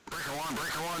on,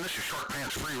 Breaker One. This is Short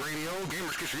Pants Free Radio.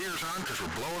 Gamers, get your ears on, because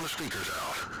we're blowing the speakers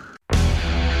out.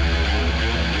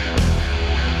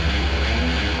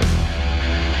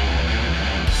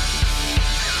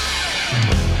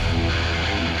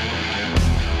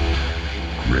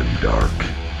 Grimdark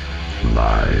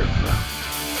Live.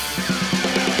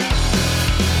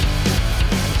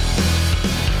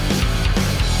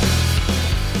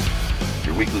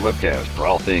 Your weekly webcast for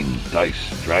all things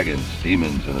dice, dragons,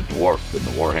 demons, and a dwarf in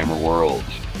the Warhammer worlds.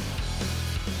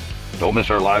 Don't miss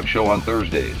our live show on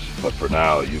Thursdays, but for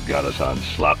now, you've got us on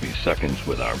sloppy seconds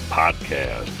with our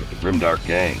podcast with the Grimdark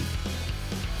Gang.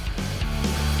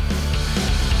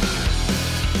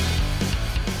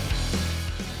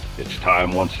 It's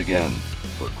time once again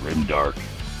for Grimdark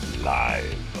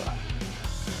Live.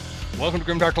 Welcome to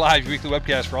Grimdark Live, your weekly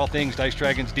webcast for all things dice,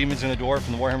 dragons, demons, and a dwarf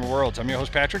in the Warhammer worlds. I'm your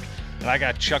host, Patrick, and I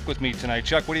got Chuck with me tonight.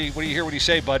 Chuck, what do you hear? What do you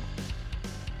say, bud?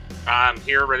 I'm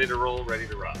here, ready to roll, ready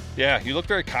to rock. Yeah, you look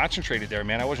very concentrated there,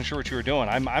 man. I wasn't sure what you were doing.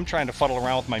 I'm trying to fuddle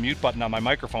around with my mute button on my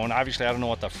microphone. Obviously, I don't know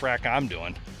what the frack I'm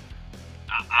doing.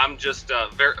 I'm just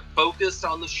very focused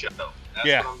on the show.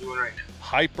 That's what I'm doing right now.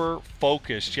 Hyper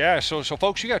focused. Yeah. So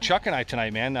folks, you got Chuck and I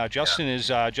tonight, man. Justin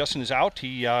is out.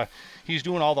 He's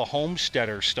doing all the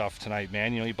homesteader stuff tonight,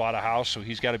 man. You know, he bought a house, so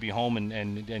he's got to be home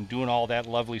and doing all that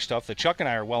lovely stuff that Chuck and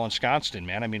I are well ensconced in,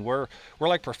 man. I mean, we're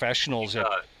like professionals at.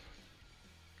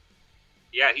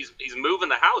 Yeah, he's moving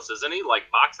the house, isn't he? Like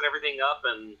boxing everything up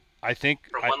and. I think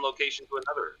from one location to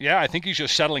another. Yeah, I think he's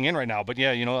just settling in right now. But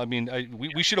yeah, you know, I mean,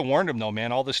 we should have warned him though,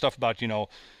 man. All this stuff about, you know,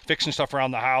 fixing stuff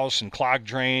around the house and clogged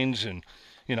drains and,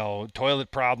 you know, toilet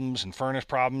problems and furnace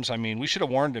problems. I mean, we should have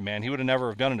warned him, man. He would have never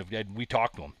have done it if we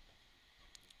talked to him.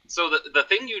 So the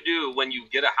thing you do when you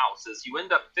get a house is you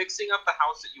end up fixing up the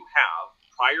house that you have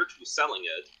prior to selling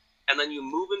it, and then you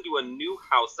move into a new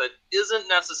house that isn't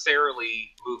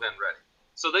necessarily move-in ready.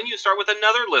 So then you start with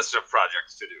another list of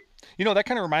projects to do. You know, that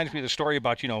kind of reminds me of the story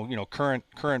about, you know,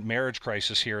 current marriage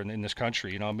crisis here in this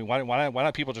country. You know, I mean, why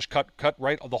not people just cut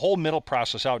right the whole middle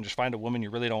process out and just find a woman you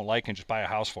really don't like and just buy a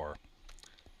house for her?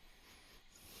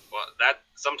 Well,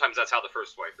 sometimes that's how the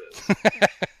first wife is.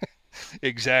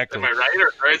 Exactly. Am I right,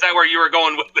 or is that where you were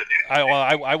going with it?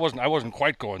 I wasn't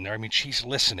quite going there. I mean, she's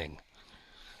listening.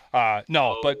 Yeah,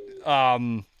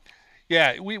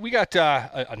 we got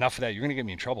enough of that. You're going to get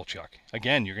me in trouble, Chuck.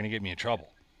 Again, you're going to get me in trouble.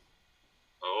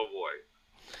 Oh boy.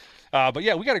 But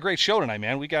yeah, we got a great show tonight,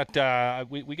 man. We got a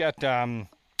lot we're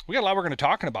going to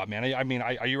talking about, man. I mean,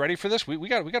 are you ready for this? We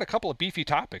got a couple of beefy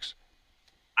topics.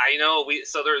 I know.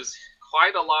 So there's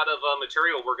quite a lot of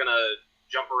material we're going to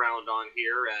jump around on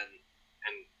here and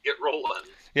get rolling.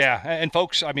 Yeah, and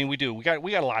folks, I mean, we got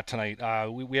a lot tonight.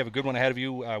 We have a good one ahead of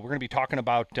you. We're going to be talking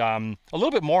about a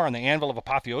little bit more on the Anvil of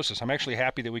Apotheosis. I'm actually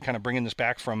happy that we kind of bringing this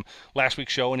back from last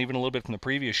week's show and even a little bit from the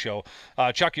previous show.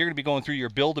 Chuck, you're going to be going through your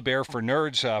Build-A-Bear for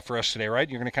Nerds for us today, right?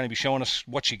 You're going to kind of be showing us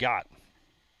what you got.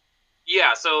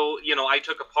 Yeah, so, you know, I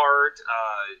took apart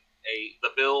the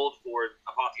build for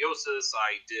Apotheosis.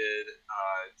 I did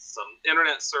some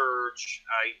internet search.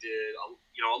 I did,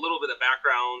 a little bit of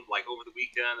background, like, over the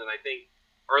weekend, and I think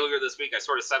earlier this week I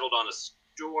sort of settled on a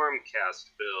Stormcast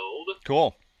build.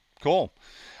 Cool.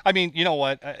 I mean, you know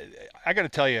what? I got to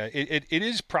tell you, it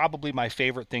is probably my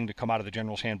favorite thing to come out of the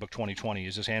General's Handbook 2020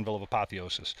 is this Anvil of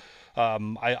Apotheosis.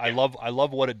 I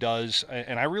love what it does,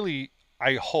 and I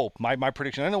hope, my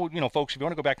prediction, I know, you know, folks, if you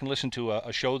want to go back and listen to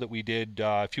a show that we did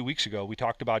a few weeks ago, we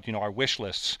talked about, you know, our wish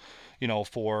lists, you know,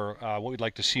 for what we'd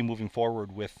like to see moving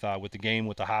forward with the game,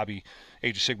 with the hobby,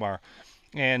 Age of Sigmar.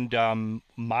 And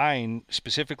mine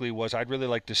specifically was I'd really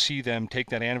like to see them take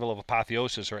that Anvil of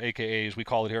Apotheosis, or AKA, as we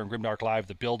call it here in Grimdark Live,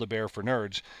 the Build-A-Bear for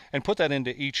Nerds, and put that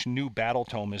into each new battle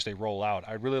tome as they roll out.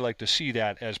 I'd really like to see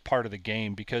that as part of the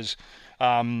game because...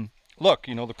 look,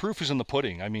 you know, the proof is in the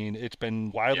pudding. I mean, it's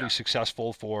been wildly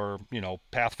successful for, you know,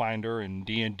 Pathfinder and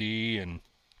D&D, and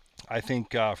I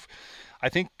think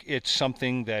it's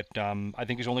something that I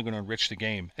think is only going to enrich the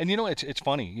game. And, you know, it's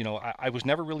funny. You know, I was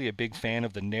never really a big fan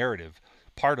of the narrative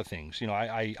part of things. You know,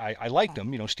 I liked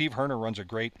them. You know, Steve Herner runs a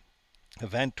great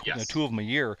event, two of them a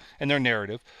year, and they're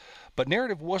narrative. But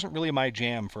narrative wasn't really my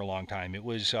jam for a long time. It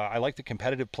was, I like the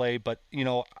competitive play, but, you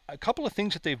know, a couple of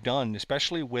things that they've done,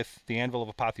 especially with the Anvil of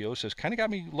Apotheosis, kind of got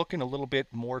me looking a little bit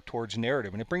more towards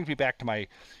narrative. And it brings me back to my,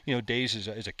 you know, days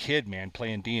as a kid, man,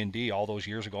 playing D&D all those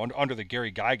years ago, under the Gary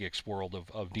Gygax world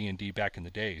of D&D back in the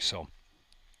day. So,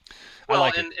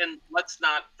 and let's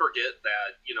not forget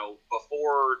that, you know,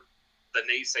 before the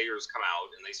naysayers come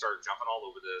out and they start jumping all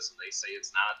over this and they say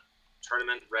it's not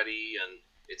tournament ready and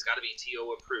it's got to be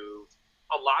TO approved.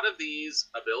 A lot of these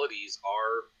abilities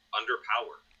are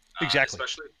underpowered. Exactly.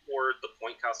 Especially for the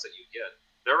point cost that you get.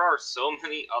 there are so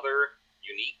many other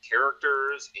unique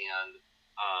characters and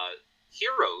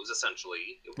heroes,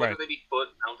 essentially, whether they be foot,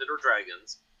 mounted, or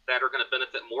dragons, that are going to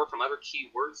benefit more from other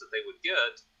keywords that they would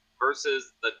get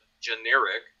versus the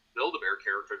generic Build-A-Bear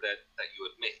character that you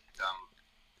would make.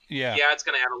 Yeah, it's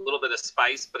going to add a little bit of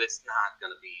spice, but it's not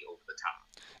going to be over the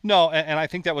top. No, and I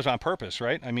think that was on purpose,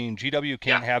 right? I mean, GW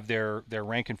can't have their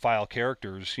rank and file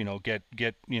characters,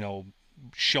 get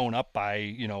shown up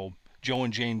by, Joe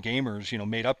and Jane gamers,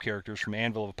 made up characters from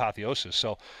Anvil of Apotheosis.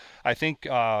 So I think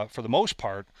for the most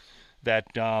part that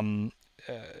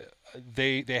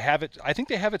they have it. I think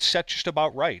they have it set just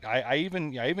about right. I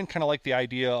even kind of like the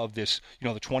idea of this, the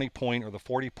 20-point or the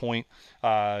 40-point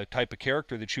type of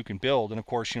character that you can build. And of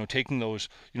course, taking those,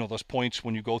 those points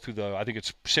when you go through I think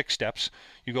it's 6 steps.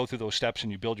 You go through those steps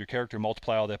and you build your character,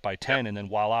 multiply all that by 10, and then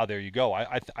voila, there you go.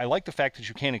 I like the fact that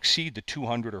you can't exceed the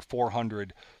 200 or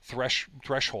 400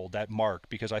 threshold, that mark,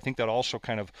 because I think that also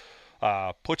kind of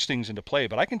puts things into play.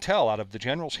 But I can tell out of the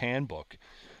General's Handbook,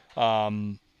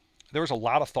 there was a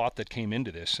lot of thought that came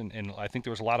into this, and I think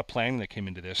there was a lot of planning that came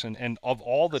into this. And of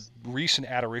all the recent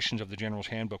iterations of the General's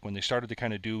Handbook, when they started to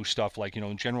kind of do stuff like, in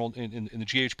the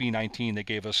GHB20, they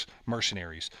gave us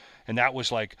mercenaries, and that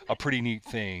was like a pretty neat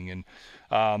thing. And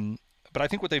but I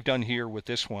think what they've done here with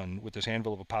this one, with this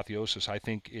Anvil of Apotheosis, I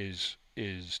think is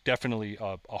definitely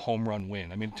a home run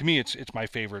win. I mean, to me, it's my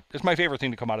favorite. It's my favorite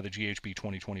thing to come out of the GHB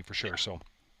 2020 for sure. So.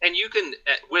 And you can,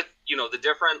 with the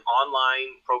different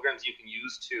online programs you can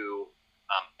use to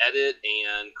edit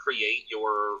and create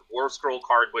your War Scroll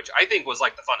card, which I think was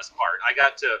like the funnest part. I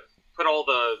got to put all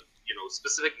the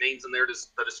specific names in there,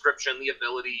 the description, the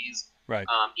abilities, right?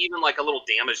 Even like a little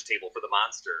damage table for the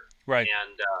monster, right?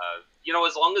 And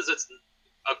as long as it's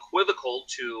equivocal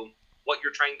to what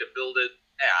you're trying to build it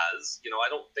as, I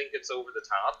don't think it's over the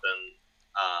top. And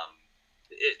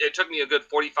it took me a good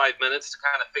 45 minutes to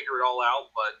kind of figure it all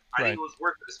out, but I think it was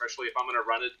worth it, especially if I'm going to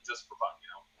run it just for fun,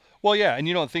 Well, yeah, and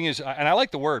the thing is, and I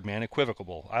like the word, man,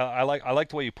 equivocable. I like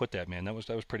the way you put that, man. That was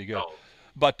pretty good. Oh.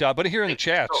 But here in the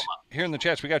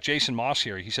chats, we got Jason Moss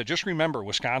here. He said, just remember,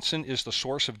 Wisconsin is the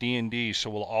source of D&D, so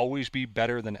we'll always be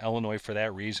better than Illinois for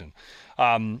that reason.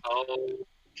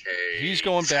 Okay. He's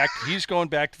going back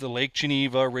to the Lake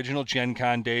Geneva original Gen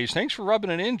Con days. Thanks for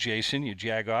rubbing it in, Jason, you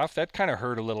jagoff. That kind of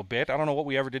hurt a little bit. I don't know what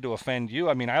we ever did to offend you.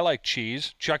 I mean, I like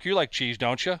cheese. Chuck, you like cheese,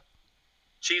 don't you?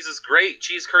 Cheese is great.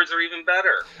 Cheese curds are even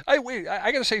better. I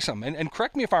got to say something, and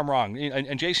correct me if I'm wrong.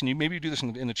 And Jason, you maybe do this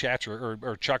in the chats,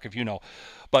 or Chuck, if you know.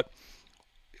 But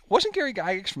wasn't Gary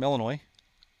Gygax from Illinois?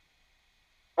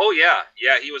 Oh, yeah.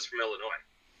 Yeah, he was from Illinois.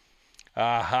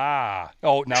 Aha.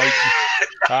 Oh, now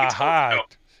aha.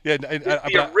 Yeah,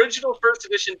 the original first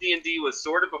edition D&D was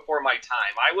sort of before my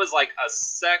time. I was like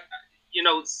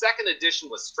second edition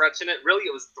was stretching it. Really,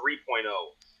 it was 3.0,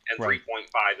 and 3.5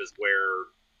 is where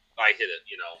I hit it.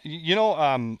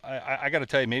 I got to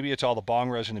tell you, maybe it's all the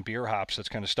bong resin and beer hops that's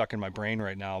kind of stuck in my brain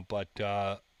right now. But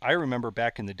I remember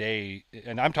back in the day,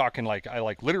 and I'm talking like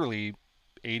literally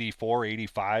 84,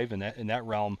 85 in that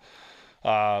realm.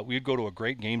 We'd go to a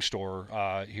great game store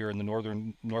here in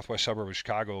the northwest suburb of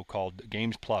Chicago called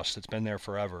Games Plus. That's been there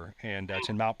forever, and it's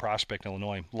in Mount Prospect,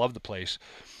 Illinois. Love the place.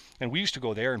 And we used to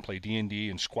go there and play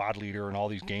D&D and Squad Leader and all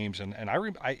these games. And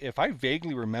if I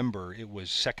vaguely remember, it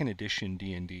was second edition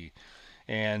D&D,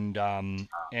 and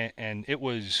it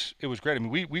was great. I mean,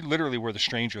 we literally were the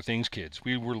Stranger Things kids.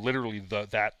 We were literally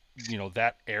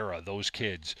that era, those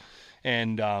kids,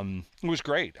 and it was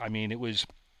great. I mean, it was.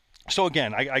 So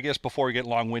again, I guess before we get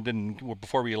long-winded and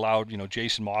before we allowed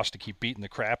Jason Moss to keep beating the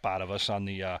crap out of us on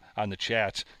the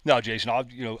chats. No, Jason,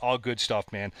 all good stuff,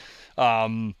 man.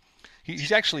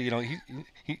 He's actually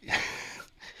he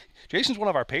Jason's one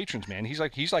of our patrons, man. He's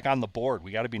like on the board.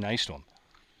 We got to be nice to him.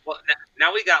 Well,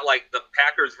 now we got like the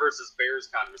Packers versus Bears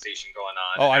conversation going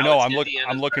on. Oh, I know. I'm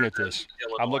looking at this.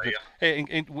 I'm looking. Hey,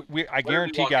 I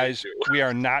guarantee, guys, we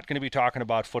are not going to be talking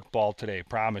about football today.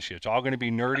 Promise you. It's all going to be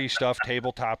nerdy stuff,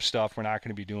 tabletop stuff. We're not going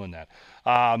to be doing that.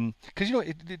 Because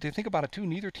to think about it too,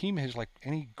 neither team has like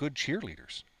any good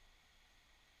cheerleaders.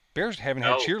 Bears haven't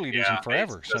had cheerleaders in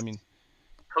forever. So I mean,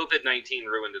 COVID-19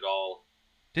 ruined it all.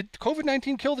 Did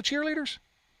COVID-19 kill the cheerleaders?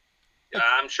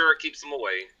 I'm sure it keeps them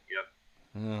away. Yep.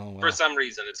 Oh, well. For some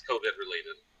reason, it's COVID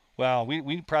related. Well,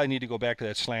 we probably need to go back to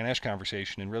that Slanesh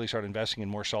conversation and really start investing in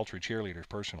more sultry cheerleaders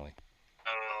personally.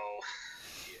 Oh,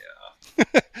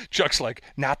 yeah. Chuck's like,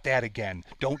 not that again.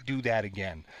 Don't do that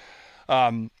again.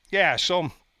 Yeah,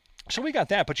 so So we got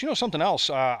that, but something else.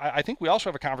 I think we also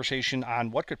have a conversation on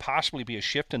what could possibly be a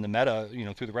shift in the meta,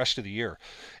 through the rest of the year,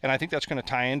 and I think that's going to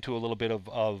tie into a little bit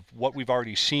of what we've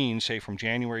already seen, say from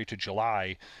January to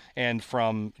July, and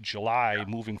from July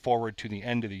moving forward to the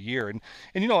end of the year, and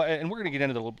and we're going to get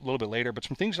into it a little bit later, but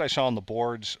some things that I saw on the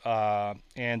boards,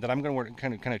 and that I'm going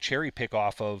to kind of cherry pick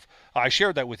off of. I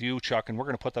shared that with you, Chuck, and we're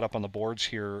going to put that up on the boards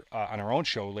here on our own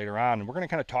show later on, and we're going to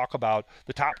kind of talk about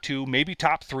the top two, maybe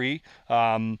top three.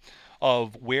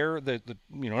 Of where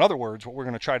in other words, what we're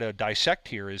going to try to dissect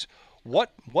here is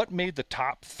what made the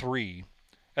top three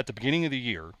at the beginning of the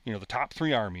year, the top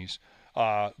three armies,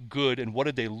 good, and what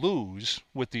did they lose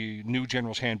with the new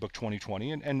General's Handbook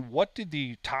 2020, and what did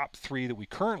the top three that we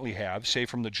currently have, say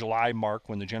from the July mark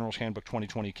when the General's Handbook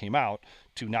 2020 came out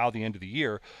to now the end of the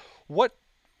year, what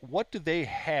do they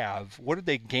have? What did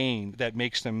they gain that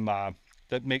makes them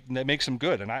that makes them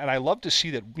good? And I love to see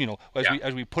that,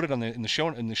 as we put it in the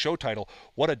show title,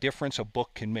 what a difference a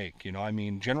book can make.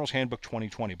 General's Handbook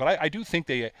 2020. But I do think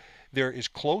they're as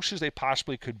close as they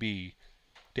possibly could be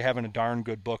to having a darn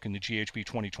good book in the GHB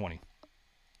 2020.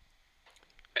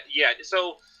 Yeah.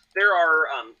 So there are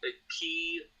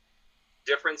key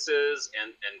differences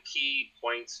and key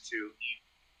points to each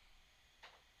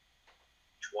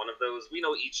one of those. We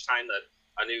know each time that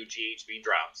a new GHB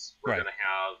drops, we're going to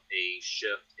have a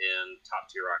shift in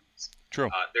top tier armies. True.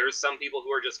 There's some people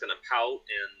who are just going to pout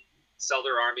and sell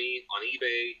their army on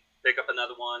eBay, pick up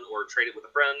another one, or trade it with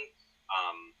a friend.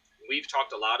 We've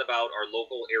talked a lot about our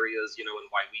local areas, and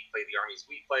why we play the armies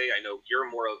we play. I know you're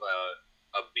more of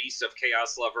a beast of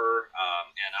chaos lover,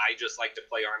 and I just like to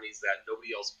play armies that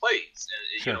nobody else plays,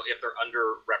 and if they're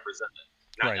underrepresented.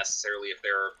 Not necessarily if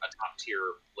they're a top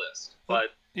tier list,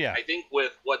 but I think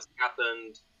with what's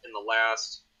happened in the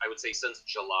last, I would say since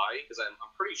July, because I'm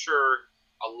pretty sure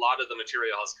a lot of the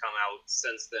material has come out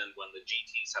since then when the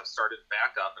GTs have started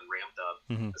back up and ramped up,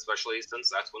 especially since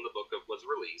that's when the book was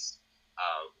released.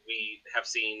 We have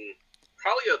seen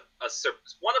probably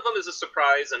one of them is a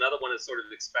surprise, another one is sort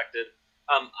of expected.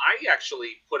 I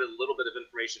actually put a little bit of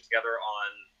information together on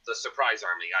the surprise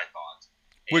army, I thought.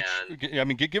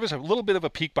 Give us a little bit of a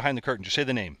peek behind the curtain. Just say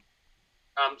the name.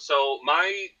 So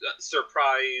my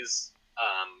surprise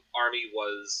army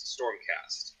was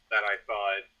Stormcast, that I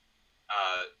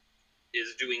thought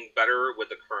is doing better with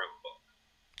the current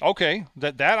book. Okay,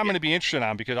 that I'm going to be interested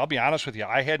on, because I'll be honest with you,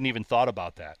 I hadn't even thought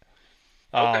about that.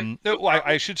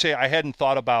 I should say I hadn't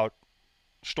thought about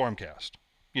Stormcast.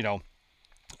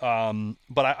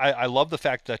 But I love the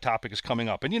fact that topic is coming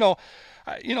up, and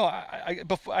I know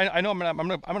I'm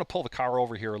gonna pull the car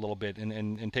over here a little bit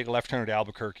and take a left turn at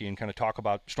Albuquerque and kind of talk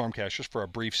about Stormcast just for a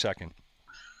brief second.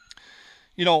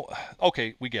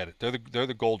 Okay, we get it. They're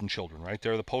the golden children, right?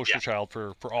 They're the poster child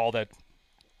for all that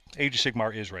Age of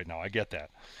Sigmar is right now. I get that,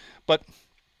 but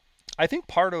I think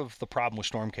part of the problem with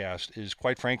Stormcast is,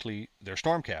 quite frankly, their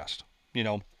Stormcast.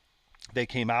 They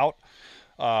came out.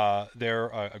 They're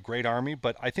a great army,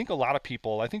 but I think a lot of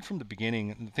people, from the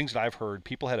beginning, the things that I've heard,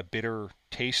 people had a bitter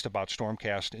taste about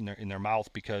Stormcast in their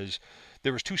mouth, because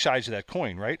there was two sides of that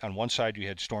coin, right? On one side you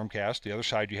had Stormcast, the other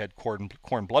side you had Khorne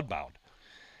Bloodbound,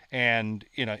 and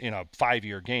in a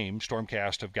 5-year game,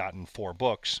 Stormcast have gotten 4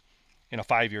 books. In a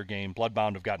 5-year game,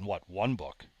 Bloodbound have gotten one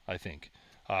book, I think,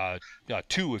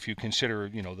 2 if you consider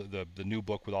the new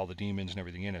book with all the demons and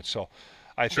everything in it. So.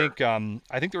 I think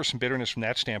there was some bitterness from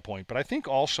that standpoint, but I think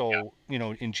also in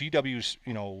GW's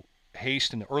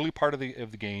haste in the early part of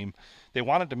the game, they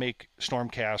wanted to make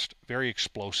Stormcast very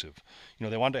explosive.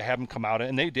 They wanted to have them come out,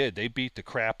 and they did. They beat the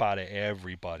crap out of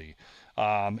everybody,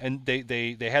 and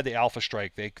they had the Alpha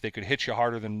Strike. They could hit you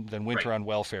harder than Winter on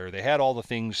Welfare. They had all the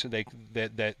things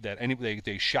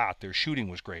they shot. Their shooting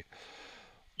was great.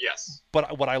 Yes.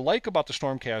 But what I like about the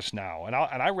Stormcast now, and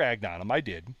I ragged on them, I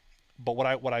did. But what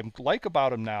I like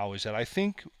about him now is that I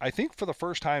think for the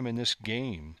first time in this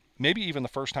game, maybe even the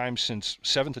first time since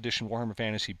 7th edition Warhammer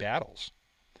Fantasy Battles,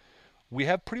 we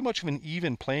have pretty much of an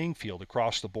even playing field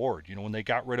across the board. When they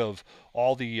got rid of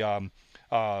all the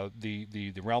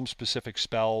realm specific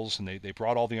spells, and they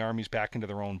brought all the armies back into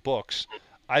their own books,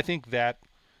 I think that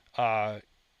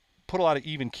put a lot of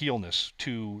even keelness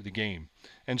to the game.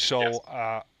 And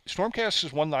so Stormcast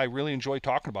is one that I really enjoy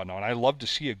talking about now, and I love to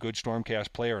see a good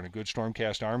Stormcast player and a good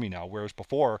Stormcast army now, whereas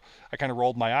before I kind of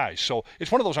rolled my eyes. So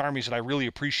it's one of those armies that I really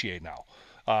appreciate now.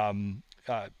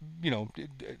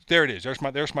 There it is.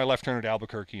 There's my left turn at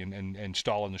Albuquerque and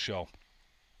stalling the show.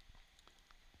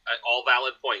 All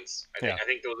valid points. I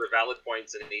think those are valid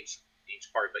points in each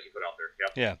each part that you put out there.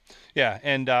 Yep. Yeah,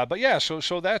 and but yeah,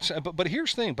 so that's but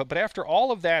here's the thing. But after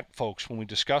all of that, folks, when we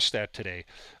discuss that today,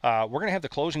 we're gonna have the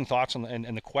closing thoughts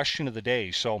and the question of the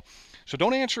day. So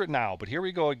don't answer it now. But here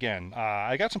we go again.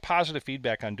 I got some positive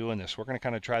feedback on doing this. We're gonna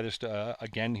kind of try this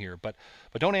again here, but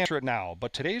don't answer it now.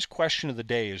 But today's question of the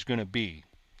day is going to be: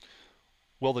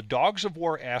 will the Dogs of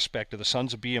War aspect of the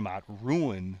Sons of Behemoth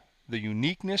ruin the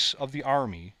uniqueness of the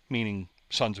army, meaning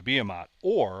Sons of Behemoth,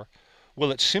 or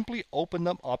will it simply open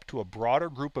them up to a broader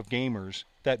group of gamers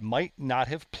that might not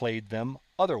have played them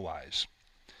otherwise?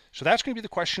 So that's going to be the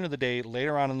question of the day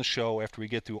later on in the show after we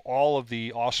get through all of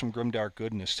the awesome Grimdark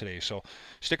goodness today. So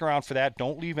stick around for that.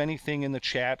 Don't leave anything in the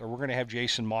chat or we're going to have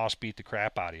Jason Moss beat the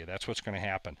crap out of you. That's what's going to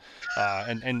happen.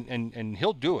 And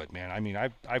he'll do it, man. I mean,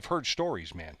 I've heard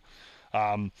stories, man.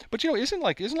 But isn't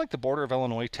like the border of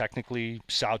Illinois technically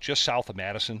just south of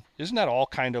Madison? Isn't that all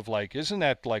kind of like, isn't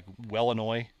that like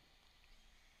Illinois?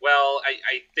 Well,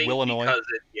 I think Illinois? Because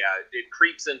it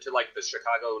creeps into like the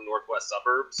Chicago northwest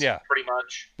suburbs. Yeah. Pretty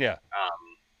much. Yeah.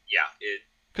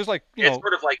 Because it's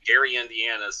sort of like Gary,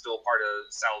 Indiana, is still part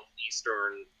of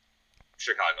southeastern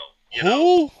Chicago. You who?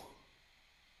 know?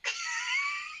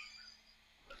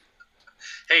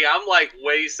 Hey, I'm like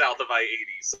way south of I-80,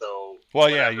 so.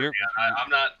 Well, whatever, yeah, you're. Man. I'm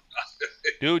not.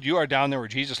 Dude, you are down there where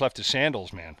Jesus left his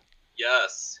sandals, man.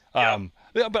 Yes.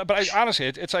 But honestly,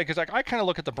 it's like I kind of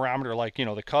look at the barometer like,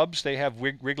 the Cubs, they have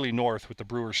Wrigley North with the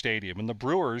Brewer Stadium, and the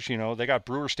Brewers, they got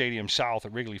Brewer Stadium South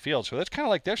at Wrigley Field. So that's kind of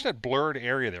like there's that blurred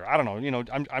area there. I don't know,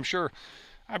 I'm sure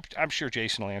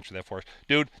Jason will answer that for us,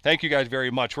 dude. Thank you guys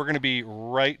very much. We're going to be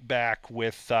right back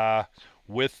with the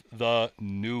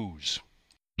news.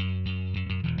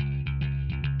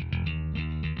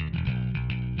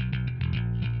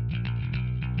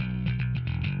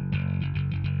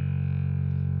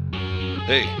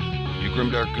 Hey, you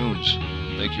Grimdark goons.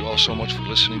 Thank you all so much for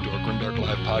listening to our Grimdark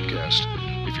Live podcast.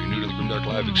 If you're new to the Grimdark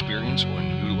Live experience or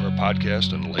new to our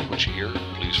podcast and like what you hear,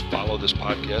 please follow this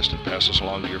podcast and pass us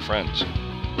along to your friends.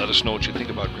 Let us know what you think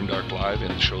about Grimdark Live in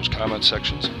the show's comment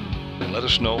sections, and let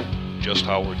us know just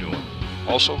how we're doing.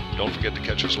 Also, don't forget to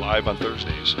catch us live on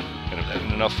Thursdays. And if that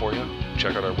isn't enough for you,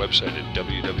 check out our website at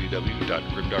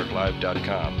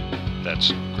www.grimdarklive.com.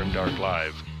 That's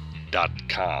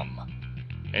grimdarklive.com.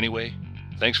 Anyway,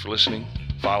 thanks for listening,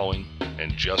 following,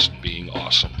 and just being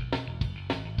awesome.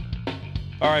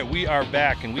 All right, we are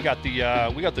back, and we got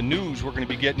the news we're going to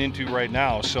be getting into right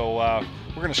now. So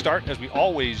we're going to start as we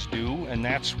always do, and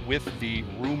that's with the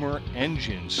rumor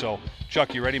engine. So,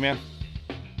 Chuck, you ready, man?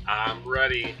 I'm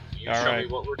ready. You show me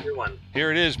what we're doing.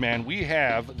 Here it is, man. We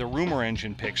have the rumor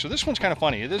engine pick. So this one's kind of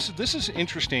funny. This is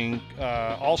interesting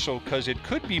also because it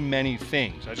could be many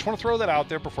things. I just want to throw that out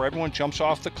there before everyone jumps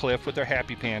off the cliff with their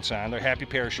happy pants on, their happy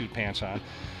parachute pants on.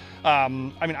 I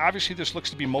mean, obviously this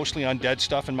looks to be mostly undead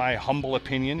stuff in my humble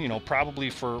opinion, probably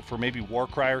for maybe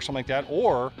Warcry or something like that,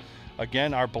 or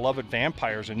again, our beloved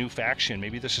vampires, a new faction.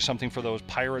 Maybe this is something for those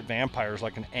pirate vampires,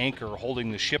 like an anchor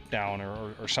holding the ship down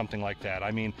or something like that. I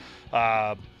mean,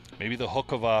 maybe the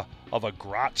hook of a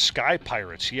grot sky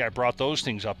pirate. See, I brought those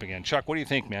things up again. Chuck, what do you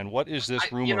think, man? What is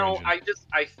this rumor engine?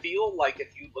 I feel like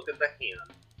if you look at the hand,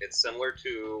 it's similar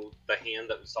to the hand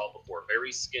that we saw before.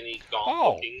 Very skinny,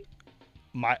 gaunt looking.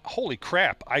 My holy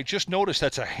crap! I just noticed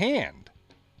that's a hand.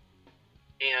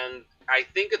 And I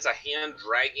think it's a hand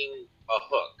dragging a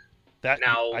hook.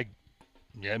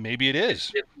 Maybe it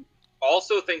is. If you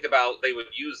also think about they would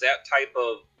use that type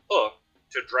of hook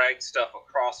to drag stuff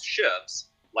across ships,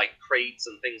 like crates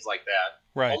and things like that.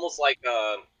 Right. Almost like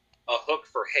a hook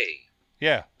for hay.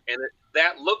 Yeah. And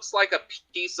that looks like a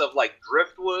piece of like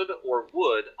driftwood or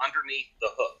wood underneath the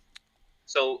hook.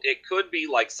 So it could be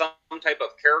like some type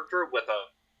of character with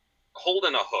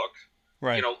holding a hook,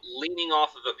 right? Leaning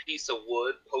off of a piece of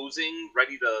wood, posing,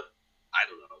 ready to, I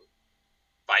don't know,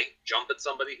 fight, jump at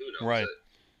somebody. Who knows? Right.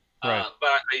 Right.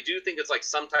 But I do think it's like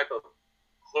some type of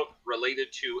hook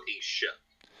related to a ship.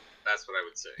 That's what I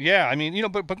would say. Yeah, I mean,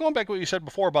 but going back to what you said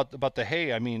before about the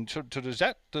hay, I mean, so does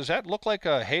that look like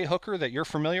a hay hooker that you're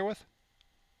familiar with?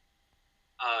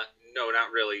 No,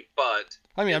 not really, but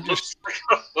I mean,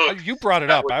 like you brought it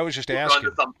up. I was just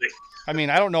asking. Something. I mean,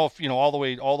 I don't know if all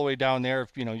the way down there,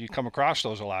 if you come across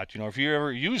those a lot. If you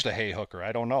ever used a hay hooker,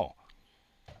 I don't know.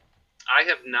 I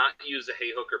have not used a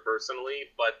hay hooker personally,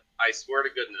 but I swear to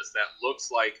goodness, that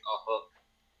looks like a hook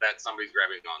that somebody's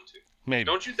grabbing onto. Maybe.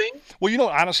 Don't you think? Well,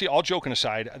 honestly, all joking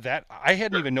aside, that I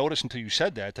hadn't even noticed until you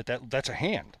said that's a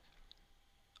hand.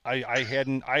 I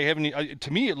haven't.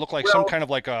 To me, it looked like some kind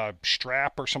of like a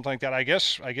strap or something like that. I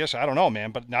guess I don't know, man.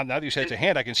 But now that you say it's a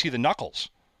hand, I can see the knuckles.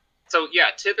 So yeah,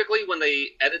 typically when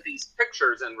they edit these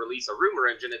pictures and release a rumor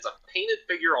engine, it's a painted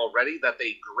figure already that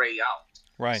they gray out.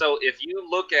 Right. So if you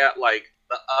look at like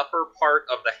the upper part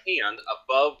of the hand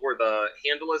above where the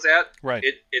handle is at, right,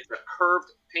 it's a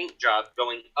curved paint job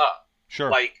going up. Sure.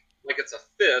 Like it's a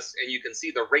fist, and you can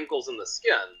see the wrinkles in the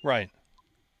skin. Right.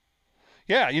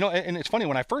 Yeah, you know, and it's funny,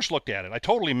 when I first looked at it, I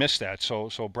totally missed that. So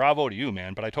bravo to you,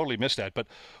 man. But I totally missed that. But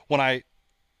when I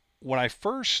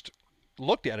first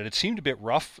looked at it, it seemed a bit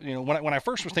rough. You know, when I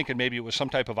first was thinking maybe it was some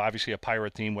type of obviously a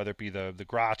pirate theme, whether it be the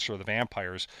grots or the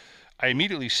vampires, I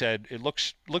immediately said it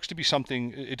looks to be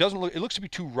something. It looks to be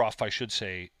too rough, I should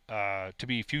say, to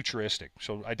be futuristic.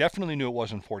 So I definitely knew it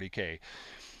wasn't 40K.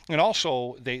 And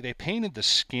also they painted the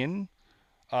skin.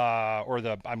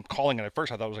 I'm calling it, at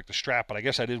first I thought it was like the strap, but I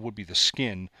guess would be the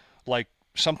skin, like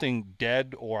something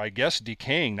dead or I guess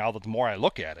decaying now that the more I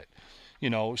look at it,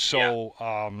 you know, so,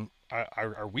 yeah.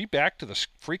 Are we back to the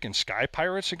freaking Sky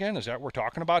Pirates again? Is that what we're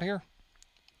talking about here?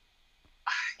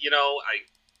 You know,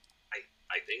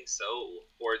 I think so.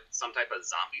 Or some type of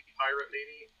zombie pirate,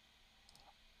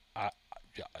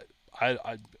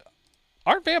 maybe?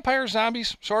 Aren't vampires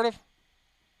zombies, sort of?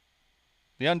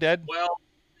 The undead? Well,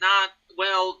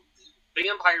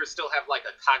 vampires still have like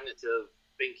a cognitive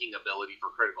thinking ability for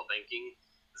critical thinking.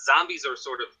 Zombies are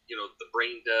sort of, you know, the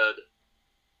brain dead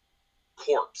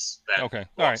corpse that okay,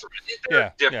 all right,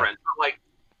 they're different. Yeah. Like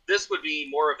this would be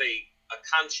more of a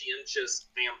conscientious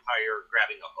vampire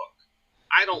grabbing a hook.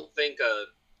 I don't think a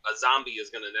zombie is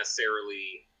going to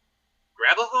necessarily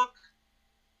grab a hook.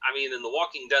 I mean, in The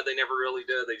Walking Dead, they never really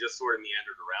did. They just sort of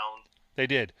meandered around. They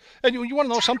did. And you want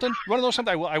to know something?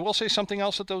 I will say something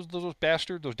else that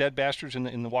those dead bastards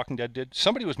in the Walking Dead did.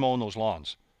 Somebody was mowing those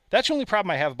lawns. That's the only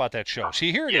problem I have about that show.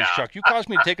 See, here it is, Chuck. You caused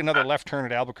me to take another left turn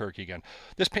at Albuquerque again.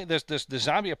 This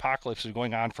zombie apocalypse is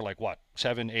going on for like, what,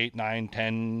 7, 8, 9,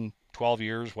 10, 12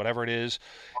 years, whatever it is.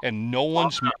 And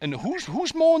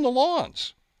who's mowing the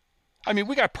lawns? I mean,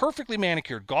 we got perfectly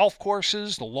manicured golf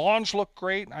courses. The lawns look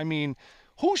great. I mean,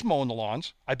 who's mowing the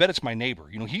lawns? I bet it's my neighbor.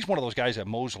 You know, he's one of those guys that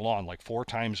mows the lawn like 4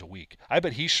 times a week. I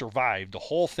bet he survived the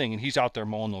whole thing, and he's out there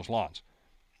mowing those lawns.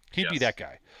 He'd be that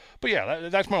guy. But yeah,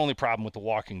 that's my only problem with The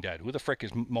Walking Dead. Who the frick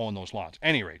is mowing those lawns? At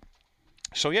any rate.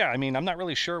 So yeah, I mean, I'm not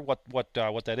really sure what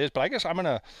that is, but I guess I'm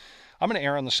gonna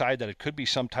err on the side that it could be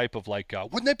some type of like.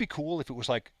 Wouldn't that be cool if it was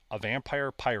like a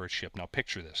vampire pirate ship? Now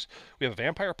picture this: we have a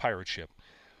vampire pirate ship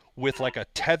with like a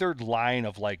tethered line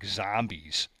of like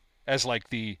zombies as like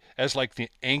the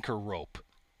anchor rope.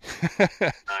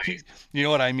 Nice. You know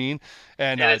what I mean?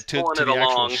 And to the along.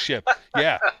 actual ship.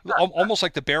 Yeah. Almost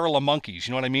like the barrel of monkeys.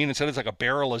 You know what I mean? Instead it's like a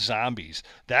barrel of zombies.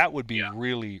 That would be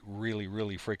really, really,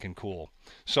 really freaking cool.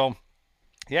 So,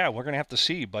 yeah, we're going to have to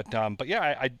see. But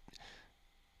yeah, I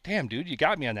damn, dude, you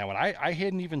got me on that one. I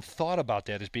hadn't even thought about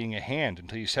that as being a hand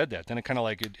until you said that. Then it kind of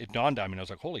like, it dawned on me. And I was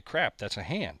like, holy crap, that's a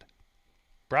hand.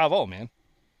 Bravo, man.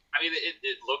 I mean,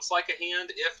 it looks like a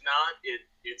hand. If not,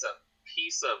 it's a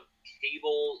piece of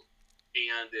cable,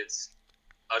 and it's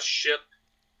a ship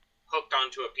hooked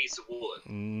onto a piece of wood.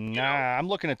 Nah, I'm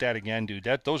looking at that again, dude.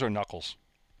 Those are knuckles.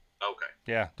 Okay.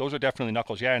 Yeah, those are definitely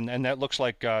knuckles. Yeah, and that looks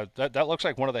like that looks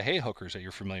like one of the hay hookers that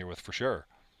you're familiar with for sure.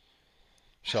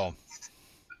 So,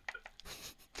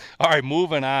 all right,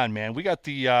 moving on, man. We got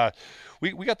the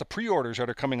we got the pre-orders that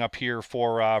are coming up here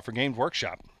for Games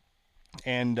Workshop,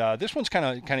 and this one's kind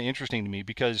of interesting to me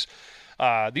because.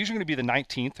 These are going to be the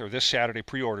 19th, or this Saturday,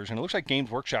 pre-orders, and it looks like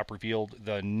Games Workshop revealed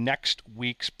the next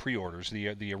week's pre-orders,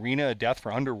 the Arena of Death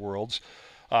for Underworlds,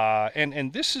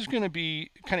 and this is going to be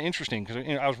kind of interesting, because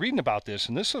I was reading about this,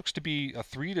 and this looks to be a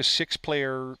 3 to 6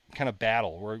 player kind of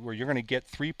battle, where you're going to get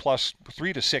 3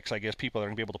 to 6, I guess, people that are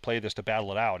going to be able to play this to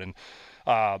battle it out, and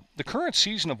the current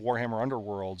season of Warhammer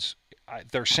Underworlds,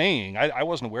 they're saying, I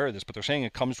wasn't aware of this, but they're saying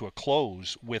it comes to a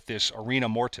close with this Arena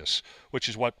Mortis, which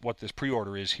is what this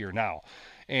pre-order is here now.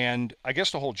 And I guess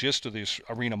the whole gist of this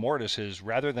Arena Mortis is,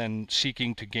 rather than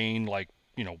seeking to gain, like,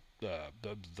 you know,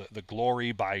 the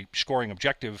glory by scoring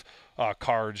objective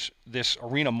cards, this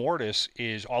Arena Mortis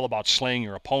is all about slaying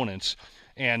your opponents,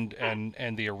 and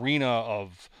the Arena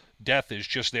of Death is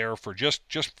just there for just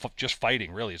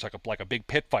fighting, really. It's like a big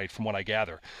pit fight, from what I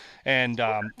gather. And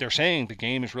they're saying the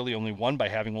game is really only won by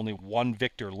having only one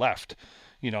victor left.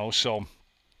 You know, so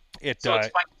it's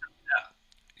fighting to death.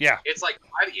 Yeah. It's like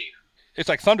Gladiator. It's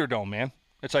like Thunderdome, man.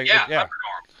 It's like Thunderdome.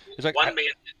 It's like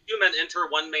 2 men enter,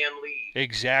 1 man lead.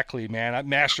 Exactly, man.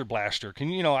 Master Blaster.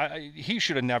 He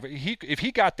should have never. If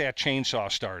he got that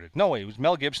chainsaw started. No way. It was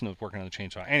Mel Gibson that was working on the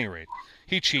chainsaw. At any rate,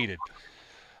 he cheated.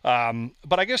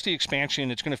 But I guess the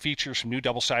expansion, it's going to feature some new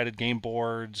double-sided game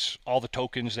boards, all the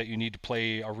tokens that you need to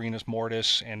play Arenas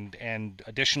Mortis, and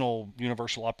additional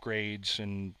universal upgrades.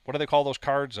 And what do they call those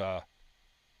cards? They're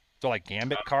like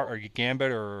Gambit,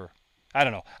 or I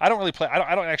don't know. I don't really play.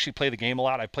 I don't actually play the game a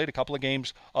lot. I played a couple of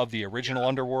games of the original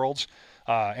Underworlds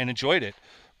and enjoyed it.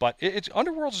 But it's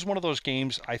Underworlds is one of those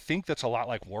games, I think, that's a lot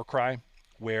like Warcry,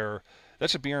 where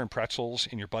that's a beer and pretzels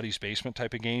in your buddy's basement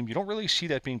type of game. You don't really see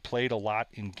that being played a lot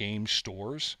in game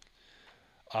stores.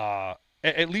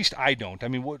 At least I don't. I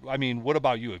mean, what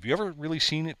about you? Have you ever really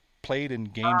seen it played in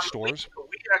game stores?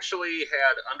 We actually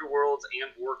had Underworlds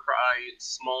and Warcry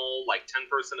small, like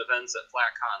 10-person events at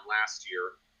FlatCon last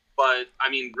year. But, I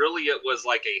mean, really it was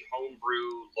like a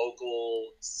homebrew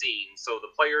local scene. So the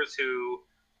players who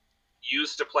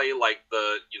used to play like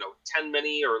the 10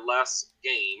 mini or less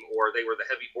game, or they were the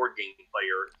heavy board game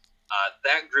player,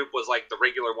 that group was like the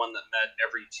regular one that met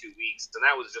every 2 weeks, and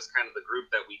that was just kind of the group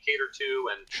that we catered to.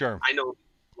 And sure, I know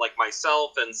like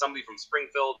myself and somebody from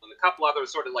Springfield and a couple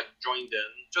others sort of like joined in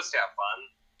just to have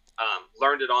fun,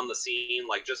 learned it on the scene,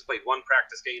 like just played one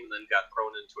practice game and then got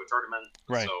thrown into a tournament.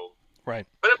 Right.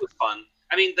 But it was fun.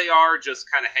 I mean, they are just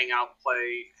kind of hang out,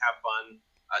 play, have fun.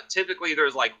 Typically,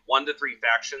 there's like 1 to 3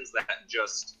 factions that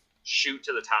just shoot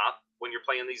to the top when you're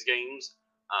playing these games.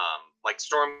 Like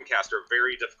Stormcaster,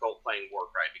 very difficult playing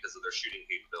Warcry because of their shooting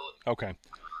capability. Okay.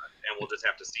 And we'll just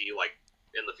have to see, like,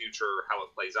 in the future how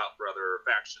it plays out for other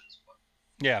factions.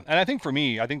 Yeah, and I think for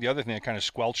me, the other thing that kind of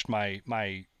squelched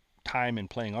my time in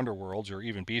playing Underworlds or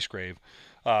even Beastgrave,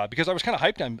 because I was kind of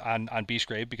hyped on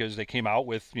Beastgrave because they came out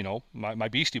with my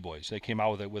Beastie Boys. They came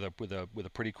out with a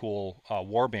pretty cool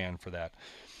warband for that,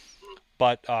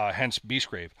 but hence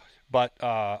Beastgrave. But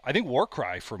I think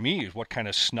Warcry for me is what kind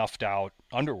of snuffed out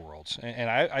Underworlds, and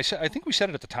I think we said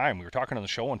it at the time. We were talking on the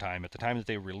show one time at the time that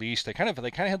they released. They kind of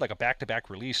had like a back-to-back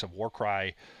release of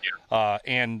Warcry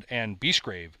and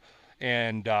Beastgrave,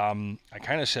 and I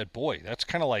kind of said, boy, that's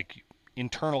kind of like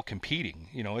internal competing.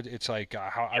 It's like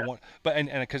how I want, but and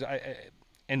because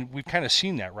and we've kind of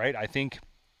seen that, right? I think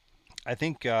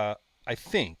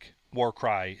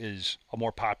Warcry is a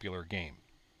more popular game.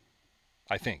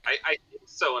 I think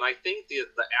so, and I think the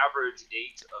average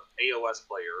age of AOS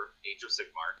player, Age of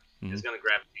Sigmar, is going to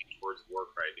gravitate towards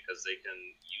Warcry because they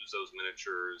can use those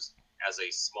miniatures as a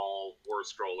small war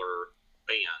scroller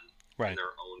band in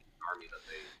their own army that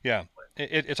they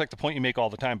play. It's like the point you make all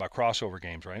the time about crossover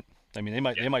games, right? I mean,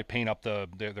 they might paint up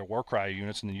their Warcry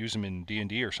units and then use them in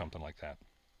D&D or something like that.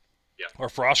 Yeah. Or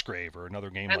Frostgrave or another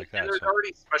game like that. And there's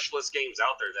already specialist games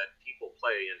out there that people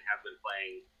play and have been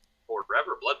playing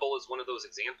forever. Blood Bowl is one of those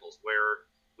examples where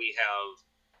we have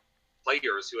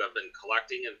players who have been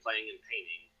collecting and playing and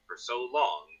painting for so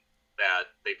long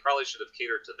that they probably should have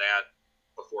catered to that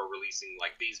before releasing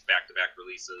like these back-to-back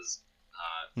releases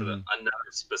for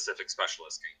another specific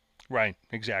specialist game. Right,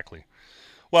 exactly.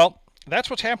 Well,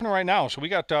 that's what's happening right now. So we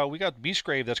got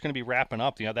Beastgrave that's going to be wrapping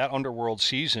up that Underworld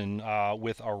season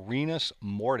with Arenas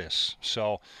Mortis.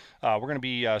 So we're going to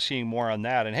be seeing more on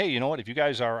that. And hey, you know what? If you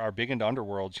guys are big into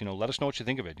Underworlds, let us know what you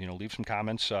think of it. Leave some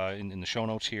comments in the show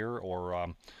notes here,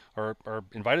 or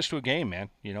invite us to a game, man.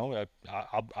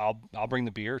 I'll bring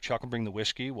the beer. Chuck will bring the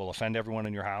whiskey. We'll offend everyone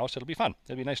in your house. It'll be fun.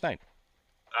 It'll be a nice night.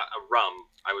 Rum.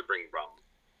 I would bring rum.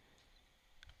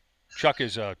 Chuck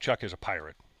is a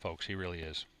pirate, folks. He really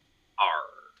is.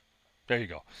 There you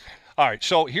go. All right,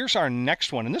 so here's our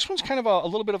next one, and this one's kind of a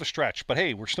little bit of a stretch, but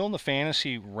hey, we're still in the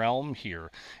fantasy realm here,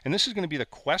 and this is going to be the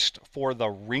quest for the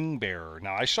Ring Bearer.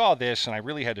 Now, I saw this, and I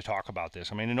really had to talk about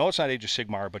this. I mean, I know it's not Age of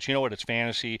Sigmar, but you know what? It's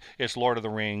fantasy, it's Lord of the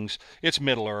Rings, it's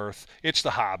Middle-earth, it's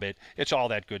The Hobbit, it's all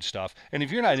that good stuff. And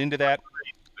if you're not into that,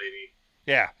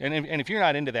 yeah, and if you're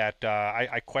not into that,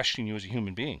 I question you as a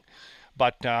human being.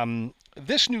 But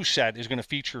this new set is going to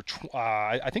feature,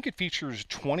 I think it features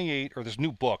 28, or this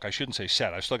new book, I shouldn't say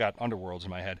set, I still got Underworlds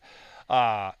in my head.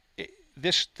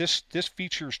 This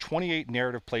features 28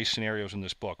 narrative play scenarios in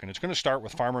this book, and it's going to start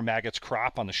with Farmer Maggot's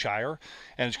crop on the Shire,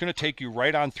 and it's going to take you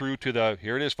right on through to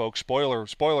here it is, folks, spoiler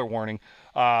warning,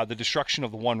 the destruction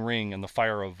of the One Ring and the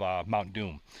fire of Mount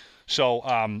Doom. So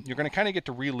you're going to kind of get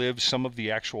to relive some of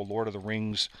the actual Lord of the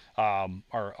Rings,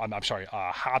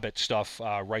 Hobbit stuff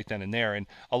right then and there. And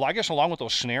I guess along with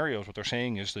those scenarios, what they're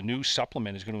saying is the new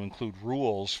supplement is going to include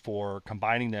rules for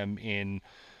combining them in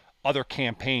other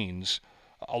campaigns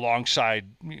alongside,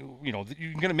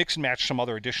 you're going to mix and match some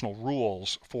other additional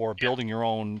rules for building your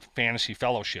own fantasy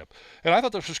fellowship. And I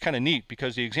thought this was kind of neat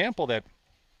because the example that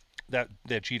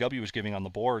GW was giving on the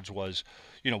boards was,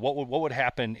 what would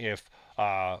happen if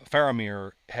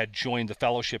Faramir had joined the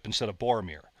Fellowship instead of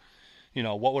Boromir?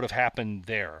 What would have happened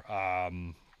there?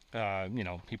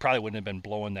 he probably wouldn't have been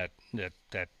blowing that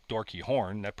dorky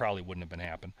horn. That probably wouldn't have been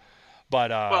happening.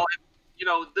 But well,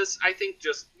 this, I think,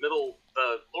 just the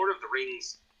Lord of the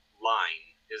Rings line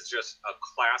is just a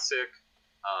classic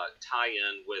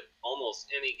tie-in with almost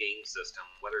any game system,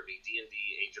 whether it be D&D,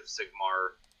 Age of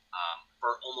Sigmar,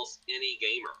 for almost any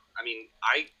gamer. I mean,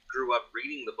 I grew up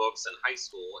reading the books in high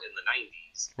school in the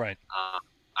 90s. Right.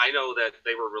 I know that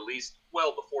they were released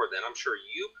well before then. I'm sure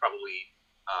you probably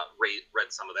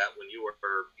read some of that when you were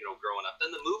growing up.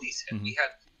 Then the movies hit. We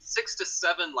had 6 to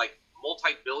 7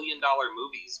 multi-billion-dollar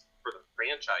movies for the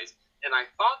franchise, and I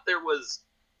thought there was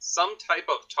some type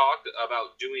of talk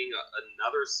about doing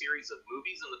another series of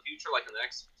movies in the future, like in the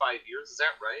next 5 years. Is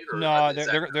that right? Or no,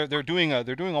 they're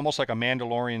doing almost like a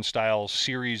Mandalorian style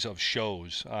series of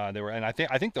shows. And I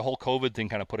think the whole COVID thing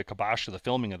kind of put a kibosh to the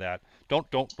filming of that. Don't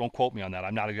quote me on that.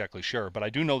 I'm not exactly sure, but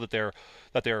I do know that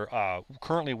they're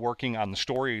currently working on the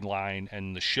storyline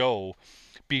and the show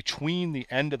between the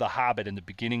end of The Hobbit and the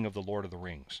beginning of the Lord of the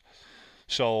Rings.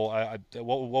 So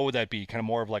what would that be? Kind of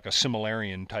more of like a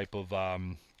Silmarillion type of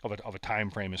a time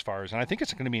frame as far as, and I think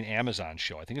it's going to be an Amazon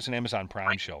show. I think it's an Amazon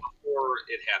Prime show. Before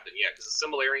it happened, yeah, because the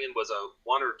Silmarillion was a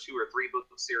 1 or 2 or 3 book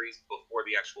series before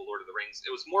the actual Lord of the Rings.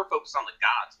 It was more focused on the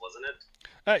gods, wasn't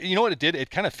it? You know what it did? It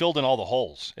kind of filled in all the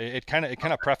holes. It kind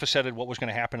of prefaced what was going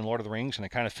to happen in Lord of the Rings, and it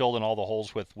kind of filled in all the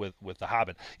holes with the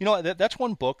Hobbit. That's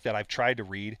one book that I've tried to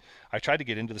read. I tried to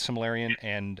get into the Silmarillion,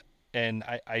 and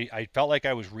I felt like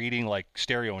I was reading like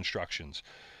stereo instructions.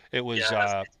 It was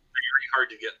very hard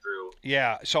to get through.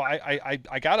 Yeah, so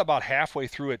I got about halfway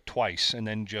through it twice and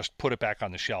then just put it back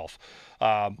on the shelf.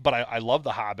 But I love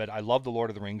The Hobbit. I love the Lord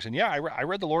of the Rings, and yeah, I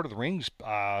read the Lord of the Rings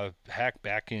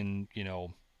back in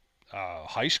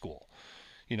high school.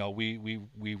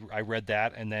 I read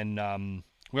that, and then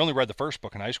we only read the first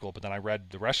book in high school, but then I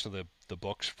read the rest of the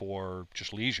books for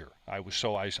just leisure. I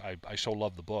so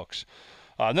loved the books.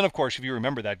 And then, of course, if you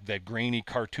remember that grainy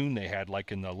cartoon they had,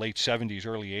 like in the late 70s,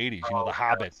 early 80s, The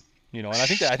Hobbit. And I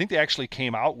think they actually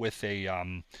came out with a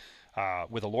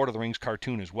Lord of the Rings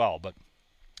cartoon as well. But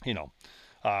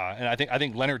and I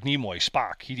think Leonard Nimoy,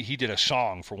 Spock, he did a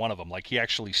song for one of them, like he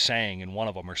actually sang in one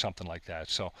of them or something like that.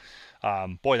 So,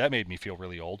 boy, that made me feel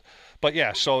really old. But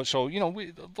yeah, so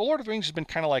the Lord of the Rings has been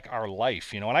kind of like our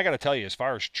life, and I got to tell you, as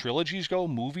far as trilogies go,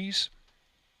 movies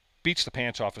beats the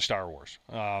pants off of Star Wars.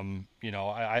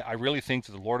 I really think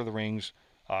that the Lord of the Rings.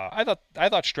 I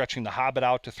thought stretching The Hobbit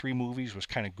out to 3 movies was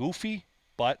kind of goofy,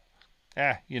 but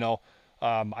I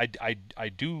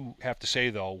do have to say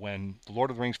though, when the Lord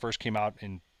of the Rings first came out,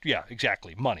 and yeah,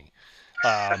 exactly, money,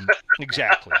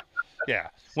 exactly, yeah.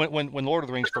 When Lord of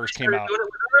the Rings first came out, doing it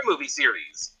with other movie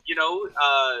series,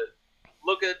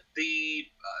 look at the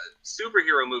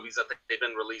superhero movies that they've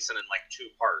been releasing in like 2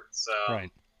 parts. Right.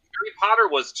 Harry Potter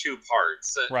was 2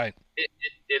 parts. Right.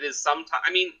 It is sometimes.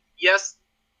 I mean, yes.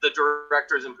 The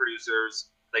directors and producers,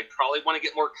 they probably want to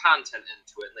get more content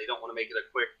into it, and they don't want to make it a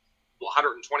quick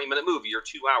 120-minute movie or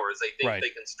 2 hours. They think they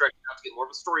can stretch it out to get more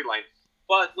of a storyline.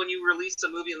 But when you release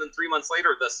a movie and then 3 months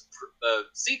later the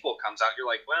sequel comes out, you're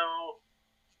like, well,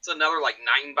 it's another like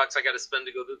 $9 I got to spend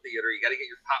to go to the theater. You got to get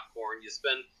your popcorn. You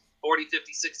spend $40, $50,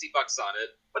 $60 on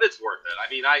it, but it's worth it. I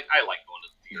mean, I like going to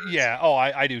the theaters. Yeah,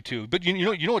 I do too. But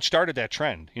you know what started that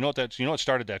trend? You know what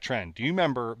started that trend? Do you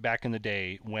remember back in the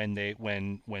day when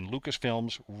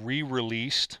Lucasfilms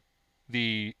re-released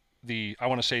the I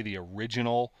want to say the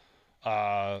original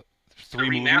 3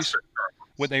 movies?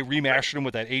 When they remastered them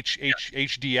with that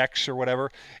HDX or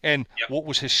whatever. And what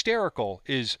was hysterical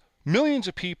is millions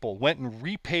of people went and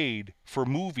repaid for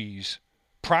movies,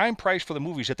 prime price for the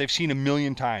movies that they've seen a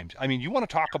million times. I mean, you want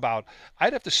to talk about,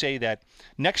 I'd have to say that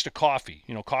next to coffee,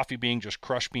 coffee being just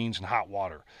crushed beans and hot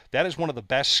water, that is one of the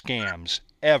best scams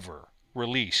ever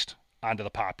released onto the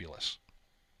populace.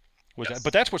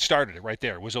 But that's what started it right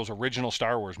there, was those original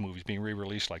Star Wars movies being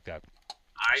re-released like that.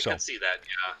 I can see that,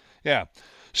 yeah.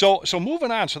 So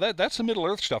moving on, so that's the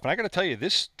Middle-earth stuff, and I got to tell you,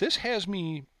 this has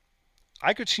me.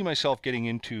 I could see myself getting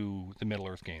into the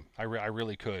Middle-earth game. I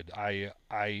really could. I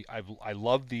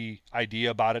love the idea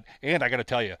about it, and I got to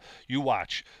tell you, you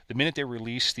watch the minute they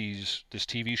release this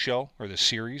TV show or this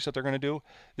series that they're going to do.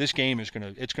 This game is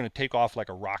going to take off like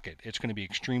a rocket. It's going to be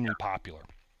extremely popular,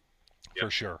 for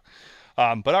sure.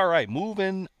 But all right,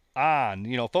 moving on.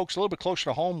 Folks, a little bit closer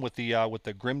to home with the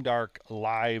Grimdark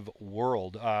live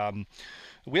world.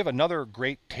 we have another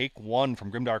great take one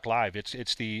from Grimdark Live.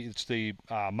 It's the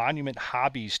Monument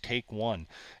Hobbies take one,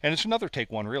 and it's another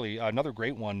take one, really another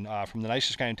great one from the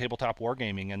nicest guy in tabletop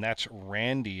wargaming, and that's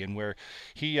Randy, and where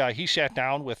he sat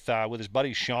down with his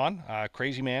buddy Sean,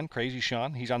 crazy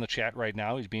Sean. He's on the chat right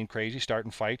now. He's being crazy,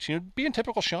 starting fights, being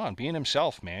typical Sean, being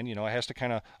himself, man. Has to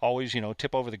kind of always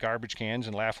tip over the garbage cans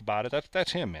and laugh about it.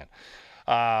 That's him, man.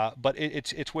 But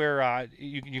it's where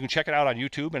you can check it out on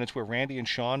YouTube, and it's where Randy and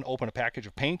Sean open a package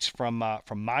of paints from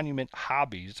Monument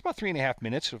Hobbies. It's about 3.5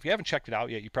 minutes, so if you haven't checked it out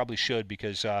yet, you probably should,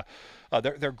 because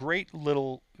they're great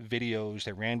little videos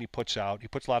that Randy puts out. He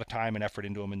puts a lot of time and effort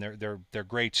into them, and they're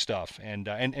great stuff.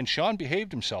 And Sean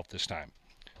behaved himself this time.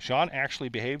 Sean actually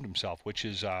behaved himself, which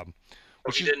is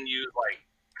he didn't use like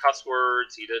cuss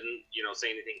words. He didn't, say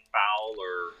anything foul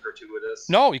or gratuitous.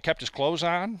 No, he kept his clothes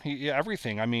on.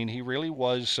 Everything. I mean, he really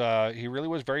was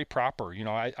very proper.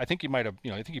 I think he might have,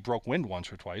 I think he broke wind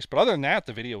once or twice. But other than that,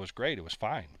 the video was great. It was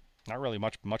fine. Not really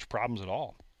much problems at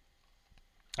all.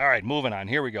 All right, moving on.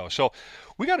 Here we go. So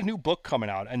we got a new book coming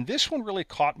out, and this one really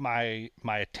caught my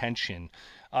attention.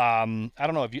 I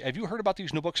don't know. Have you heard about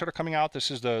these new books that are coming out?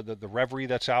 This is the Reverie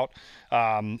that's out.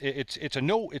 It's a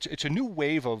new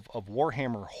wave of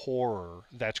Warhammer horror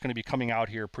that's going to be coming out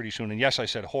here pretty soon. And yes, I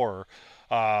said horror.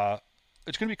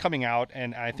 It's going to be coming out,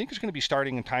 and I think it's going to be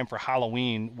starting in time for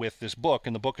Halloween with this book.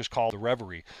 And the book is called The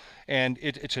Reverie, and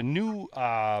it's a new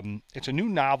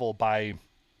novel by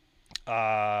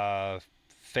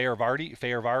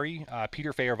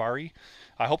Peter Feyervari.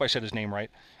 I hope I said his name right.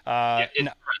 Yeah, it's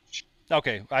French.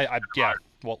 Okay, yeah.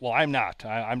 Well, I'm not.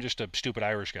 I'm just a stupid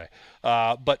Irish guy.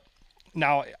 But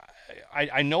now,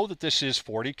 I know that this is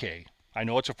 40K. I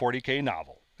know it's a 40K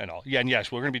novel and all. Yeah, and yes,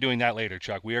 we're going to be doing that later,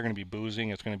 Chuck. We are going to be boozing.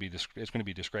 It's going to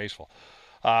be disgraceful.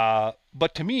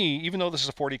 But to me, even though this is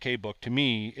a 40K book, to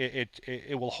me,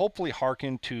 it will hopefully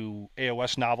hearken to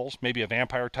AOS novels, maybe a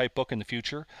vampire type book in the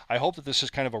future. I hope that this is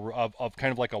kind of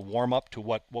kind of like a warm up to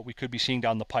what we could be seeing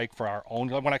down the pike for our own.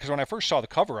 Because when I first saw the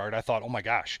cover art, I thought, oh my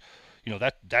gosh,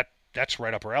 that's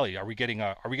right up our alley. Are we getting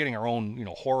our own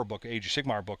horror book, Age of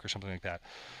Sigmar book or something like that?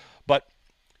 But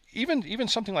even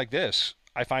something like this,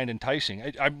 I find enticing.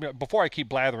 Before I keep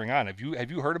blathering on, have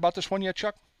you heard about this one yet,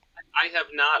 Chuck? I have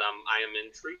not. I am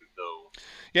intrigued though.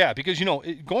 Yeah, because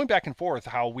going back and forth,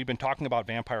 how we've been talking about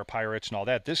vampire pirates and all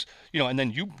that. This, and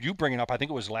then you bring it up. I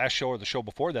think it was the last show or the show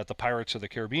before that, the Pirates of the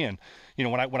Caribbean.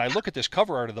 When I look at this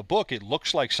cover art of the book, it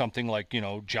looks like something like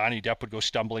Johnny Depp would go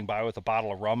stumbling by with a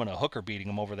bottle of rum and a hooker beating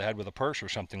him over the head with a purse or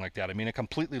something like that. I mean, it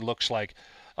completely looks like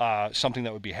something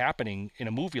that would be happening in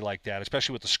a movie like that,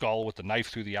 especially with the skull with the knife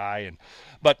through the eye and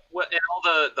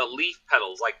all the leaf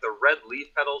petals, like the red leaf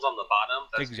petals on the bottom.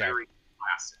 That's exactly. Very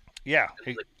classic. Yeah.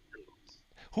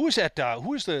 Who was that? Who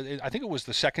was I think it was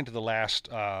the second to the last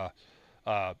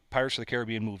Pirates of the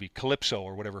Caribbean movie, Calypso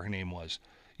or whatever her name was.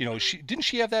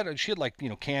 She have that? She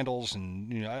had candles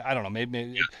and I don't know, maybe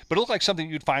yeah. But it looked like something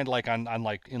you'd find like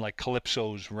in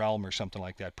Calypso's realm or something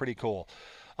like that. Pretty cool.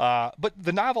 But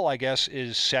the novel, I guess,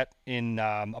 is set in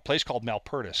a place called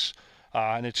Malpertus,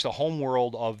 and it's the home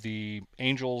world of the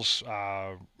Angels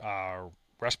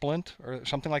Resplendent or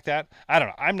something like that. I don't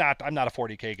know. I'm not a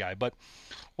 40K guy, but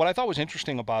what I thought was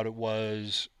interesting about it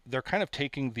was they're kind of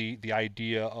taking the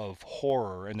idea of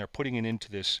horror and they're putting it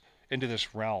into this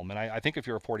realm. And I think if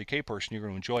you're a 40K person, you're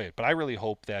going to enjoy it. But I really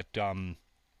hope that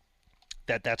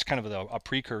that's kind of a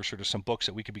precursor to some books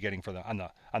that we could be getting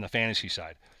on the fantasy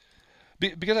side.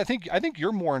 Because I think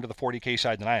you're more into the 40K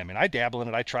side than I am. I mean, I dabble in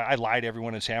it. I lie to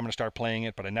everyone and say I'm going to start playing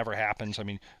it, but it never happens. I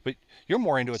mean, but you're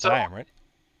more into it than I am, right?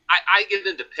 I get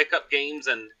into pickup games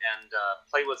and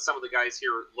play with some of the guys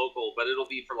here local, but it'll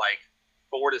be for like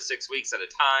 4 to 6 weeks at a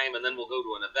time, and then we'll go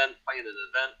to an event, play in an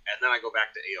event, and then I go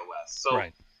back to AOS. So,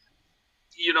 right.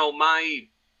 My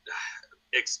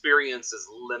experience is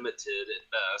limited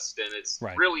at best, and it's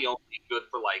right. really only good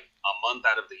for like a month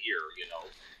out of the year,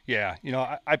 Yeah,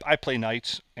 I play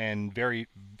knights and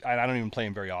I don't even play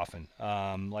them very often.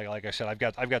 Like I said,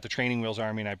 I've got the Training Wheels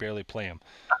Army and I barely play them.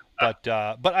 But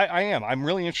I'm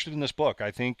really interested in this book.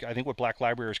 I think what Black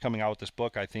Library is coming out with this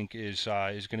book, I think is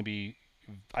going to be,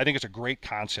 I think it's a great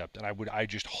concept, and I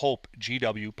just hope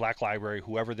GW, Black Library,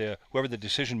 whoever the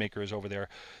decision maker is over there,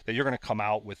 that you're going to come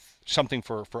out with something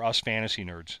for us fantasy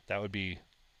nerds. That'd be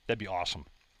awesome.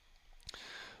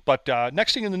 But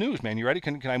next thing in the news, man, you ready?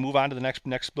 Can I move on to the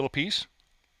next little piece?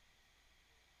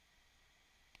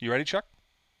 You ready, Chuck?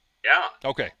 Yeah.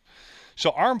 Okay.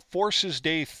 So Armed Forces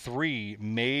Day 3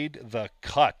 made the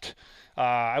cut.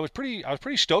 I was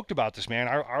pretty stoked about this, man.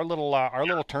 Our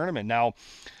little tournament. Now,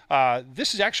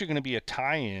 this is actually going to be a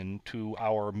tie-in to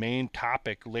our main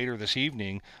topic later this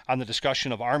evening on the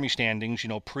discussion of Army standings,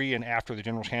 pre and after the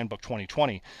General's Handbook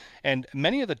 2020. And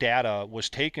many of the data was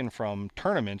taken from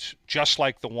tournaments, just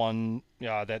like the one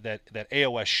that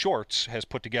AOS Shorts has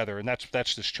put together, and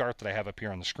that's this chart that I have up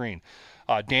here on the screen.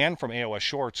 Dan from AOS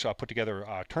Shorts put together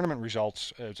tournament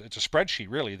results. It's a spreadsheet,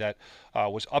 really, that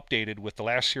was updated with the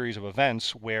last series of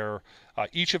events where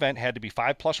each event had to be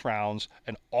 5+ rounds,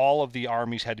 and all of the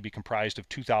armies had to be comprised of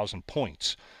 2,000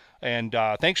 points. And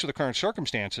thanks to the current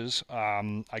circumstances,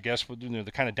 I guess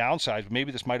the kind of downsides,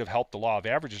 maybe this might have helped the law of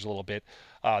averages a little bit.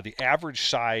 The average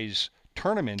size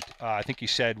tournament, I think he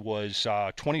said, was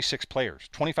 26 players,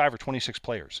 25 or 26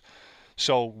 players.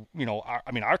 So,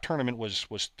 our tournament was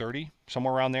 30,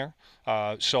 somewhere around there.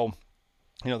 So,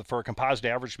 for a composite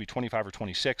average to be 25 or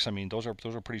 26, those are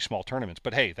pretty small tournaments.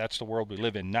 But hey, that's the world we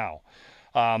live in now.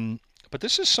 But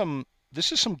this is some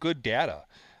good data.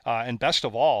 And best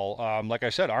of all, like I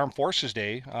said, Armed Forces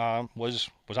Day was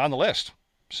on the list.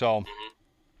 So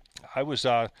I was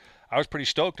pretty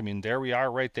stoked. There we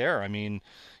are right there.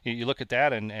 You look at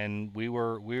that, and we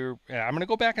were. I'm going to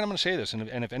go back and I'm going to say this,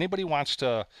 and if anybody wants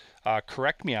to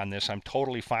correct me on this, I'm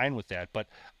totally fine with that. But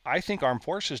I think Armed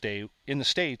Forces Day in the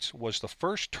States was the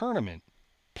first tournament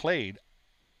played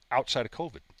outside of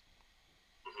COVID.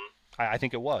 I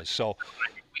think it was. So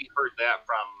I think we heard that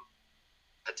from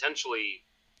potentially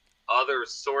other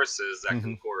sources that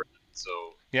concorded.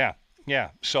 So yeah.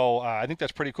 So I think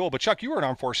that's pretty cool. But Chuck, you were at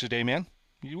Armed Forces Day, man.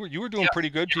 You were doing pretty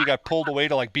good till you got pulled away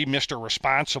to be Mr.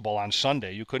 Responsible on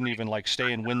Sunday. You couldn't even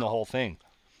stay and win the whole thing.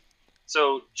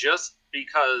 So just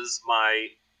because my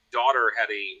daughter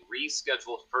had a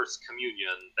rescheduled first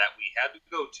communion that we had to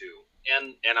go to,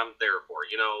 and I'm there for,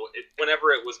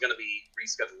 whenever it was going to be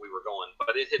rescheduled, we were going.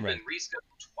 But it had been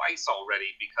rescheduled twice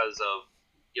already because of,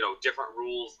 different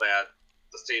rules that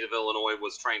the state of Illinois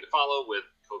was trying to follow with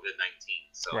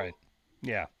COVID-19. So right.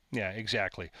 Yeah,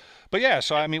 exactly. But yeah,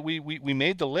 so we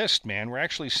made the list, man. We're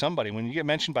actually somebody. When you get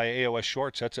mentioned by AOS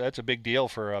Shorts, that's a big deal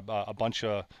for a bunch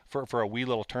of for a wee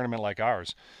little tournament like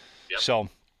ours. Yep. So,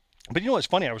 but it's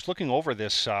funny. I was looking over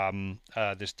this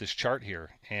this chart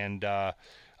here, and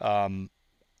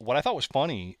what I thought was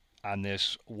funny on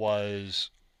this was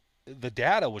the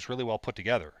data was really well put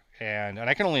together. And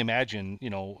I can only imagine,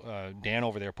 Dan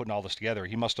over there putting all this together.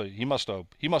 He must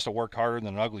have worked harder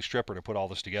than an ugly stripper to put all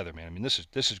this together, man. This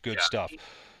is good stuff.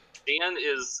 Dan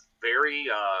is very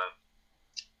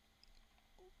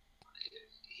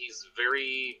he's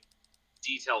very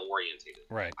detail oriented.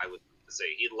 Right. I would say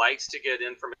he likes to get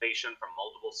information from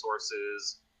multiple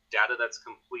sources, data that's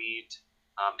complete,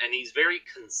 and he's very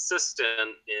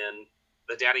consistent in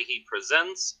the data he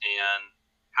presents and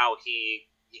how he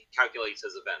calculates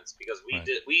his events, because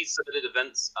we submitted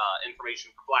events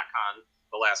information for BlackCon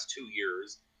the last 2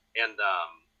 years, and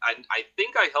I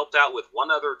think I helped out with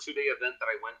one other 2-day event that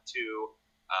I went to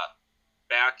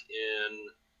back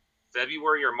in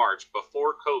February or March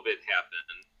before COVID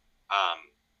happened.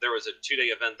 There was a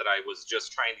 2-day event that I was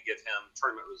just trying to give him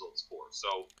tournament results for.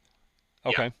 So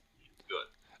okay, good.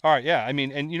 All right, yeah. And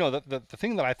the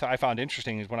thing that I found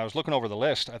interesting is when I was looking over the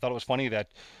list, I thought it was funny that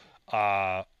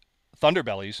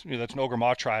Thunderbellies, that's an Ogre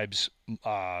Maw tribe's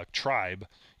tribe.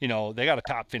 They got a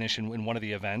top finish in one of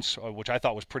the events, which I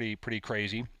thought was pretty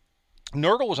crazy.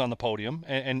 Nurgle was on the podium,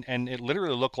 and it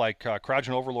literally looked like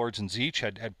Krajan Overlords and Zeech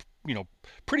had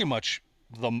pretty much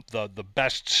the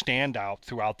best standout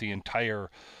throughout the entire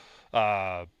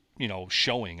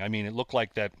showing. It looked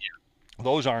like that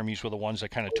those armies were the ones that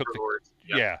kind of took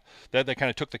that kind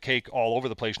of took the cake all over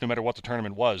the place, no matter what the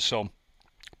tournament was. So.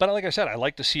 But like I said, I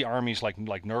like to see armies like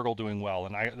Nurgle doing well,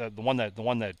 and the one that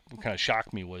kind of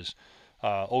shocked me was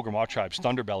Ogre Maw Tribe's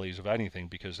Thunderbellies, of anything,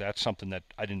 because that's something that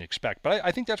I didn't expect. But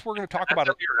I think that's what we're going to talk about.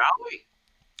 That's up your alley.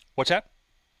 What's that?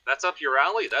 That's up your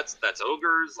alley. That's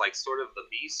ogres, sort of the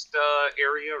beast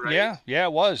area, right? Yeah,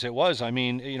 it was.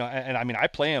 I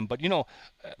play them, but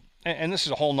and this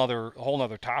is a whole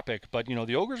nother topic, but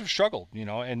the ogres have struggled,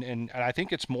 and I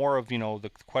think it's more of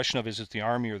the question of, is it the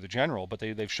army or the general, but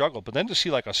they've struggled. But then to see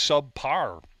a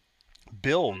subpar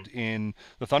build in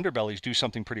the Thunderbellies do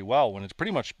something pretty well when it's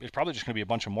probably just going to be a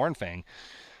bunch of Mournfang,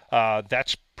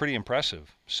 that's pretty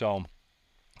impressive. So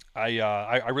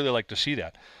I really like to see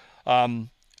that.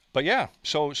 But yeah,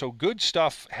 so good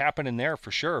stuff happening there for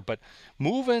sure. But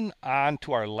moving on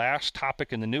to our last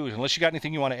topic in the news, unless you got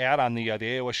anything you want to add on the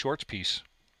AOS Shorts piece.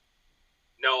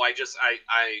 No, I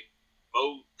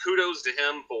owe kudos to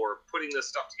him for putting this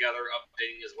stuff together,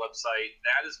 updating his website.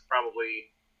 That is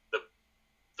probably the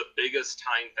biggest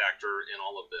time factor in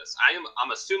all of this.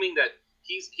 I'm assuming that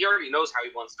he already knows how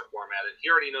he wants to format it. He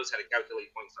already knows how to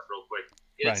calculate point stuff real quick.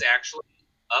 It's actually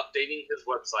updating his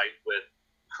website with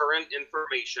current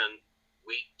information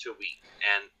week to week,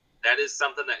 and that is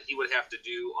something that he would have to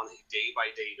do on a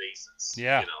day-by-day basis.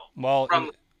 Yeah. You know, well,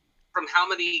 from how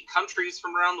many countries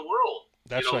from around the world?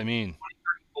 That's what I mean. 20, 30,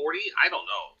 40? I don't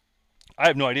know. I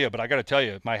have no idea, but I got to tell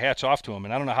you, my hat's off to him,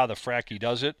 and I don't know how the frack he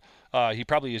does it. He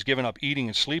probably has given up eating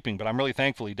and sleeping, but I'm really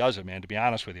thankful he does it, man, to be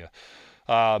honest with you.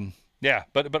 Yeah,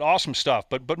 but awesome stuff.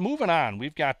 But moving on,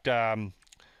 we got a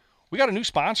new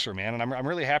sponsor, man, and I'm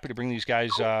really happy to bring these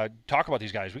guys, talk about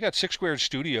these guys. We got 6 Squared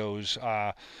Studios.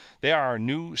 They are our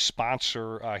new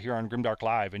sponsor here on Grimdark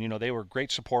Live, and they were a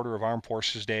great supporter of Armed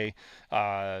Forces Day,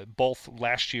 both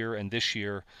last year and this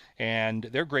year, and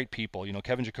they're great people.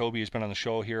 Kevin Jacoby has been on the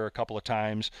show here a couple of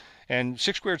times, and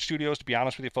 6 Squared Studios, to be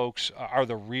honest with you folks, are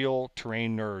the real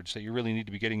terrain nerds that you really need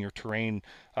to be getting your terrain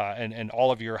and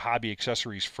all of your hobby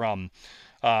accessories from.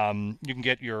 You can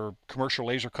get your commercial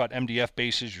laser cut MDF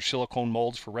bases, your silicone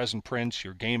molds for resin prints,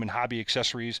 your game and hobby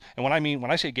accessories. And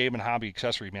when I say game and hobby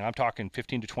accessories, man, I'm talking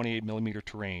 15 to 28 millimeter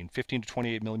terrain, 15 to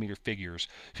 28 millimeter figures,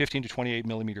 15 to 28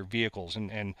 millimeter vehicles,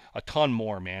 and a ton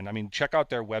more, man. I mean, check out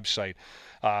their website.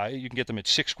 You can get them at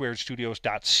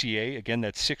 6squaredstudios.ca. Again,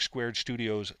 that's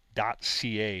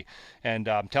 6squaredstudios.ca. And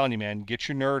I'm telling you, man, get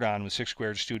your nerd on with 6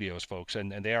 Squared Studios, folks.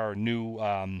 And they are a new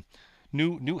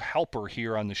helper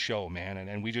here on the show, man,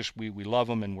 and we love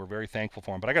them, and we're very thankful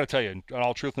for them. But I got to tell you, in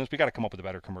all truthfulness, we got to come up with a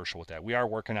better commercial with that. We are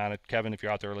working on it, Kevin. If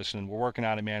you're out there listening, we're working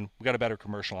on it, man. We got a better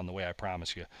commercial on the way. I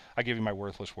promise you. I give you my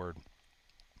worthless word.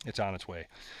 It's on its way.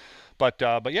 But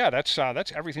yeah, that's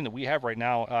everything that we have right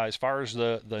now as far as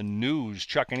the news.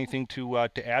 Chuck, anything to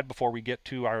add before we get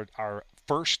to our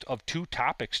first of 2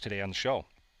 topics today on the show?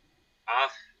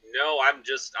 No, I'm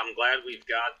glad we've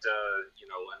got a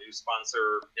new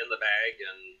sponsor in the bag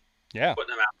and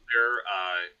putting them out there.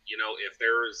 If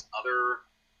there's other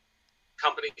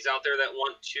companies out there that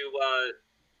want to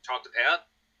talk to Pat,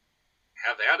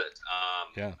 have at it. I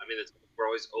mean, we're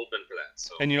always open for that.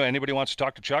 So, and anybody wants to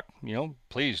talk to Chuck,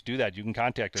 please do that. You can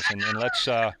contact us, and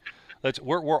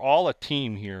we're all a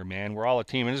team here, man. We're all a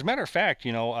team. And as a matter of fact,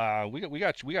 we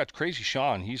got Crazy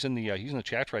Sean. He's in the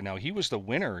chat right now. He was the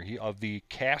winner of the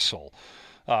castle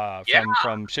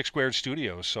from 6 Squared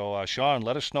Studios. So Sean,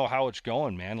 let us know how it's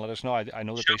going, man. Let us know. I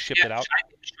know that they shipped it out. I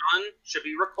think Sean should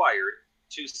be required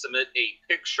to submit a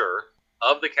picture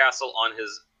of the castle on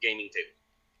his gaming table.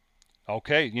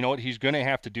 Okay, you know what? He's going to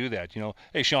have to do that.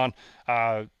 Hey, Sean,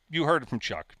 you heard it from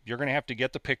Chuck. You're going to have to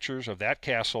get the pictures of that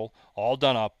castle all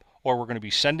done up, or we're going to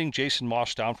be sending Jason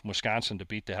Moss down from Wisconsin to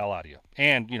beat the hell out of you.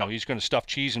 And, he's going to stuff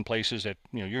cheese in places that,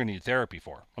 you're going to need therapy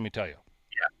for. Let me tell you.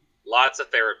 Yeah, lots of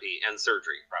therapy and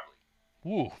surgery, probably.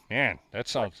 Ooh, man, that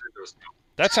sounds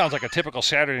like a typical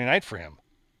Saturday night for him.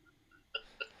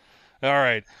 All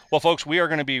right. Well, folks, we are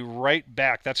going to be right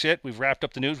back. That's it. We've wrapped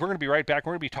up the news. We're going to be right back.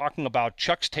 We're going to be talking about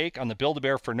Chuck's take on the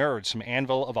Build-A-Bear for Nerds, some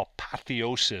Anvil of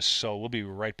Apotheosis. So we'll be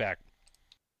right back.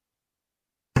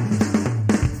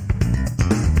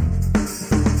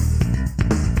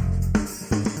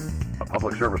 A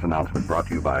public service announcement brought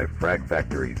to you by Frag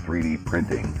Factory 3D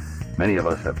Printing. Many of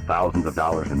us have thousands of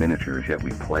dollars in miniatures, yet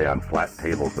we play on flat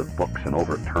tables with books and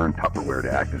overturned Tupperware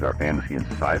to act as our fantasy and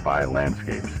sci-fi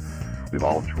landscapes. We've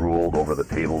all drooled over the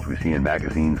tables we see in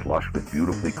magazines lush with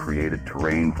beautifully created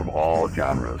terrain from all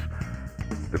genres.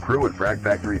 The crew at Frag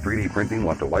Factory 3D Printing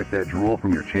want to wipe that drool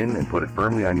from your chin and put it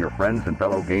firmly on your friends and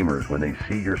fellow gamers when they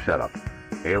see your setup.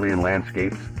 Alien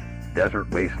landscapes,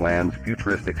 desert wastelands,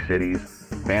 futuristic cities,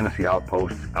 fantasy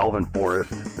outposts, elven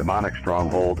forests, demonic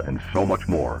stronghold, and so much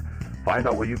more. Find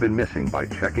out what you've been missing by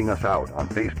checking us out on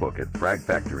Facebook at Frag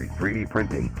Factory 3D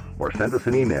Printing, or send us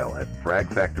an email at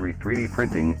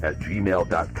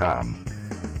fragfactory3dprinting@gmail.com.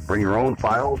 Bring your own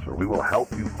files, or we will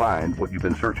help you find what you've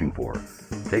been searching for.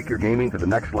 Take your gaming to the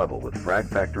next level with Frag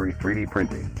Factory 3D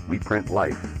Printing. We print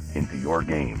life into your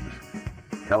games.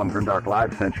 Tell them Grimdark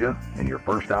Live sent you, and your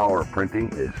first hour of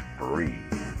printing is free.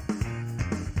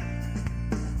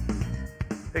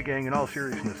 Hey, gang, in all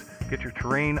seriousness, get your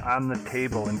terrain on the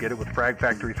table and get it with Frag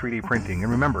Factory 3D Printing.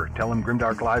 And remember, tell them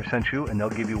Grimdark Live sent you, and they'll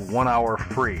give you 1 hour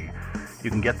free. You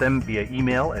can get them via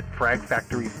email at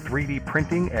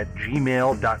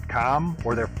fragfactory3dprinting@gmail.com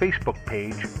or their Facebook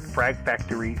page, Frag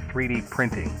Factory 3D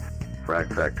Printing. Frag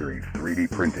Factory 3D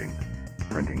Printing.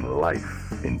 Printing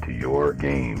life into your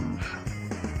games.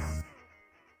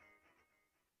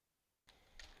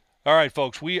 All right,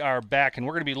 folks, we are back, and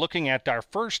we're going to be looking at our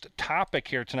first topic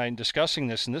here tonight and discussing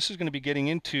this. And this is going to be getting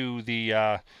into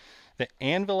the the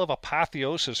Anvil of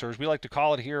Apotheosis, or as we like to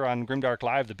call it here on Grimdark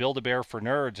Live, the Build-A-Bear for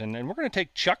Nerds. And we're going to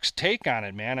take Chuck's take on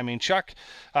it, man. I mean, Chuck,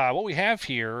 what we have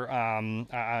here on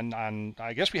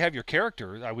I guess we have your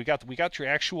character. We got your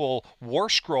actual war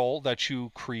scroll that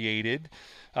you created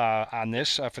on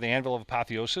this for the Anvil of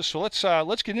Apotheosis. So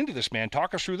let's get into this, man.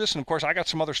 Talk us through this. And of course, I got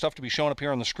some other stuff to be showing up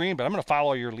here on the screen, but I'm going to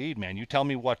follow your lead, man. You tell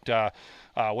me what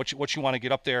you want to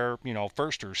get up there,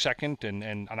 first or second,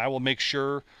 and I will make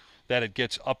sure that it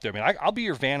gets up there, man. I'll be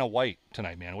your Vanna White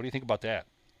tonight, man. What do you think about that?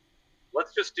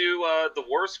 Let's just do the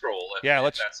War Scroll. If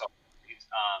that's all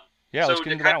right. Let's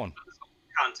get into that one.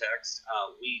 Context: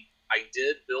 I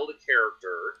did build a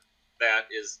character that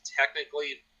is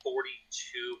technically 42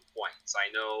 points.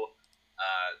 I know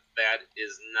that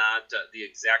is not the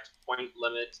exact point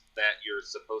limit that you're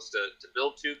supposed to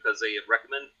build to, because they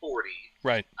recommend 40.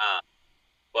 Right.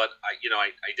 But I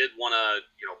did want to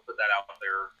put that out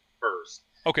there first.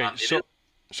 Okay,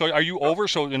 so are you over?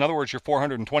 So in other words, you're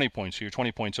 420 points, so you're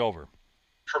 20 points over.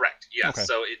 Correct. Yes. Okay.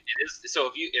 So it is.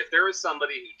 So if there is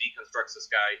somebody who deconstructs this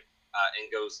guy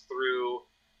and goes through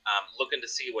looking to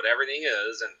see what everything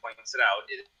is and points it out,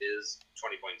 it is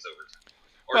 20 points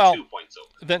over, 2 points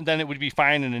over. Then it would be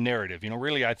fine in a narrative.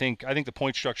 Really, I think the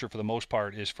point structure for the most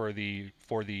part is for the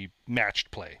matched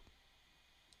play.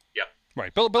 Yep.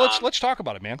 Right. But let's talk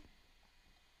about it, man.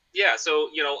 Yeah, so,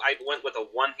 I went with a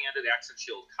one-handed axe and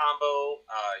shield combo.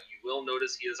 You will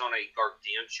notice he is on a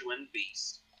gargantuan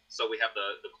beast. So we have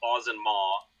the claws and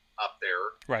maw up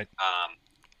there. Right.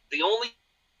 The only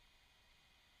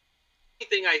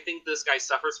thing I think this guy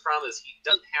suffers from is he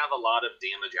doesn't have a lot of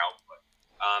damage output.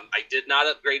 I did not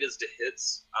upgrade his to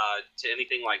hits to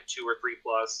anything like 2 or 3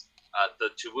 plus. The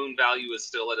to-wound value is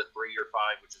still at a 3 or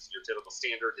 5, which is your typical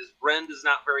standard. His rend is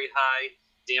not very high.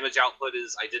 Damage output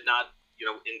is, I did not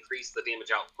increase the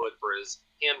damage output for his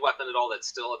hand weapon at all. That's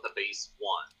still at the base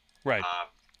 1. Right.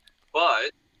 But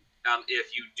if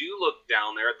you do look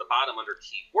down there at the bottom under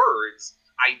keywords,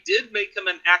 I did make him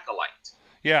an acolyte.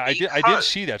 Yeah, I did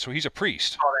see that. So he's a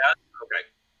priest. Saw that? Okay.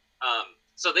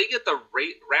 So they get the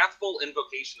Wrathful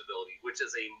Invocation ability, which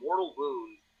is a mortal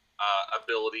wound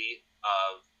ability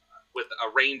with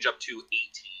a range up to 18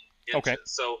 inches. Okay.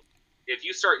 So if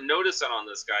you start noticing on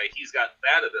this guy, he's got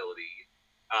that ability.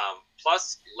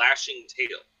 Plus Lashing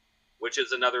Tail, which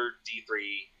is another D3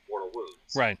 mortal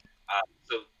wounds. Right.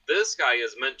 So this guy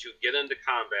is meant to get into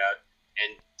combat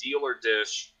and deal or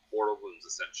dish mortal wounds,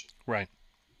 essentially. Right.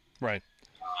 Right.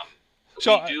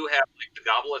 So we do have the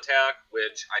gobble attack,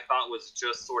 which I thought was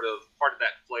just sort of part of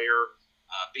that flair,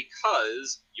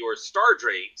 because your Star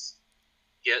Drakes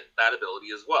get that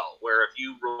ability as well, where if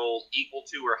you roll equal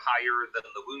to or higher than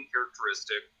the wound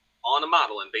characteristic on a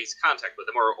model in base contact with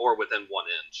them, or within 1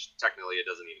 inch. Technically, it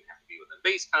doesn't even have to be within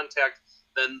base contact.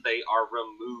 Then they are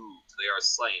removed. They are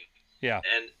slain. Yeah.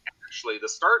 And actually, the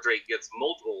Star Drake gets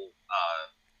multiple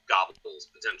gobbles,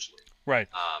 potentially. Right.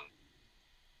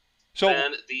 So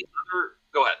then the other...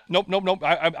 Go ahead. Nope.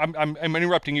 I'm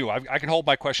interrupting you. I can hold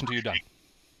my question till you're done.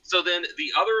 So then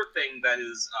the other thing that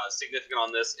is significant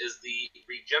on this is the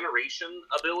regeneration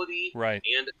ability. Right.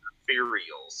 And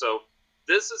ethereal. So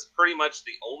this is pretty much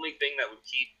the only thing that would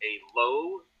keep a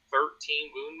low 13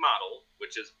 wound model,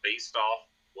 which is based off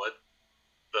what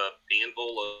the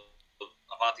Anvil of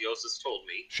Apotheosis told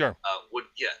me, sure, would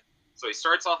get. So he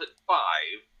starts off at 5,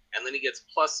 and then he gets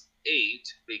plus 8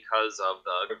 because of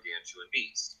the Gargantuan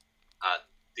Beast.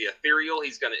 The ethereal,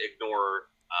 he's going to ignore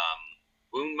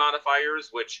wound modifiers,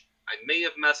 which I may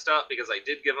have messed up because I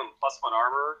did give him +1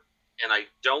 armor. And I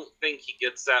don't think he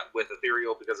gets that with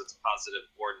ethereal because it's positive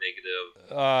or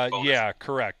negative. Bonus. Yeah,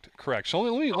 correct. So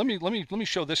let me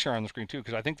show this here on the screen too,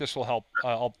 because I think this will help.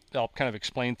 I'll kind of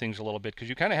explain things a little bit, because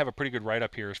you kind of have a pretty good write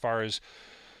up here as far as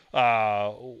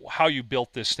how you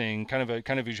built this thing, kind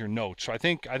of as your notes. So I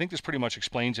think this pretty much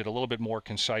explains it a little bit more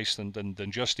concise than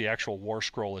just the actual war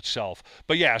scroll itself.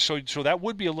 But yeah, so that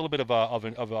would be a little bit of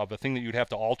a thing that you'd have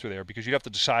to alter there, because you'd have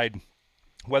to decide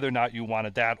whether or not you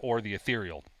wanted that or the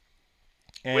ethereal.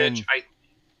 And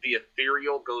the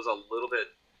ethereal goes a little bit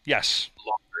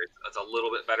longer. It's a little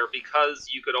bit better because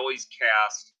you could always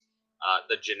cast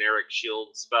the generic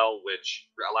shield spell, which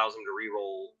allows him to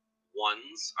reroll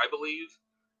 1s, I believe,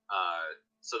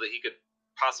 so that he could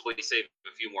possibly save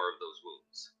a few more of those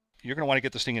wounds. You're going to want to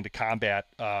get this thing into combat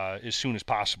as soon as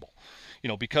possible,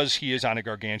 because he is on a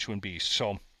gargantuan beast.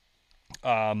 So,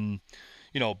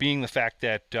 being the fact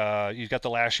that he's got the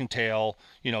lashing tail,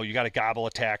 you got a gobble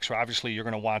attack, so obviously you're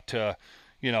going to want to,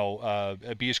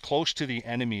 be as close to the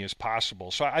enemy as possible.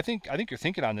 So I think your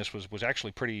thinking on this was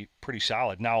actually pretty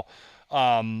solid. Now,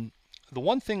 the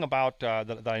one thing about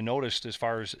that I noticed as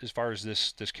far as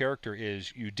this character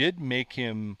is, you did make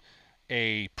him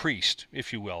a priest,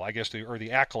 if you will, I guess, or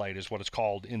the acolyte is what it's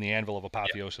called in the Anvil of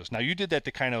Apotheosis. Now, you did that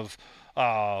to kind of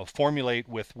formulate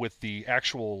with the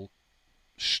actual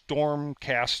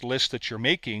Stormcast list that you're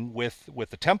making with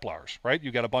the Templars, right?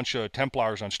 You got a bunch of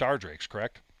Templars on Star Drakes,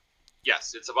 correct?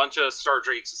 Yes, it's a bunch of Star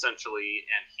Drakes, essentially,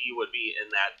 and he would be in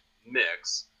that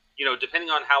mix. You know, depending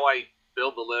on how I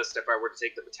build the list, if I were to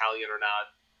take the battalion or not,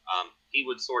 he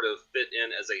would sort of fit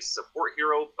in as a support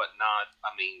hero, but not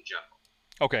a main general.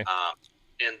 Okay.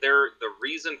 And the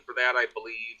reason for that, I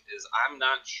believe, is I'm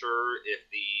not sure if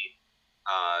the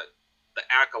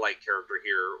acolyte character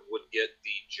here would get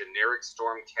the generic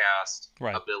Stormcast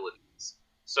abilities.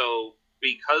 So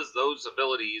because those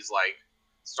abilities, like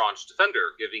Staunch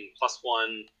Defender, giving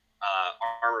 +1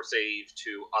 armor save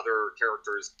to other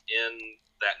characters in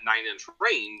that 9-inch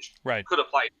range, could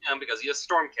apply to him because he has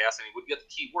Stormcast and he would get the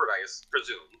keyword, I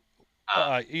presume.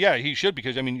 Yeah, he should,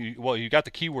 because I mean, you got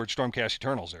the keyword Stormcast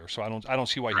Eternals there, so I don't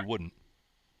see why he wouldn't.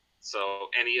 So,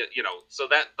 and he, so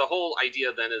that the whole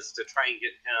idea then is to try and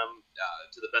get him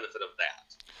to the benefit of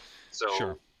that. So,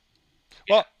 sure.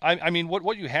 Well, I mean,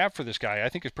 what you have for this guy, I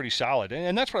think, is pretty solid,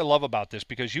 and that's what I love about this,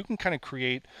 because you can kind of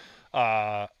create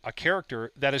a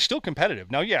character that is still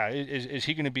competitive. Now, yeah, is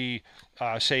he going to be,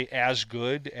 say, as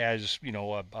good as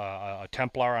a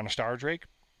Templar on a Star Drake?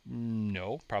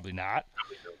 No, probably not.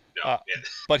 No.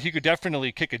 But he could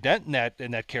definitely kick a dent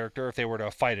in that character if they were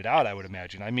to fight it out, I would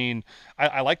imagine. I mean,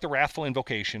 I like the Wrathful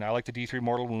Invocation. I like the D3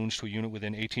 Mortal Wounds to a unit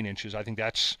within 18 inches. I think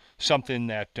that's something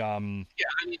that... Yeah, I mean,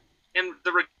 and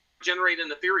the Regenerate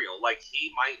and Ethereal, like,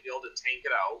 he might be able to tank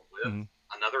it out with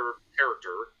another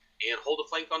character and hold a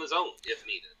flank on his own if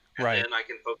needed. And then I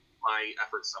can focus my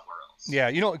efforts somewhere else. Yeah,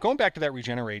 going back to that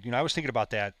Regenerate, I was thinking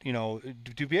about that.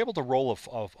 To be able to roll a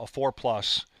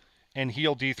 4+ and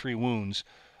heal D3 wounds...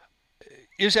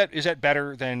 Is that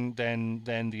better than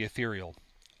the Ethereal?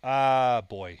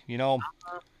 Boy,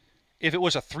 if it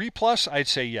was a 3+, I'd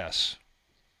say yes.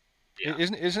 Yeah.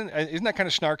 Isn't that kind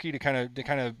of snarky to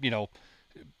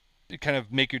kind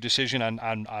of make your decision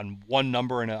on one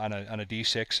number and on a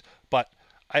D6? But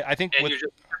I think you're just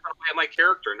at my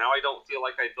character now. I don't feel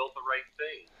like I built the right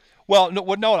thing. Well,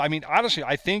 no. I mean, honestly,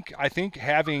 I think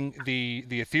having the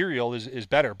Ethereal is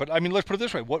better. But I mean, let's put it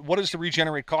this way: what does the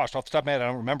Regenerate cost? Off the top of my head, I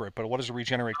don't remember it. But what does the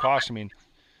Regenerate cost? I mean,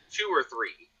 2 or 3.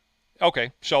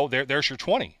 Okay, so there's your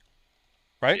 20,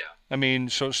 right? Yeah. I mean,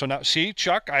 so now, see,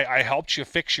 Chuck, I helped you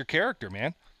fix your character,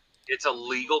 man. It's a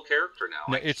legal character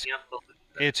now.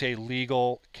 It's a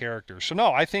legal character. So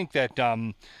no, I think that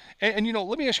and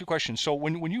let me ask you a question. So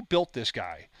when you built this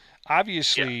guy,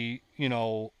 obviously,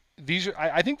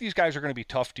 I think these guys are going to be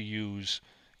tough to use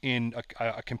in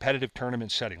a competitive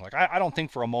tournament setting. Like, I don't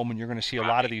think for a moment you're going to see a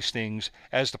lot of these things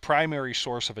as the primary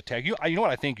source of attack. You know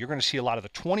what I think? You're going to see a lot of the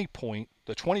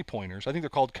 20-pointers. I think they're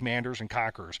called Commanders and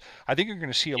Conquerors. I think you're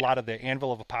going to see a lot of the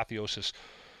Anvil of Apotheosis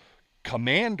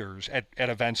commanders at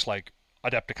events like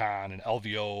Adepticon and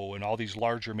LVO and all these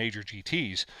larger major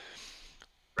GTs.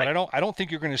 But I don't think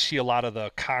you're going to see a lot of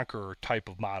the Conqueror type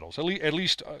of models, at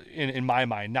least in my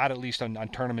mind, not at least on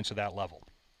tournaments of that level.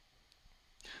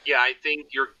 Yeah, I think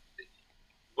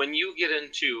when you get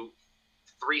into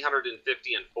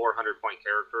 350 and 400 point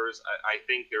characters, I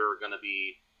think there are going to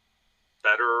be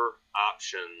better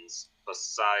options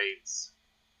besides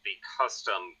the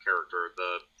custom character,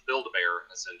 the Build-A-Bear,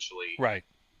 essentially, right?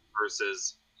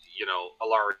 Versus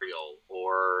Alariel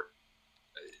or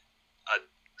a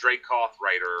Dracoth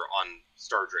Rider on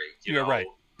Star Drake.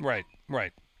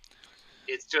 Right.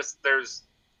 It's just there's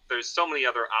so many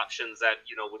other options that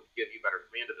would give you better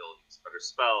command abilities, better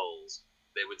spells.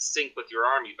 They would sync with your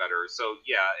army better. So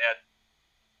yeah,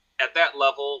 at that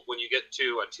level, when you get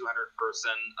to a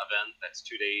 200-person event that's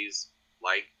 2 days,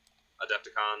 like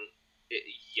Adepticon,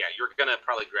 you're gonna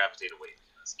probably gravitate away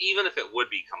from this, even if it would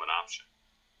become an option.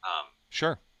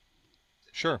 Sure.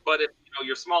 But if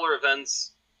your smaller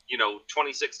events,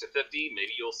 26 to 50,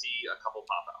 maybe you'll see a couple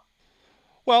pop out.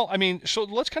 Well, I mean, so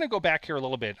let's kind of go back here a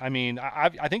little bit. I mean,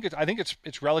 I think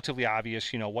it's relatively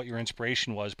obvious, what your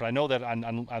inspiration was. But I know that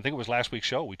on I think it was last week's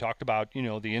show we talked about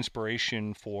the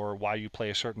inspiration for why you play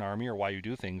a certain army or why you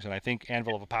do things. And I think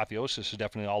Anvil of Apotheosis is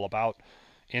definitely all about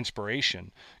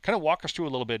inspiration. Kind of walk us through a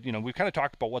little bit. We've kind of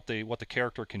talked about what the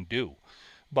character can do,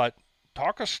 but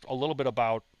talk us a little bit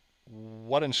about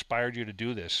what inspired you to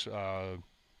do this.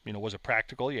 Was it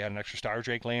practical? You had an extra Star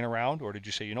Drake laying around, or did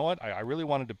you say, you know what, I really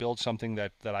wanted to build something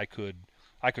that I could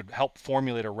help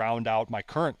formulate or round out my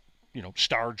current,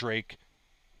 Star Drake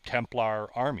Templar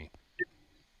army?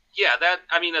 Yeah,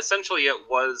 essentially it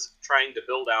was trying to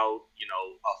build out,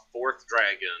 a fourth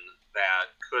dragon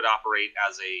that could operate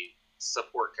as a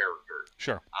support character.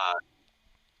 Sure.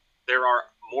 There are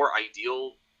more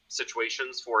ideal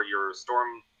situations for your Storm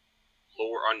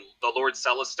Lord on the Lord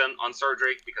Celestin on Star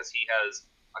Drake, because he has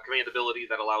a command ability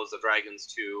that allows the dragons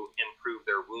to improve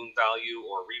their wound value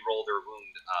or re-roll their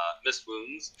missed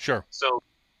wounds. Sure. So,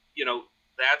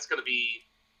 that's going to be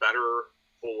better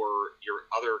for your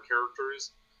other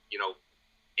characters.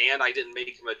 And I didn't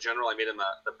make him a general; I made him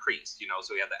the priest.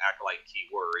 So he had the acolyte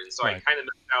keyword, and so Right. I kind of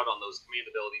missed out on those command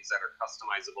abilities that are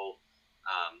customizable.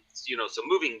 So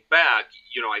moving back,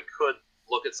 I could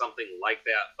look at something like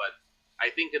that, but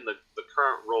I think in the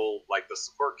current role, like the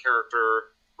support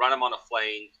character, run him on a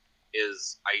flank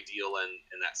is ideal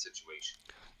in that situation.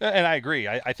 And I agree.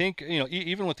 I think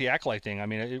even with the acolyte thing. I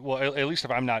mean, at least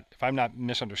if I'm not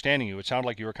misunderstanding you, it sounded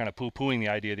like you were kind of poo-pooing the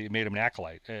idea that you made him an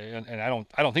acolyte, and I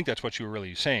don't think that's what you were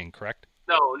really saying. Correct?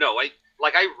 No.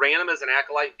 I ran him as an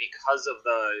acolyte because of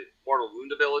the mortal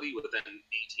wound ability within 18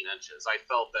 inches. I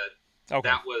felt that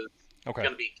that was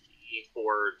going to be key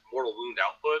for mortal wound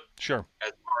output. Sure.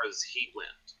 As far as heat went.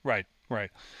 Right.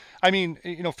 I mean,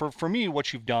 for me,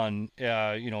 what you've done,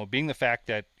 being the fact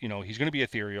that he's going to be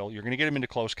ethereal, you're going to get him into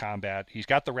close combat. He's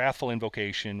got the Wrathful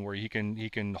Invocation where he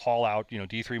can haul out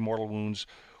D3 mortal wounds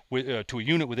to a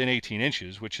unit within 18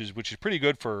 inches, which is pretty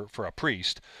good for a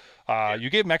priest. You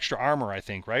gave him extra armor, I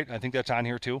think, right? I think that's on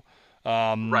here too.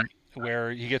 Right.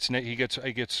 Where he gets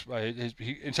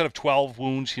instead of 12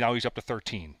 wounds, now he's up to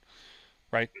 13.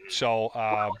 Right. So,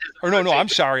 I'm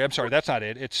sorry. That's not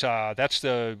it. It's that's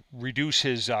the reduce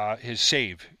his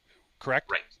save, correct?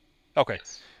 Right. Okay.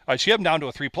 Yes. All right. So you have him down to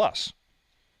a 3+.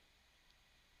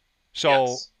 So,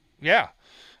 yes. Yeah.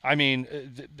 I mean,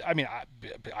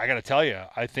 I got to tell you,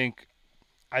 I think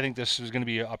this is going to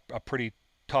be a pretty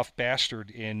tough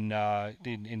bastard in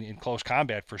close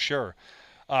combat for sure.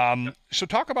 So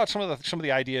talk about some of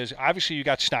the ideas. Obviously, you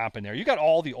got Stomp in there. You got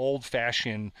all the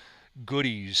old-fashioned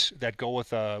goodies that go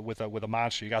with a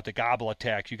monster. You got the Gobble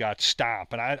Attack, you got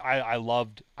Stomp, and I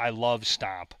love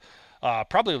Stomp.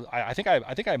 Probably I think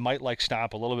I might like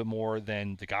Stomp a little bit more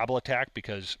than the Gobble Attack,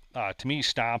 because to me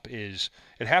Stomp it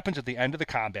happens at the end of the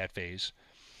combat phase.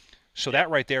 So that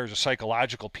right there is a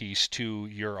psychological piece to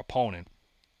your opponent,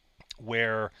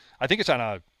 where I think it's on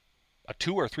a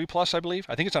 2 or 3+, I believe.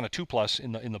 I think it's on a 2+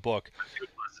 in the book. 2+,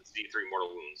 it's D3 mortal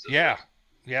wounds.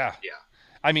 Yeah.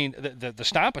 I mean, the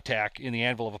Stomp attack in the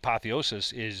Anvil of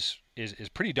Apotheosis is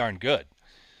pretty darn good.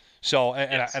 So,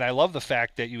 and I love the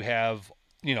fact that you have,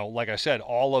 like I said,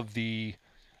 all the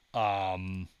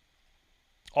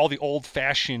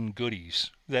old-fashioned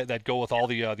goodies that go with all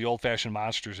the old-fashioned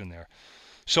monsters in there.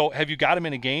 So, have you got him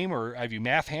in a game, or have you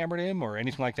math hammered him, or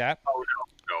anything like that? Oh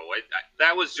no.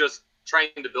 That was just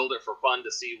trying to build it for fun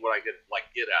to see what I could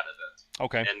get out of it.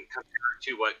 Okay. And compare it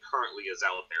to what currently is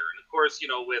out there. And of course,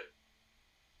 with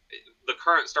the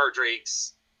current Star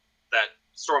Drakes that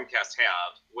Stormcast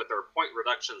have, with their point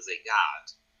reductions they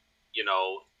got,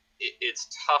 it's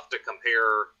tough to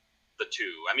compare the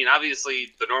two. I mean,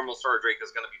 obviously, the normal Star Drake is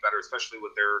going to be better, especially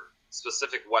with their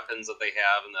specific weapons that they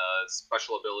have and the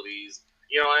special abilities.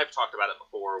 I've talked about it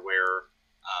before, where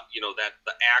that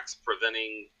the axe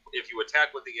preventing, if you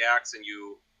attack with the axe and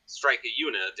you strike a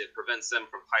unit, it prevents them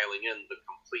from piling in the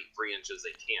complete 3 inches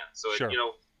they can. So, sure.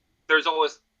 There's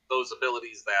always those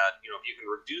abilities that, if you can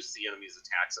reduce the enemy's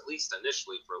attacks, at least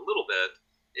initially for a little bit,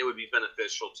 it would be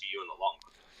beneficial to you in the long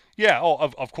run. Yeah. Oh,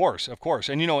 of course.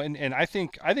 And, and I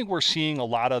think we're seeing a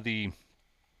lot of the,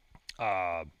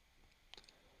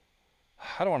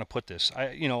 how do I want to put this?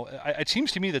 It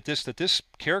seems to me that this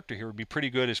character here would be pretty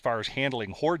good as far as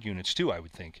handling horde units too, I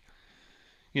would think.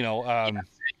 Yes,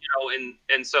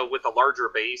 and so with a larger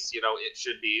base, it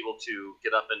should be able to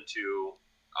get up into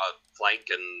flank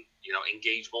and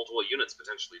engage multiple units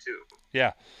potentially too.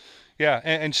 Yeah,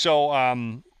 and so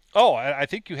I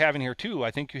think you have in here too.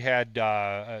 I think you had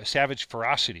Savage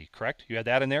Ferocity, correct? You had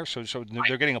that in there, so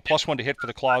they're getting a +1 to hit for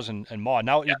the claws and maw.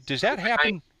 Now, yes. Does that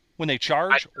happen when they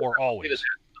charge, or always? The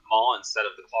maw instead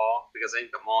of the claw, because I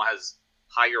think the maw has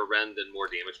higher rend and more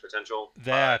damage potential.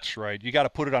 That's right. You got to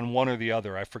put it on one or the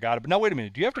other. I forgot it. But now wait a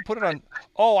minute. Do you have to put it on?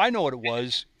 Oh, I know what it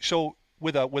was. So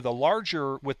with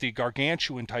the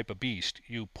gargantuan type of beast,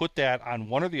 you put that on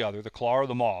one or the other, the claw or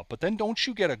the maw. But then don't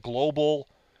you get a global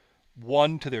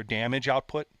 1 to their damage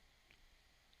output?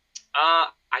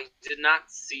 I did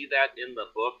not see that in the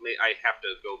book. I have to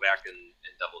go back and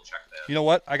double check that. You know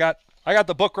what? I got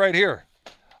the book right here.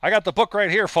 I got the book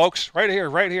right here, folks. Right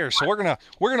here. So we're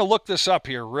gonna look this up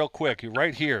here real quick.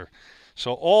 Right here.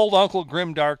 So old Uncle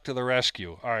Grimdark to the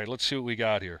rescue. All right, let's see what we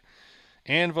got here.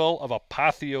 Anvil of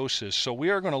Apotheosis. So we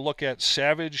are going to look at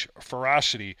Savage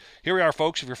Ferocity. Here we are,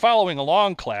 folks. If you're following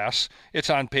along, class, it's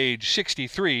on page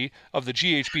 63 of the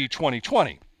GHB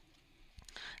 2020.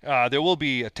 There will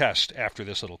be a test after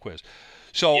this little quiz.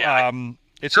 So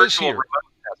it says here.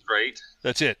 Test, right?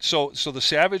 That's it. So the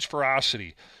Savage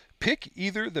Ferocity. Pick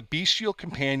either the bestial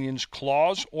companion's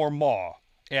claws or maw.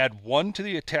 Add 1 to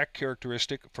the attack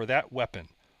characteristic for that weapon.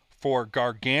 For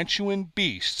gargantuan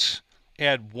beasts,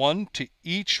 add 1 to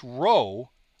each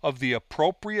row of the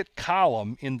appropriate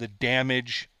column in the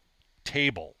damage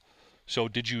table. So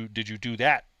did you do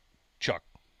that, Chuck?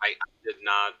 I did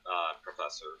not,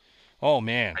 Professor. Oh,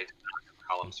 man. I did not have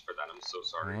columns for that. I'm so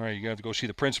sorry. All right, you have to go see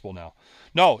the principal now.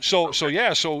 No, so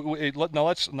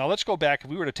now let's go back. If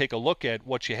we were to take a look at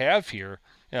what you have here,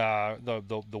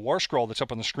 the war scroll that's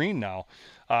up on the screen now.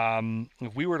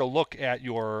 If we were to look at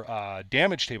your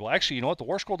damage table, actually, you know what? The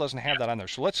war scroll doesn't have that on there.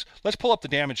 So let's pull up the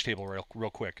damage table real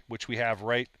quick, which we have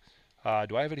right.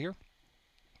 Do I have it here?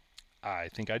 I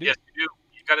think I do. Yes, you do.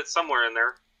 You got it somewhere in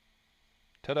there.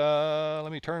 Ta-da!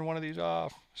 Let me turn one of these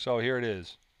off. So here it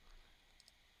is.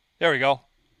 There we go.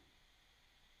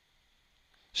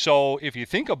 So if you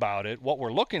think about it, what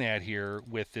we're looking at here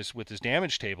with this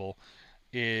damage table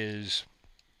is,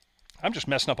 I'm just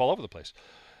messing up all over the place.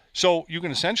 So you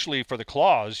can essentially, for the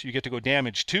claws, you get to go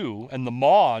damage 2, and the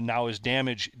maw now is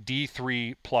damage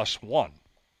D3 plus 1.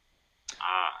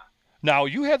 Now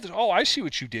you have this. Oh, I see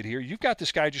what you did here. You've got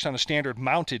this guy just on a standard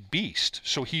mounted beast,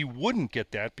 so he wouldn't get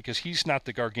that because he's not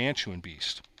the gargantuan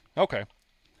beast. Okay.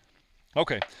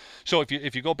 So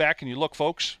if you go back and you look,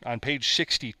 folks, on page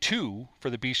 62 for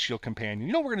the bestial companion,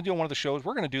 you know what we're going to do on one of the shows?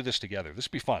 We're going to do this together. This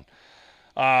will be fun.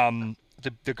 The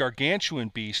gargantuan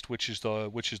beast, which is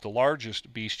the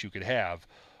largest beast you could have,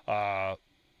 that's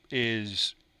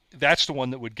the one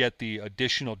that would get the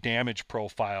additional damage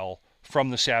profile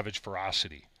from the Savage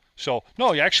Ferocity. So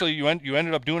no, you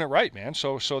ended up doing it right, man.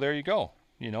 So there you go.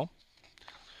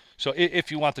 So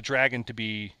if you want the dragon to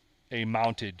be a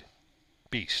mounted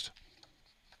beast.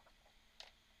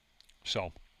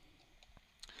 So,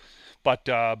 but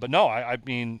no, I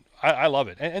mean, I love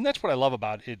it, and that's what I love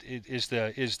about it is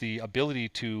the ability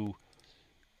to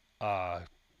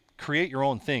create your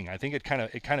own thing. I think it kind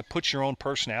of puts your own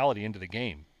personality into the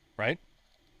game, right?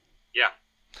 Yeah.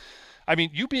 I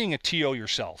mean, you being a TO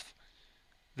yourself,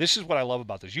 this is what I love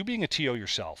about this. You being a TO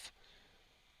yourself,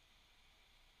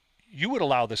 you would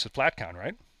allow this at FlatCon,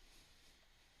 right?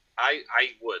 I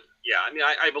would. Yeah. I mean,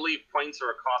 I believe points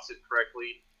are accosted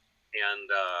correctly, and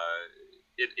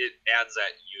it adds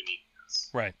that uniqueness.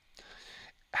 Right.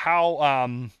 How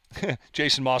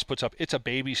Jason Moss puts up, it's a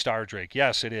baby Star Drake.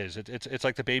 Yes, it is. It's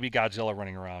like the baby Godzilla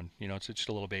running around. It's just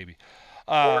a little baby.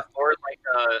 Or like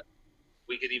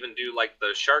we could even do like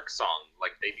the shark song,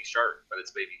 like Baby Shark, but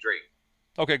it's Baby Drake.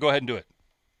 Okay, go ahead and do it.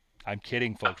 I'm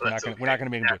kidding, folks. We're not gonna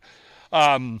make him do it.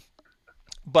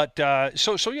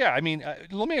 So yeah, I mean,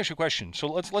 let me ask you a question. So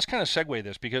let's kind of segue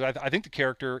this because I think the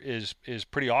character is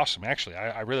pretty awesome. Actually,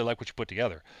 I really like what you put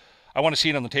together. I want to see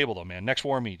it on the table though, man. Next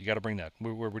War Meet, you got to bring that.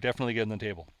 We're definitely getting on the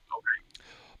table. Okay.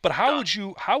 But how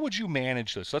would you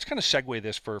manage this? Let's kind of segue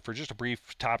this for just a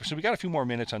brief topic. So we got a few more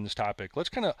minutes on this topic. Let's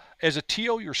kind of, as a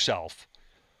TO yourself,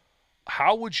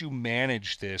 how would you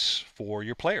manage this for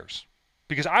your players?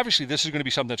 Because obviously this is going to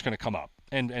be something that's going to come up.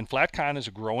 And FlatCon is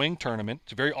a growing tournament.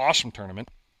 It's a very awesome tournament.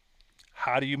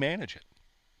 How do you manage it?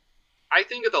 I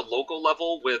think at the local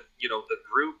level with, the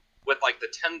group, with like the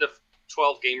 10 to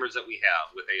 12 gamers that we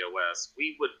have with AOS,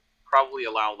 we would probably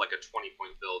allow like a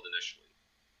 20-point build initially.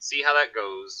 See how that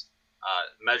goes.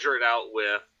 Measure it out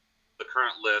with the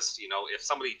current list. If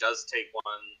somebody does take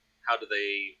one, how do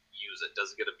they use it?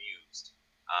 Does it get abused?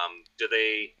 Do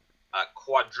they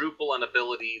quadruple an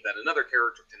ability that another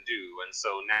character can do? And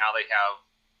so now they have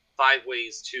 5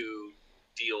 ways to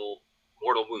deal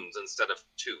mortal wounds instead of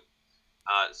 2.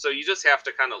 So you just have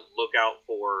to kind of look out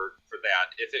for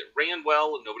that. If it ran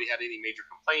well and nobody had any major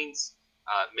complaints,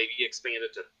 maybe expand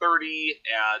it to 30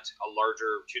 at a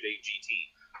larger 2-day GT.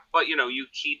 But, you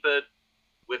keep it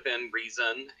within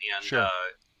reason, and sure.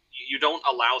 You don't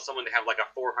allow someone to have like a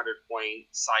 400-point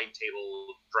side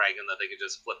table dragon that they could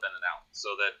just flip in and out.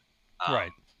 So that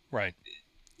right.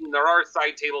 There are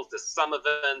side tables to some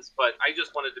events, but I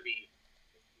just wanted to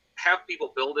have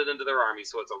people build it into their army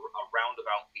so it's a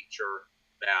roundabout feature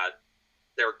that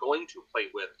they're going to play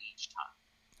with each time.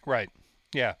 Right.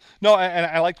 Yeah. No, and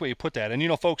I like the way you put that.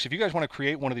 And folks, if you guys want to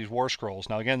create one of these war scrolls,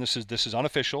 now again, this is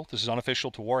unofficial. This is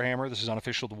unofficial to Warhammer. This is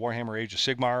unofficial to Warhammer Age of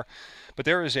Sigmar. But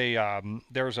there's a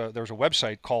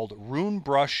website called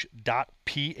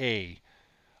runebrush.pa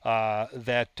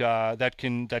that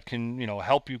can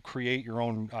help you create your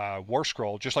own war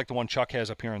scroll, just like the one Chuck has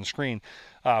up here on the screen,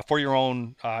 for your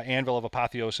own Anvil of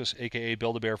Apotheosis, aka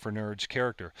Build-A-Bear for Nerds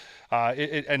character.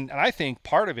 And I think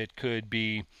part of it could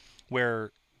be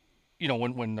where,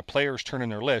 when the players turn in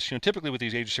their list, typically with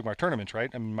these Age of Sigmar tournaments, right?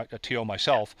 I mean, a TO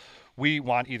myself, we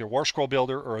want either War Scroll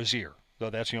Builder or a Zir, though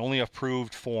that's the only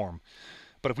approved form.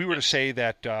 But if we were to say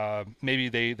that maybe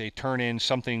they turn in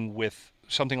something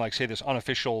like, say, this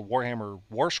unofficial Warhammer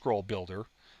War Scroll Builder,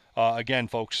 again,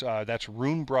 folks, that's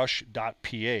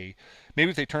runebrush.pa. Maybe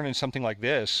if they turn in something like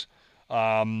this,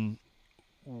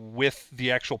 with the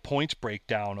actual points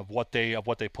breakdown of what they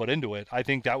put into it, I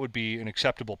think that would be an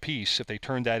acceptable piece if they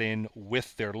turned that in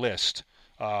with their list,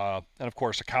 and of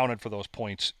course accounted for those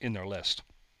points in their list.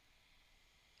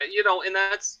 And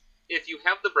that's, if you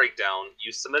have the breakdown,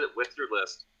 you submit it with your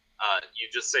list. You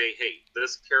just say, hey,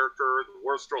 this character, the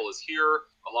War Scroll is here,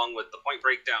 along with the point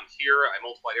breakdown here. I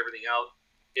multiplied everything out.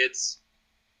 It's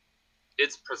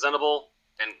presentable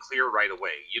and clear right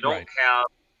away. You don't have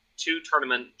two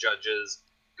tournament judges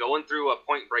going through a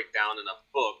point breakdown in a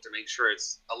book to make sure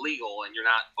it's illegal and you're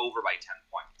not over by 10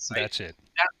 points. That's it.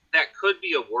 That could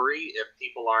be a worry if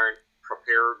people aren't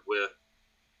prepared with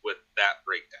that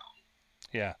breakdown.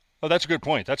 Yeah. Oh, that's a good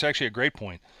point. That's actually a great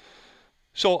point.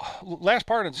 So, last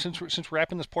part, since we're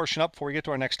wrapping this portion up before we get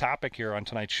to our next topic here on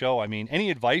tonight's show, I mean, any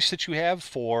advice that you have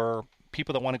for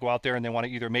people that want to go out there and they want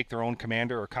to either make their own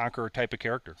commander or conqueror type of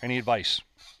character? Any advice?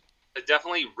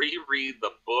 Definitely reread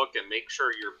the book and make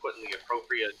sure you're putting the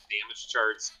appropriate damage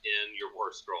charts in your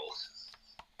War Scroll.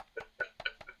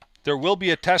 There will be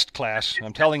a test, class.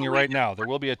 I'm telling you right now, there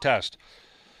will be a test.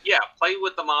 Yeah, play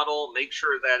with the model. Make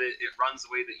sure that it runs the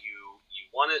way that you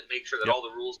want it. Make sure that all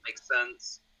the rules make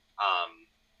sense.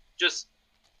 Just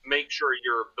make sure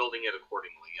you're building it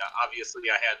accordingly.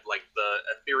 Obviously, I had like the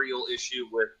ethereal issue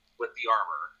with the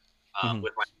armor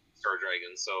with my Star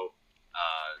Dragon, so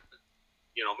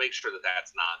make sure that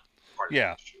that's not part of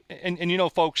the issue. And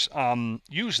folks,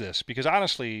 use this, because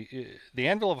honestly, the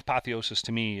Anvil of Apotheosis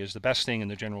to me is the best thing in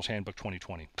the General's Handbook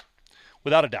 2020,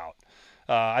 without a doubt.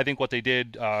 I think what they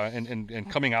did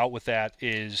and coming out with that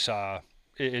is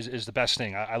the best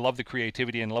thing. I love the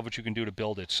creativity and love what you can do to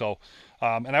build it. So,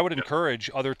 and I would encourage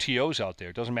other TOs out there.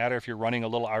 It doesn't matter if you're running a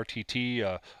little RTT,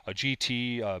 a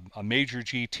GT, a major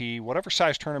GT, whatever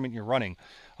size tournament you're running.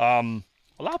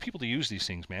 Allow people to use these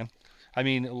things, man. I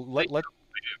mean,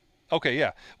 Okay,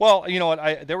 yeah. Well, you know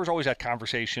what? There was always that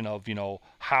conversation of,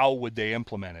 how would they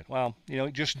implement it? Well,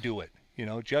 just do it.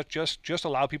 Just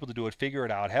allow people to do it, figure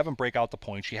it out, have them break out the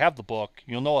points. You have the book,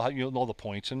 you'll know the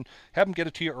points, and have them get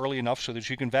it to you early enough so that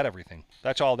you can vet everything.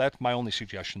 That's all. That's my only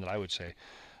suggestion that I would say.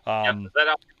 That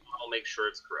I'll make sure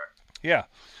it's correct.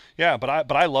 Yeah.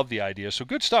 But I love the idea. So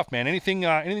good stuff, man. Anything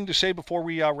to say before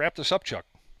we wrap this up, Chuck?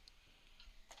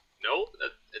 No,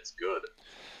 it's good.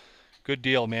 Good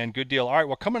deal, man. Good deal. All right,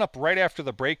 well, coming up right after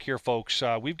the break here, folks,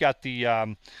 we've got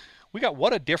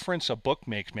what a difference a book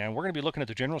makes, man. We're going to be looking at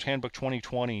the General's Handbook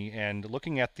 2020 and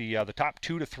looking at the top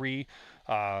 2 to 3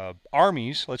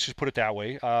 armies, let's just put it that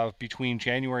way, between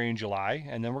January and July.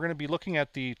 And then we're going to be looking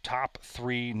at the top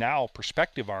 3 now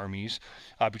prospective armies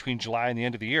between July and the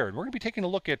end of the year. And we're going to be taking a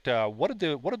look at what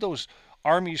did those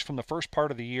armies from the first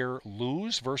part of the year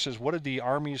lose versus what did the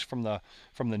armies from the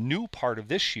new part of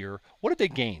this year, what did they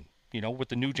gain? With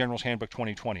the new General's Handbook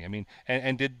 2020. I mean,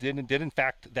 and did in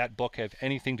fact that book have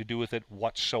anything to do with it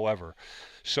whatsoever?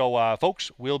 So, folks,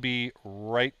 we'll be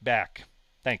right back.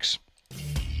 Thanks.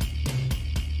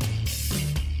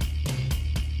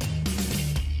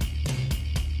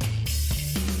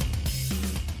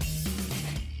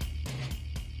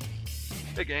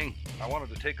 Hey gang, I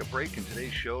wanted to take a break in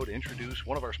today's show to introduce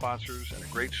one of our sponsors and a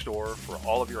great store for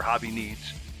all of your hobby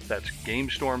needs. That's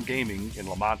GameStorm Gaming in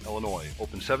Lamont, Illinois.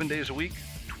 Open 7 days a week,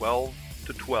 12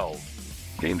 to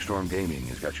 12. GameStorm Gaming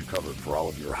has got you covered for all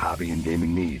of your hobby and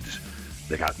gaming needs.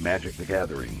 They got Magic the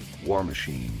Gathering, War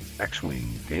Machine, X-Wing,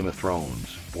 Game of Thrones,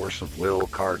 Force of Will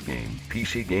card game,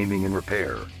 PC gaming and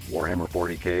repair, Warhammer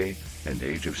 40K, and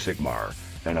Age of Sigmar,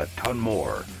 and a ton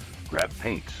more. Grab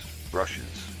paints,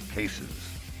 brushes, cases,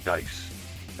 dice,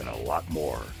 and a lot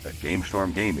more at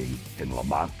GameStorm Gaming in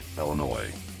Lamont, Illinois.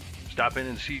 Stop in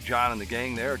and see John and the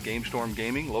gang there at GameStorm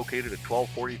Gaming, located at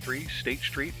 1243 State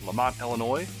Street, Lamont,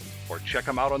 Illinois, or check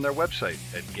them out on their website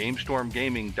at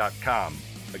GameStormGaming.com.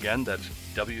 Again, that's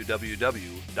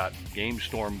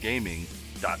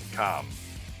www.GameStormGaming.com.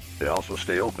 They also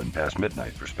stay open past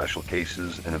midnight for special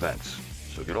cases and events.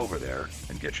 So get over there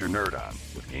and get your nerd on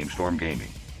with GameStorm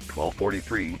Gaming,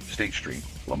 1243 State Street,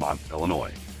 Lamont,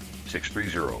 Illinois,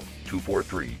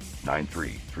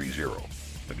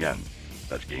 630-243-9330. Again,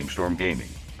 That's GameStorm Gaming,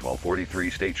 1243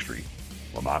 State Street,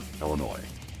 Lamont, Illinois.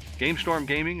 GameStorm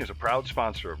Gaming is a proud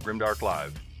sponsor of Grimdark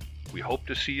Live. We hope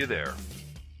to see you there.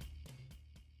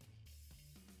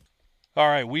 All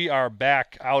right, we are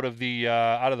back out of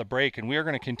the break, and we are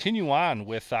going to continue on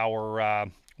with our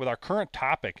current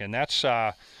topic, and that's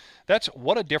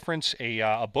what a difference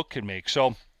a book can make.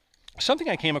 So, something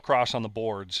I came across on the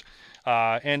boards,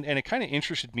 and it kind of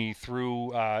interested me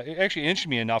through. It actually interested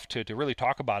me enough to really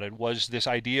talk about it. Was this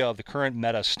idea of the current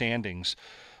Metta standings?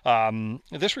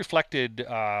 This reflected,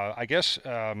 I guess,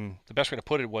 the best way to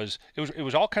put it was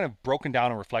all kind of broken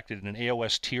down and reflected in an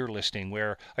AOS tier listing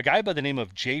where a guy by the name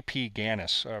of J.P.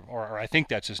 Gannis, or I think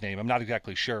that's his name, I'm not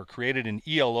exactly sure, created an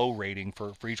ELO rating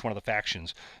for each one of the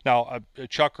factions. Now,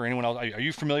 Chuck or anyone else, are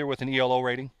you familiar with an ELO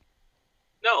rating?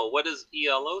 No, what does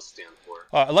ELO stand for?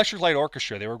 Electric Light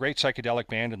Orchestra. They were a great psychedelic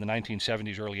band in the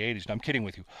 1970s, early 80s. No, I'm kidding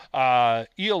with you.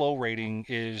 ELO rating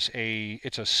is a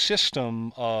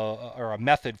system or a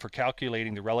method for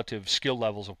calculating the relative skill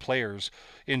levels of players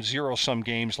in zero-sum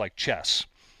games like chess.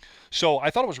 So I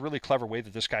thought it was a really clever way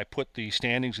that this guy put the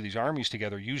standings of these armies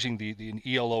together using the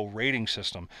ELO rating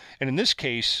system. And in this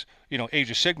case,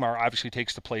 Age of Sigmar obviously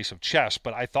takes the place of chess,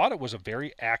 but I thought it was a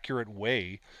very accurate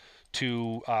way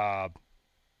to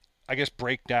I guess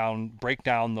break down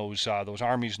those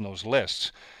armies and those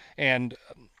lists, and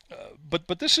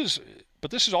but this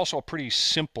is also a pretty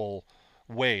simple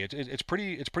way. It's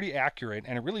pretty accurate,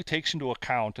 and it really takes into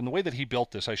account. And the way that he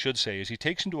built this, I should say, is he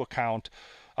takes into account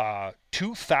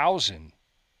 2,000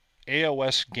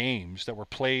 AOS games that were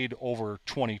played over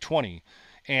 2020,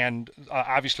 and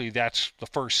obviously that's the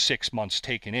first 6 months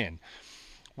taken in,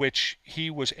 which he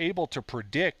was able to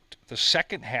predict the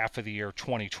second half of the year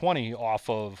 2020 off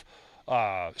of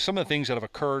some of the things that have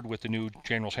occurred with the new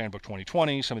General's Handbook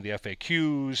 2020, some of the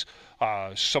FAQs,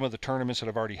 some of the tournaments that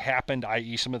have already happened,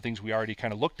 i.e. some of the things we already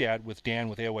kind of looked at with Dan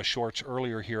with AOS Shorts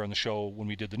earlier here on the show when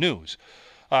we did the news.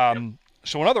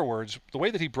 So in other words, the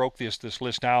way that he broke this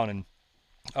list down, and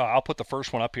I'll put the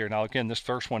first one up here. Now, again, this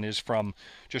first one is from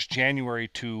just January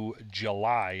to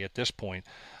July at this point.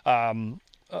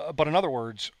 But in other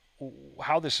words,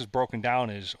 how this is broken down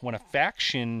is when a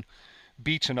faction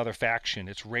beats another faction,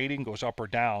 its rating goes up or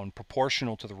down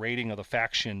proportional to the rating of the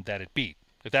faction that it beat,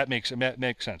 if that makes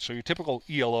sense. So your typical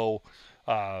ELO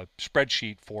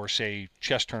spreadsheet for, say,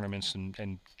 chess tournaments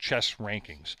and chess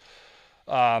rankings.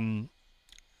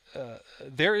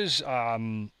 There is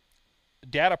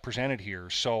data presented here.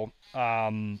 So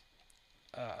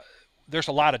there's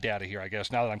a lot of data here, I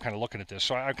guess, now that I'm kind of looking at this.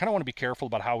 So I kind of want to be careful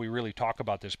about how we really talk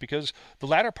about this, because the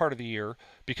latter part of the year,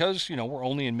 because, we're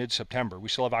only in mid-September, we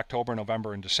still have October,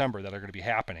 November, and December that are going to be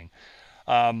happening.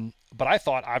 But I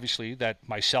thought, obviously, that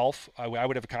myself, I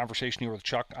would have a conversation here with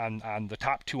Chuck on the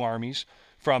top two armies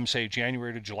from, say,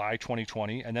 January to July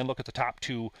 2020, and then look at the top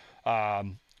two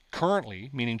currently,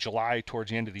 meaning July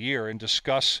towards the end of the year, and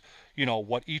discuss,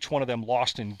 what each one of them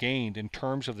lost and gained in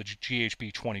terms of the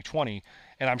GHB 2020.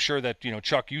 And I'm sure that,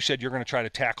 Chuck, you said you're going to try to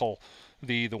tackle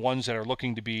the ones that are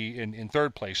looking to be in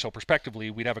third place. So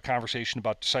prospectively, we'd have a conversation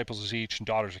about Disciples of Zeech and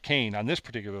Daughters of Cain on this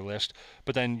particular list,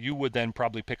 but then you would then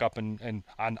probably pick up on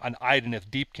Idenith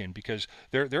Deepkin, because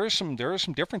there are some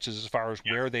differences as far as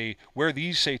where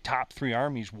these, say, top three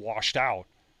armies washed out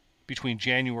between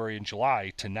January and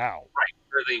July to now. Right,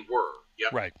 where they were.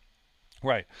 Yep. Right.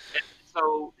 And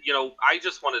so, I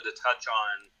just wanted to touch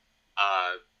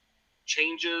on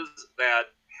changes that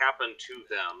happened to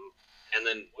them, and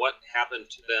then what happened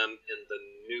to them in the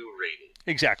new rating.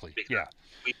 Exactly. Because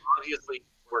we obviously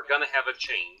we're going to have a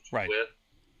change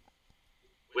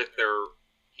with their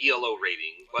ELO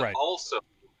rating, but also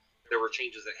there were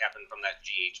changes that happened from that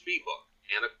GHB book,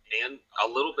 and a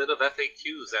little bit of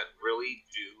FAQs that really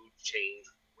do change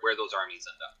where those armies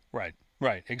end up.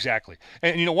 Right, exactly.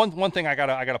 And one thing I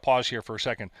gotta pause here for a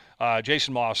second.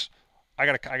 Jason Moss, I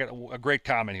got a great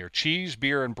comment here. Cheese,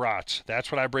 beer, and brats.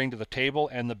 That's what I bring to the table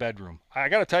and the bedroom. I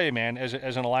got to tell you, man, as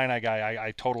an Illini guy,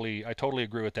 I totally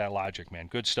agree with that logic, man.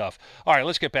 Good stuff. All right,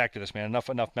 let's get back to this, man.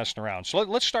 Enough messing around. So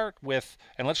let's start with,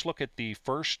 and let's look at the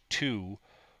first two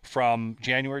from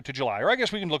January to July. Or I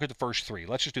guess we can look at the first three.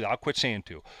 Let's just do that. I'll quit saying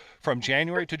two. From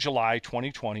January to July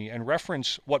 2020, and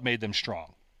reference what made them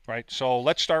strong. Right, so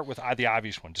let's start with the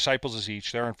obvious one. Disciples of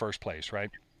Zeech, they're in first place, right?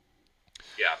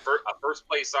 Yeah, a first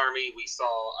place army. We saw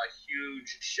a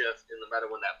huge shift in the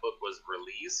meta when that book was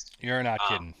released. You're not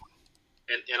kidding.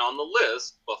 And on the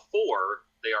list before,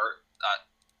 they are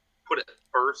put at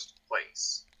first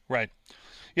place. Right.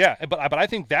 Yeah, but I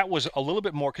think that was a little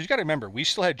bit more, because you got to remember, we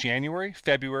still had January,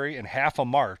 February, and half of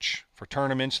March for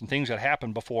tournaments and things that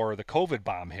happened before the COVID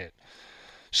bomb hit.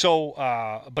 So,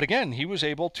 but again, he was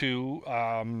able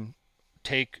to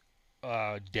take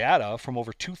data from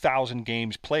over 2,000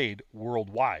 games played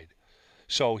worldwide.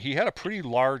 So he had a pretty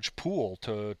large pool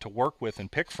to work with and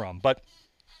pick from. But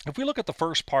if we look at the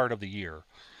first part of the year,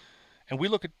 and we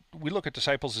look at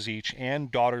Disciples of Zeech and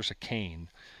Daughters of Cain,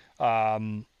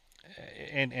 and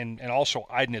also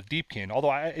Idoneth Deepkin.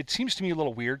 Although it seems to me a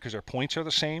little weird because their points are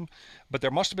the same, but there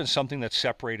must have been something that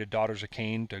separated Daughters of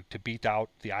Cain to beat out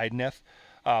the Idoneth.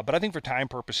 But I think for time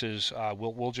purposes,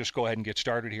 we'll just go ahead and get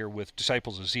started here with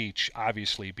Disciples of Zeech,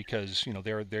 obviously, because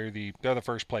they're the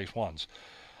first place ones.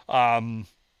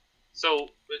 So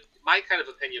my kind of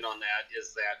opinion on that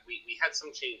is that we had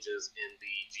some changes in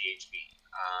the GHB.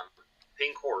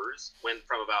 Pink Horrors went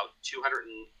from about 200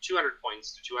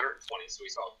 points to 220, so we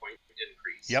saw a point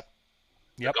increase. Yep.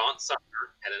 The Gaunt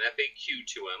Summoner had an FAQ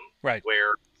to him, right,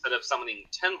 where instead of summoning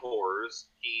 10 horrors,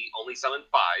 he only summoned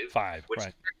 5, which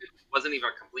right. wasn't even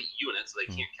a complete unit, so they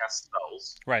can't cast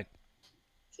spells. Right.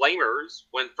 Flamers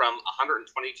went from 120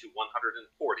 to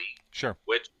 140, sure,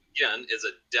 which again is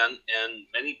a dent in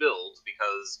many builds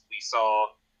because we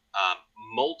saw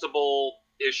multiple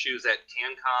issues at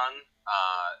CanCon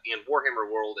and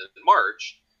Warhammer World in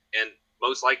March, and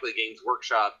most likely Games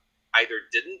Workshop either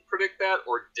didn't predict that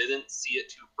or didn't see it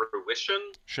to fruition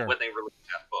when they released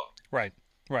that book. Right.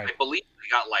 I believe they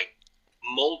got like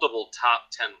multiple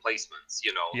top 10 placements,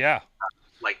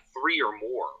 like 3 or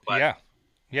more. But,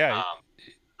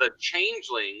 the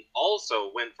Changeling also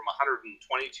went from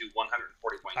 120 to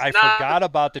 140 points. I forgot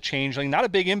about the Changeling. Not a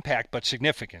big impact, but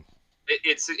significant.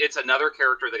 It's another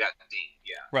character that got dinged,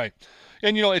 yeah. Right.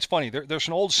 And, it's funny. There's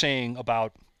an old saying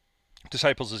about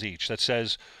Disciples of Zeech that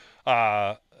says,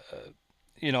 I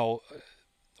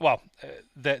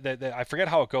forget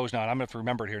how it goes now, and I'm going to have to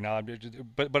remember it here now.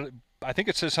 But I think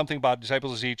it says something about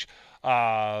Disciples of Zeech.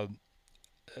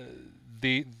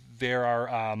 There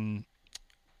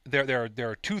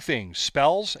are two things: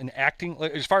 spells and acting.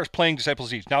 As far as playing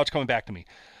Disciples of Zeech, now it's coming back to me.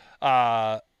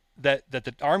 That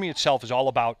the army itself is all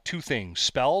about two things: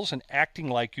 spells and acting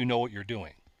like you know what you're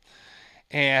doing.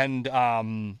 And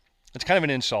it's kind of an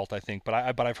insult, I think, but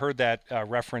I've heard that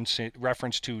reference to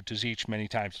Zeech many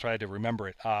times. Tried to remember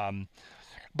it.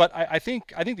 But I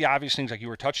think the obvious things like you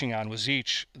were touching on with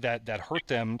Zeech that hurt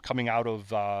them coming out of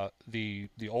the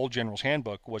old General's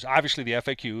Handbook was obviously the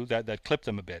FAQ that clipped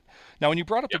them a bit. Now, when you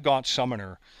brought up the Gaunt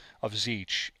Summoner of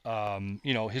Zeech,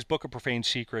 his Book of Profane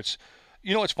Secrets.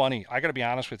 It's funny. I got to be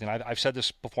honest with you, and I've said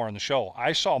this before on the show.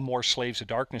 I saw more Slaves of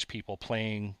Darkness people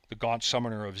playing the Gaunt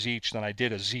Summoner of Zeech than I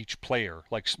did a Zeech player.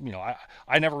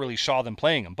 I never really saw them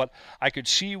playing him, but I could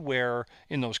see where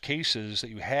in those cases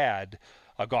that you had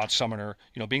a Gaunt Summoner,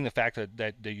 being the fact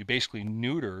that you basically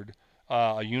neutered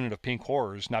a unit of Pink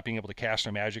Horrors, not being able to cast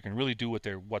their magic and really do what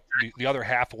the other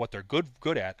half of what they're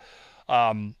good at.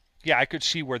 I could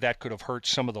see where that could have hurt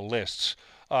some of the lists.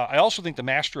 I also think the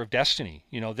Master of Destiny,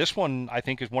 this one I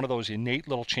think is one of those innate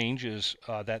little changes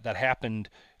that happened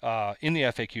in the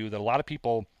FAQ that a lot of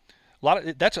people,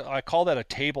 I call that a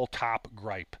tabletop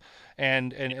gripe.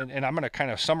 And I'm going to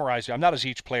kind of summarize it. I'm not a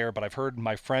Zeech player, but I've heard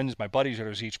my buddies that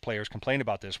are Zeech players complain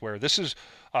about this, where this is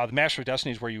the Master of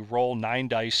Destiny is where you roll 9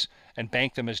 dice and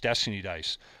bank them as Destiny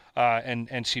dice.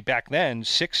 And see, back then,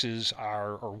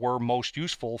 6s were most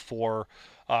useful for,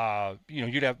 they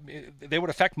would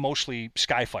affect mostly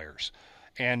Skyfires.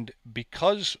 And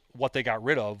because what they got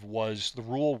rid of was the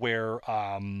rule where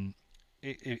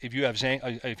if you had a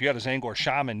Zangor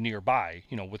Shaman nearby,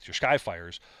 with your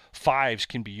Skyfires, 5s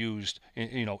can be used,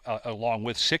 along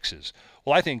with 6s.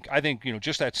 Well, I think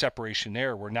just that separation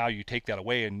there, where now you take that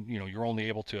away and you're only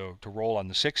able to roll on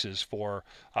the 6s for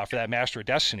that Master of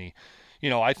Destiny.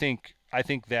 I think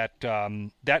that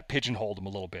that pigeonholed them a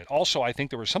little bit. Also, I think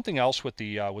there was something else with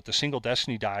the single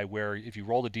Destiny die where if you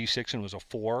rolled a D6 and it was a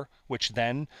 4, which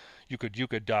then you could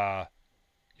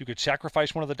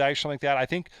sacrifice one of the dice, something like that. I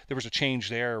think there was a change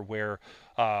there where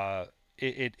where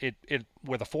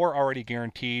the 4 already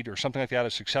guaranteed or something like that,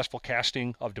 a successful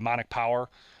casting of demonic power,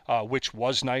 which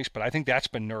was nice, but I think that's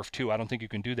been nerfed too. I don't think you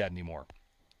can do that anymore.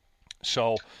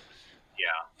 So,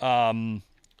 yeah.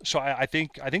 So I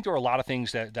think there were a lot of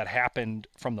things that happened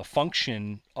from the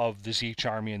function of the Zeech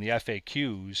army and the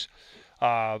FAQs.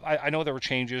 I know there were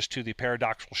changes to the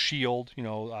paradoxical shield. The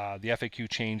FAQ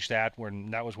changed that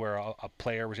that was where a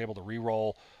player was able to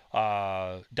reroll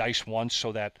dice once,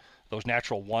 so that those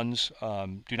natural ones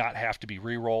do not have to be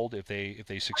rerolled if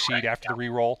they succeed after the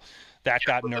reroll. That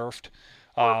got nerfed.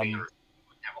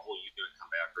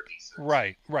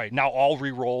 Right. Now all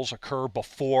rerolls occur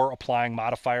before applying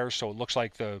modifiers, so it looks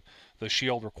like the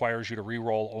shield requires you to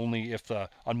reroll only if the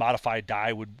unmodified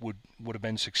die would have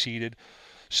been succeeded.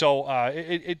 So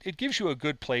it gives you a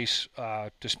good place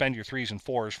to spend your 3s and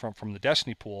 4s from the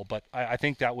Destiny pool. But I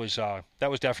think that was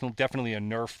definitely a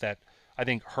nerf that I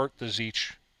think hurt the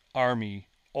Tzeentch army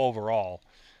overall.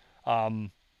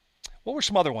 What were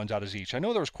some other ones out of Tzeentch? I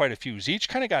know there was quite a few. Tzeentch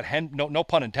kind of got no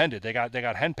pun intended. They got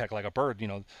henpecked like a bird.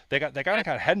 They kind of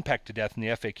got henpecked to death in the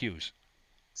FAQs.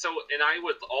 So, and I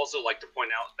would also like to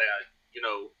point out that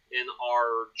in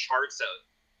our charts that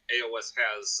AOS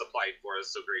has supplied for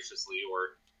us so graciously,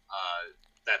 or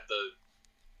that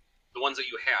the ones that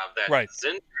you have, that right.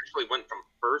 Tzeentch actually went from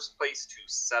 1st place to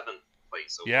 7th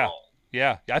place overall.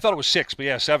 Yeah. I thought it was 6th, but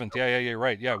 7th. Yeah, you're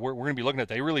right. Yeah, we're going to be looking at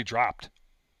that. They really dropped.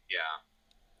 Yeah.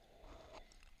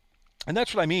 And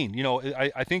that's what I mean.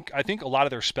 I think a lot of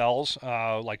their spells,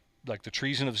 like the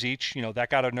Treason of Tzeentch, that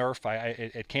got a nerf.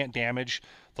 It can't damage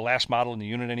the last model in the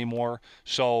unit anymore.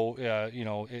 So,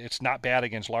 it's not bad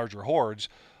against larger hordes.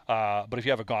 But if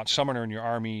you have a Gaunt Summoner in your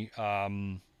army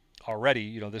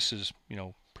already, this is,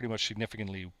 pretty much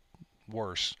significantly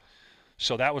worse.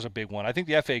 So that was a big one. I think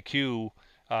the FAQ,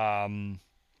 I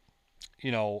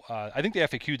think the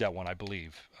FAQ'd that one, I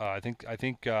believe. I think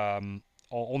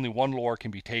only one lore can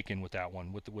be taken with that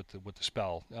one, with the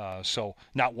spell. So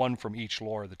not one from each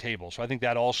lore of the table. So I think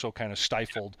that also kind of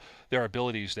stifled their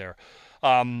abilities there.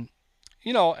 And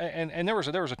there was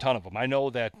a ton of them. I know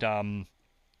that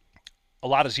a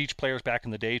lot of Tzeentch players back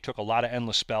in the day took a lot of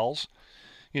endless spells.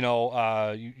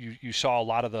 You saw a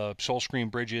lot of the Soul Scream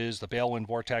Bridges, the Balewind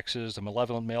Vortexes, the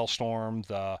Malevolent Maelstrom,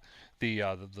 the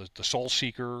Soul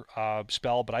Seeker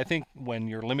spell. But I think when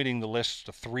you're limiting the list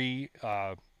to 3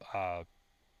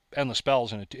 endless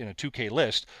spells in a 2K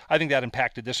list, I think that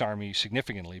impacted this army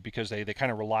significantly because they kind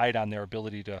of relied on their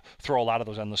ability to throw a lot of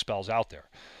those endless spells out there.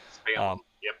 Yep.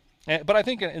 But I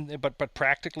think, but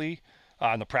practically,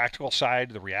 on the practical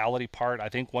side, the reality part, I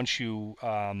think once you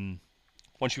kind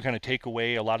of take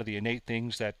away a lot of the innate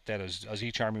things that as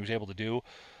each army was able to do,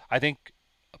 I think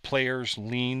players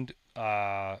leaned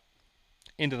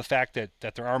into the fact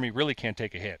that their army really can't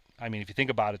take a hit. I mean, if you think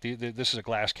about it, this is a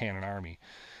glass cannon army.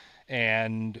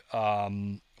 And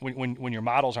when your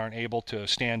models aren't able to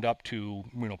stand up to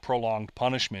prolonged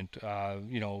punishment,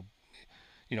 your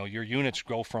units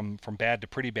go from bad to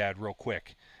pretty bad real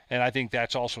quick. And I think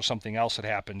that's also something else that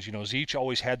happens. Tzeentch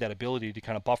always had that ability to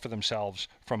kind of buffer themselves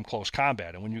from close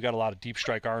combat. And when you got a lot of deep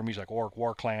strike armies like Orc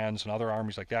War Clans and other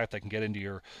armies like that can get into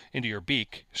your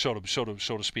beak, so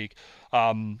to speak,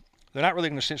 they're not really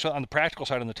going to stay. So on the practical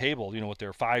side on the table, with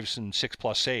their 5s and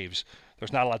 6+ saves,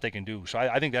 there's not a lot they can do. So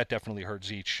I think that definitely hurt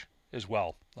Tzeentch as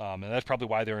well. And that's probably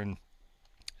why they're in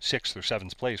 6th or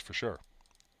 7th place for sure.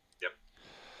 Yep.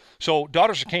 So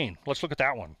Daughters of Cain, let's look at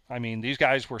that one. I mean, these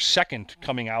guys were 2nd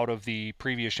coming out of the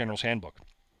previous General's Handbook.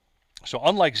 So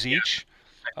unlike Tzeentch...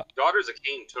 Yeah. Daughters of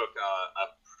Cain took a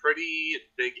pretty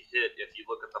big hit if you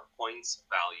look at the points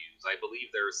values. I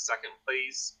believe they're 2nd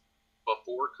place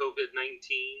before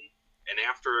COVID-19. And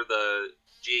after the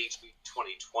GHB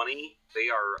 2020, they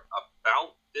are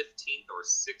about 15th or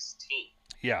 16th.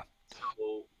 Yeah.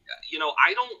 So,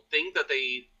 I don't think that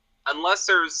they, unless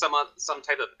there's some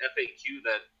type of FAQ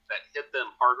that hit them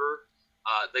harder,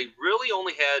 they really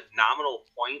only had nominal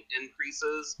point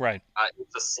increases. Right.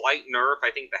 It's a slight nerf. I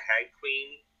think the Hag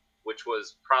Queen, which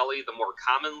was probably the more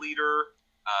common leader,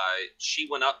 she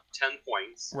went up 10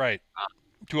 points. Right.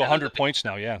 To 100 points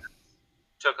now, yeah.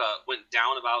 Went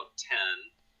down about 10,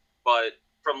 but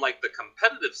from like the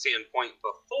competitive standpoint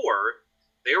before,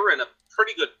 they were in a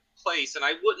pretty good place, and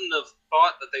I wouldn't have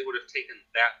thought that they would have taken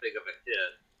that big of a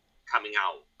hit coming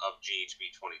out of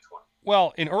GHB 2020.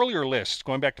 Well, in earlier lists,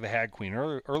 going back to the Hag Queen,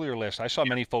 earlier lists, I saw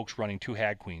many folks running 2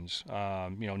 Hag Queens.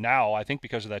 Now I think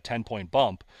because of that 10-point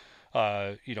bump,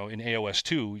 in AOS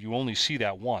 2, you only see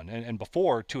that one, and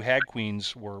before 2 Hag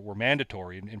Queens were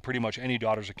mandatory in pretty much any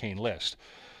Daughters of Cain list.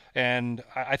 And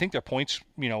I think their points,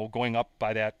 going up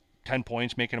by that 10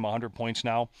 points, making them 100 points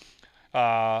now.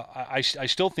 I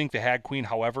still think the Hag Queen,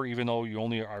 however, even though you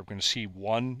only are going to see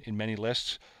one in many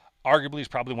lists, arguably is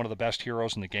probably one of the best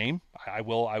heroes in the game. I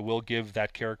will give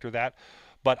that character that.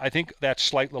 But I think that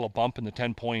slight little bump in the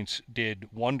 10 points did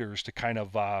wonders to kind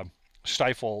of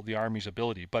stifle the army's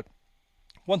ability. But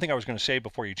one thing I was going to say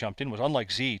before you jumped in was, unlike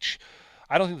Tzeentch,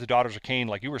 I don't think the Daughters of Cain,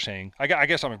 like you were saying, I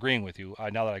guess I'm agreeing with you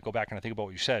now that I go back and I think about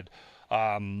what you said,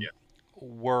 I don't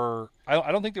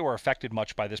think they were affected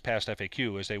much by this past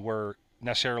FAQ as they were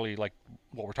necessarily like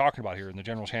what we're talking about here in the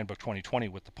General's Handbook 2020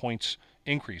 with the points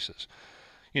increases.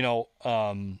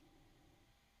 Daughters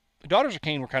of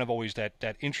Cain were kind of always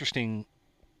that interesting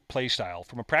play style.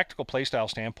 From a practical play style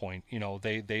standpoint,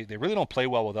 they really don't play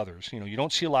well with others. You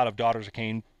don't see a lot of Daughters of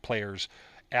Cain players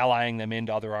allying them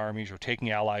into other armies or taking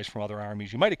allies from other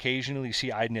armies. You might occasionally see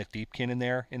Idoneth Deepkin in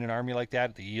there in an army like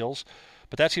that, the Eels,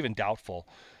 but that's even doubtful.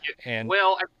 And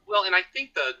and I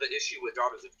think the issue with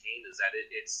Daughters of Cain is that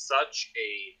it's such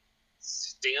a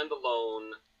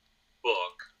standalone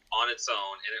book on its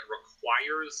own, and it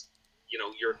requires,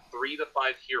 your 3 to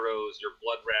 5 heroes, your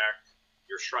Blood Rack,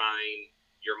 your Shrine,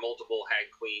 your multiple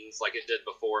Hag Queens, like it did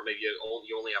before. Maybe you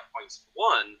only have points for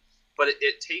one, but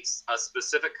it takes a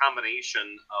specific combination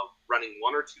of running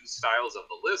 1 or 2 styles of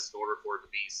the list in order for it to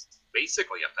be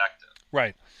basically effective.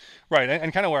 Right.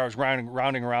 And kind of where I was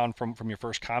rounding around from your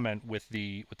first comment with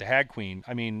the Hag Queen.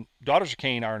 I mean, Daughters of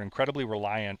Cain are incredibly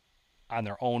reliant on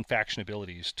their own faction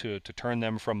abilities to turn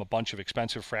them from a bunch of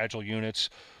expensive, fragile units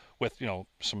with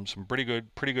some pretty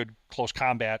good close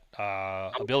combat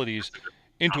abilities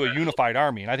into a unified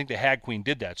army. And I think the Hag Queen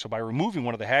did that. So by removing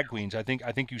one of the Hag Queens, I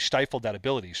think you stifled that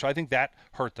ability. So I think that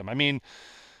hurt them. I mean,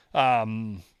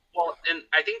 well, and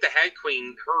I think the Hag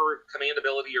Queen, her command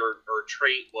ability or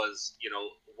trait was,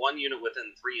 one unit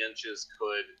within 3 inches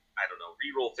could, I don't know,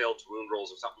 reroll failed to wound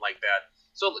rolls or something like that.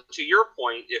 So to your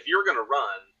point, if you're going to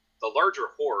run the larger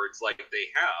hordes like they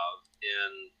have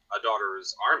in a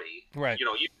Daughter's army, right. You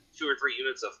 2 or 3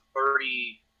 units of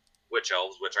 30 Witch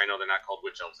Elves, which I know they're not called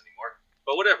Witch Elves anymore,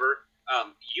 but whatever,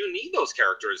 you need those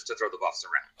characters to throw the buffs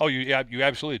around. Oh, you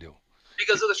absolutely do.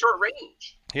 Because of the short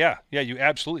range. Yeah, you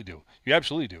absolutely do.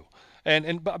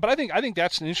 But I think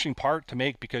that's an interesting part to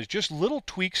make, because just little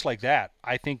tweaks like that,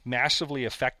 I think, massively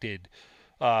affected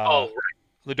the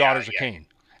Daughters of Cain.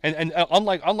 And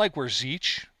unlike where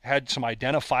Zeech had some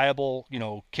identifiable,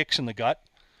 kicks in the gut,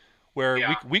 where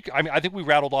I think we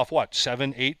rattled off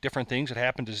 7, 8 different things that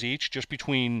happened to Zeech just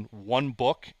between one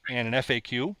book and an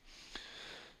FAQ.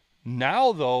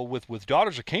 Now, though, with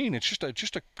Daughters of Cain, it's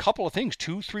just a couple of things,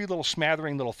 2, 3 little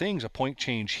smattering little things, a point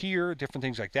change here, different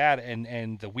things like that,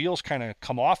 and the wheels kind of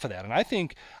come off of that. And I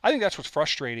think that's what's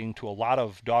frustrating to a lot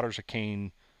of Daughters of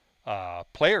Cain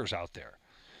players out there,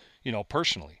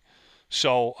 personally.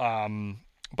 So,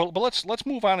 but let's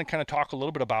move on and kind of talk a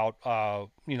little bit about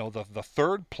the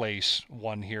third place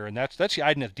one here, and that's the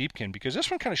Idoneth Deepkin, because this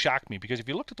one kind of shocked me, because if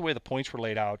you looked at the way the points were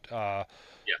laid out, yes,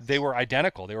 they were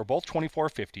identical. They were both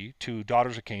 2450 to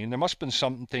Daughters of Cain. There must have been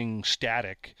something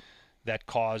static that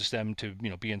caused them to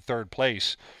be in third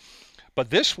place. But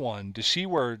this one, to see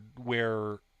where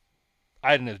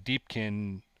Idoneth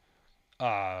Deepkin,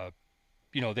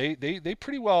 they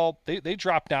pretty well they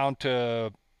dropped down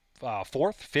to 4th,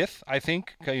 5th, I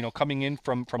think, coming in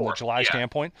from the July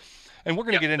standpoint. And we're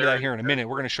going to get into that here in a minute.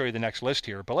 We're going to show you the next list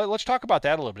here. But let's talk about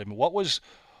that a little bit. I mean, what was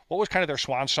kind of their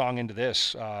swan song into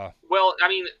this? Well, I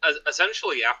mean,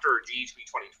 essentially after GHB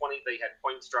 2020, they had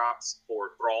points drops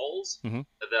for Thralls, mm-hmm.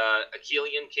 the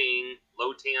Achillean King,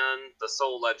 Lotan, the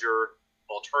Soul Ledger,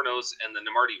 Volturnos, and the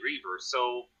Namarti Reaver.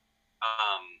 So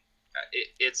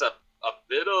it's a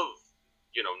bit of,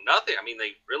 nothing. I mean,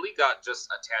 they really got just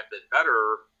a tad bit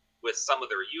better with some of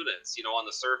their units. On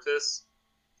the surface,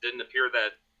 didn't appear that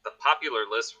the popular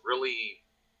list really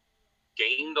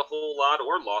gained a whole lot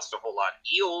or lost a whole lot.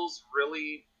 Eels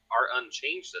really are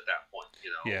unchanged at that point.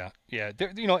 Yeah.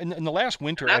 In the last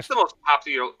winter, and that's the most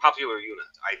popular unit,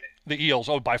 I think. The Eels,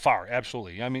 by far,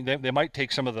 absolutely. I mean, they might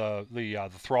take some of the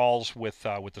Thralls with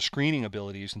the screening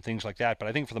abilities and things like that, but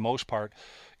I think for the most part,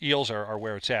 Eels are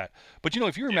where it's at. But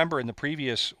if you remember in the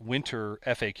previous winter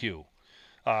FAQ,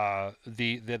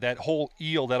 that whole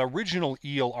Eel, that original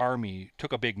Eel army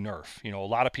took a big nerf. A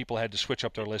lot of people had to switch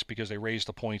up their list because they raised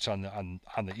the points on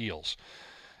the Eels.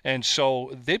 And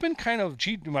so they've been kind of,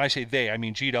 when I say they, I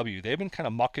mean GW, they've been kind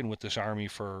of mucking with this army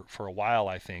for a while,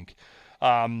 I think.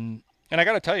 And I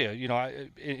got to tell you,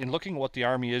 in looking at what the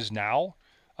army is now,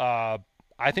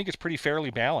 I think it's pretty fairly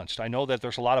balanced. I know that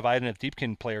there's a lot of Idoneth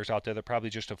Deepkin players out there that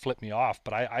probably just have flipped me off,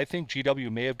 but I think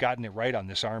GW may have gotten it right on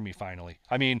this army finally.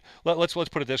 I mean, let's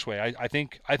put it this way. I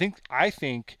think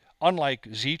unlike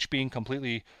Zeech being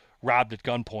completely robbed at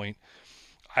gunpoint,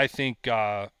 I think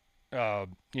Daughters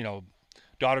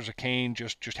of Cain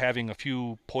just having a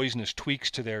few poisonous tweaks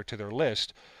to their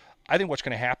list. I think what's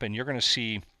going to happen, you're going to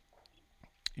see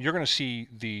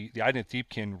the Idoneth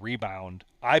Deepkin rebound,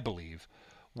 I believe,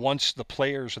 once the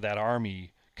players of that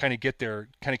army kind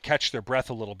of catch their breath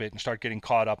a little bit and start getting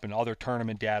caught up and other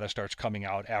tournament data starts coming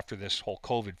out after this whole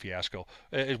COVID fiasco,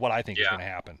 is what I think is going to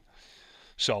happen.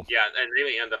 So yeah, and they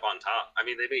may end up on top. I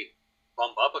mean, they may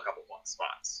bump up a couple one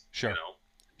spots. Sure.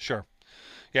 Sure.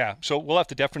 Yeah, so we'll have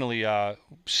to definitely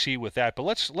see with that. But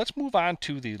let's move on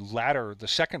to the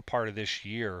second part of this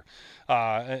year.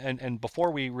 And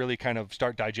before we really kind of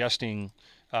start digesting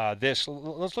let's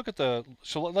look at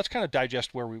let's kind of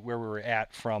digest where we were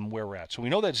at from where we're at. So we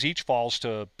know that Zeech falls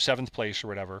to 7th place or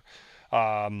whatever,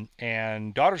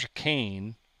 and Daughters of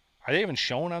Cain, are they even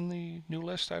shown on the new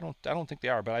list? I don't think they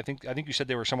are, but I think you said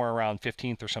they were somewhere around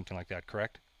 15th or something like that,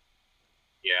 correct?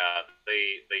 Yeah,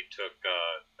 they took the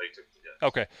hit.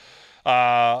 Okay.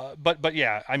 But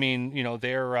yeah, I mean,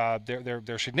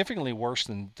 they're significantly worse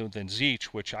than Zeech,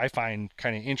 which I find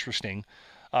kind of interesting.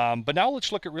 But now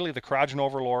let's look at really the Karajan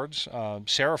Overlords,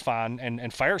 Seraphon,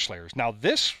 and Fire Slayers. Now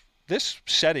this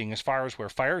setting, as far as where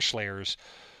Fire Slayers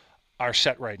are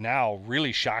set right now,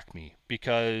 really shocked me,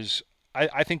 because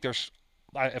I think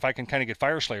if I can kind of get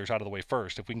Fire Slayers out of the way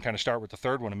first, if we can kind of start with the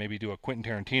third one and maybe do a Quentin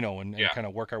Tarantino and kind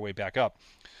of work our way back up.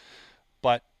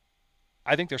 But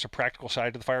I think there's a practical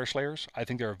side to the Fire Slayers. I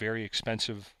think they're a very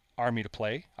expensive army to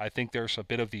play. I think there's a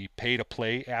bit of the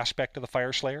pay-to-play aspect of the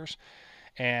Fire Slayers.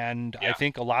 And I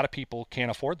think a lot of people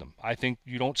can't afford them. I think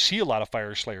you don't see a lot of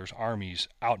Fire Slayers armies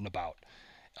out and about,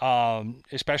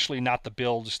 especially not the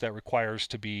builds that requires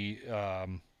to be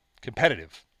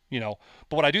competitive. But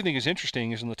what I do think is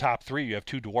interesting is in the top 3 you have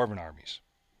 2 Dwarven armies.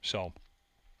 So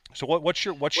what's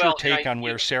your take on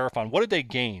where Seraphon? What did they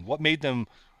gain? What made them?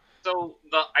 So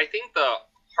I think the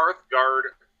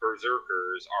Hearthguard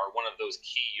Berserkers are one of those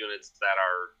key units that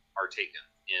are taken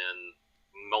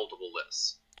in multiple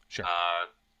lists. Sure.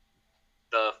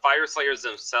 The Fire Slayers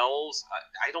themselves,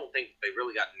 I don't think they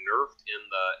really got nerfed in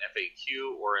the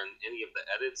FAQ or in any of the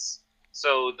edits.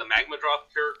 So the Magma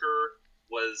Drop character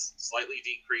was slightly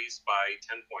decreased by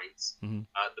 10 points. Mm-hmm.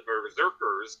 The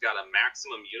Berserkers got a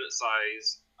maximum unit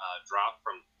size drop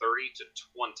from 30 to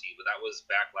 20, but that was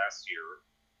back last year.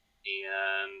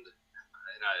 And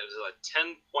it was a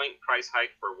 10-point price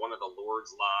hike for one of the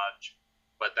Lord's Lodge,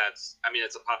 but it's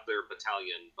a popular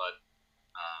battalion, but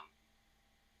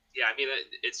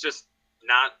it's just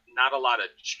not a lot of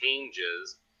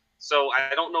changes. So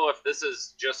I don't know if this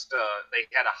is just they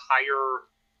had a higher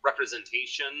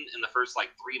representation in the first 3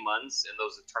 months in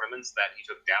those tournaments that he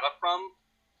took data from,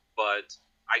 but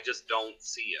I just don't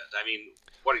see it. I mean,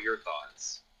 what are your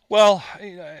thoughts? Well,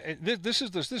 this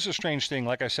is a strange thing.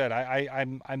 Like I said,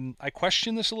 I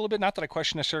question this a little bit. Not that I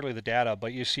question necessarily the data,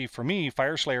 but you see, for me,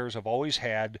 Fire Slayers have always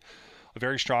had a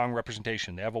very strong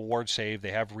representation. They have a ward save,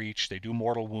 they have reach, they do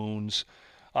mortal wounds,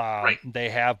 right. They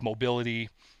have mobility.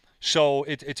 So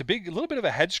it's a little bit of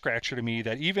a head scratcher to me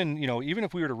that even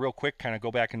if we were to real quick kind of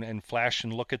go back and flash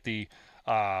and look at the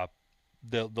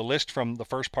list from the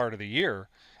first part of the year.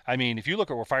 I mean, if you look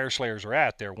at where Fire Slayers are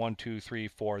at, they're 1, 2, 3,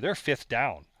 4, they're 5th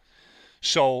down.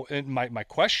 So my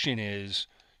question is,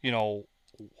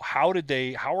 how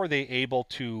are they able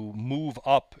to move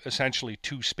up essentially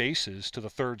 2 spaces to the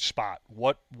 3rd spot?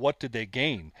 What did they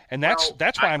gain? And that's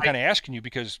why I'm kind of asking you,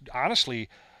 because honestly,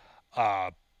 I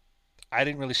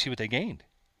didn't really see what they gained.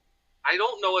 I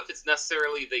don't know if it's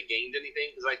necessarily they gained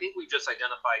anything, because I think we just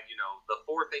identified, the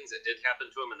 4 things that did happen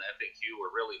to them in the FAQ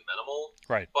were really minimal.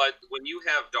 Right. But when you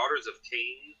have Daughters of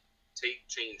Cain take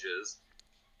changes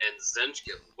and Zench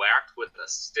get whacked with a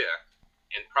stick,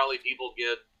 and probably people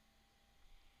get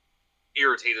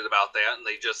irritated about that and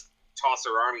they just toss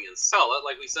their army and sell it,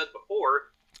 like we said before,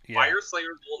 Fire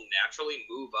Slayers will naturally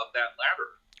move up that ladder.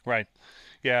 Right.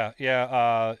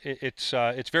 Yeah.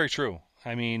 It's very true.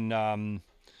 I mean,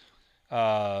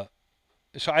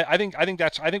 so I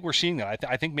think we're seeing that.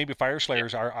 I think maybe Fire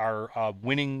Slayers are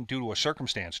winning due to a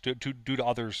circumstance, due to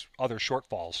other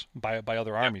shortfalls by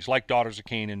other armies, like Daughters of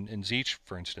Cain and Zeech,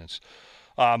 for instance.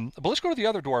 But let's go to the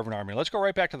other Dwarven army. Let's go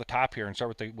right back to the top here and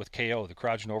start with KO, the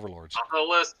Karajan Overlords. On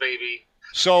the list, baby.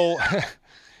 So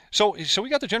we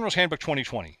got the General's Handbook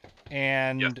 2020,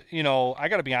 and I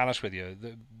got to be honest with you.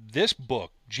 This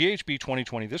book,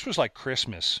 GHB20, this was like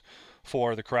Christmas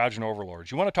for the Karajan Overlords.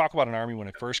 You want to talk about an army when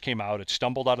it first came out, it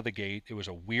stumbled out of the gate, it was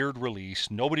a weird release,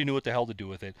 nobody knew what the hell to do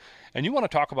with it, and you want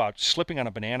to talk about slipping on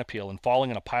a banana peel and falling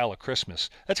in a pile of Christmas.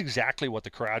 That's exactly what the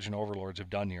Karajan Overlords have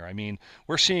done here. I mean,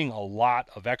 we're seeing a lot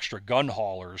of extra gun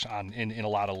haulers in a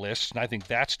lot of lists, and I think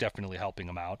that's definitely helping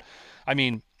them out. I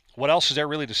mean, what else is there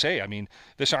really to say? I mean,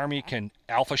 this army can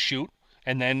alpha shoot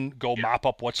and then go mop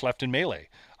up what's left in melee.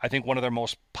 I think one of their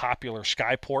most popular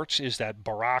skyports is that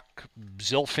Barak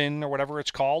Zilfin or whatever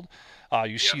it's called.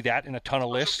 You see that in a ton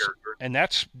of lists, and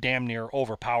that's damn near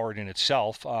overpowered in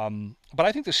itself. But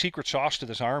I think the secret sauce to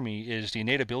this army is the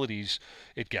innate abilities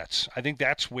it gets. I think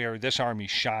that's where this army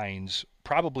shines,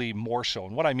 probably more so.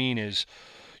 And what I mean is,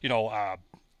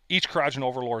 each Karajan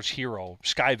Overlord's hero,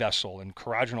 Sky Vessel, and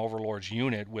Karajan Overlord's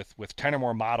unit with 10 or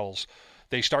more models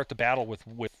they start the battle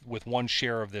with one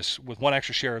share of this, with one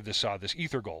extra share of this this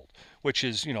ether gold, which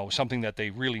is something that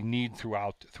they really need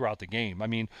throughout the game. I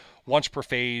mean, once per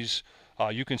phase,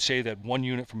 you can say that one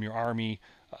unit from your army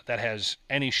that has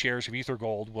any shares of ether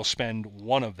gold will spend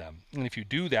one of them, and if you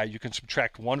do that, you can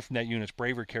subtract one from that unit's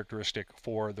bravery characteristic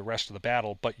for the rest of the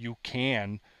battle. But you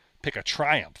can pick a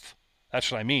triumph.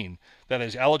 That's what I mean. That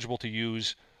is eligible to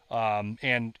use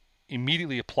and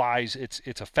immediately applies its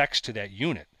effects to that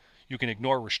unit. You can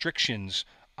ignore restrictions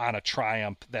on a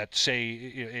triumph that say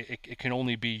it can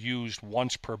only be used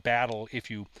once per battle if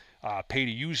you pay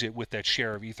to use it with that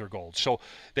share of ether gold. So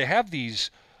they have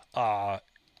these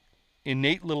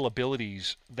innate little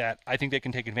abilities that I think they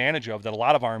can take advantage of that a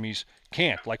lot of armies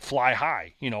can't, like fly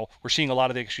high. We're seeing a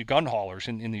lot of the actually gun haulers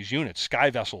in these units. Sky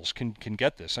vessels can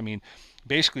get this. I mean,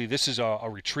 basically this is a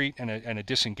retreat and a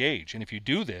disengage. And if you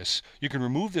do this, you can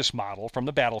remove this model from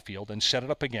the battlefield and set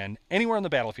it up again anywhere on the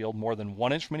battlefield, more than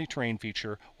 1 inch from any terrain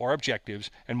feature or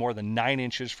objectives, and more than 9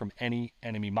 inches from any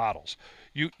enemy models.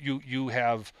 You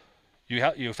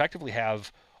effectively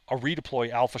have a redeploy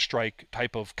alpha strike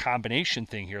type of combination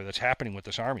thing here that's happening with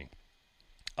this army.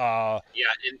 And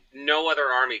no other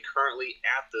army currently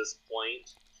at this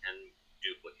point can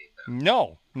duplicate that.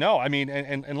 No. I mean,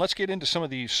 and let's get into some of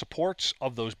the supports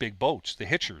of those big boats, the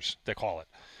hitchers, they call it.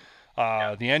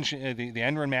 The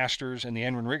Enrin Masters and the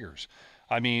Enrin Riggers.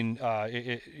 I mean,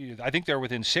 I think they're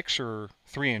within 6 or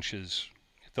 3 inches.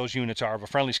 Those units are of a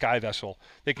friendly sky vessel.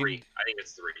 They can. 3. I think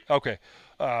it's 3. Okay.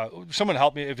 Someone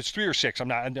help me if it's 3 or 6. I'm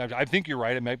not. I think you're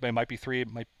right. It might be 3.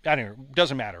 I don't know. It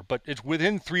doesn't matter. But it's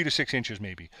within 3 to 6 inches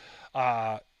maybe.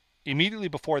 Immediately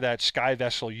before that sky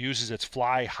vessel uses its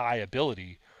fly high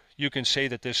ability, you can say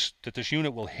that this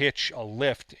unit will hitch a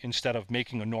lift instead of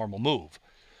making a normal move.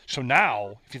 So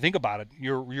now, if you think about it,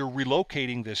 you're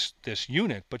relocating this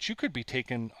unit, but you could be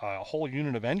taking a whole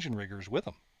unit of engine riggers with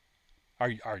them. Are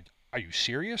you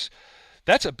serious?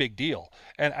 That's a big deal.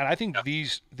 And I think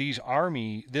this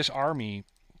army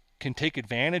can take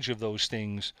advantage of those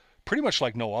things pretty much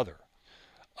like no other.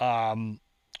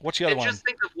 What's the other one? Just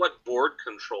think of what board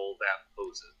control that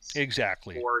poses.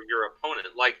 Exactly. For your opponent.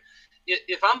 Like,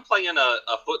 if I'm playing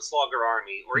a foot slogger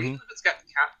army, or even if it's got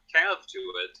cav to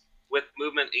it with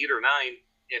movement 8 or 9,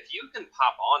 if you can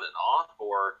pop on and off,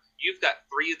 or you've got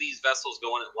 3 of these vessels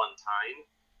going at one time,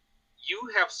 you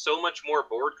have so much more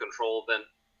board control than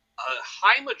a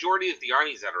high majority of the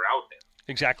armies that are out there.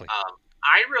 Exactly.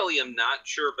 I really am not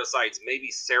sure, besides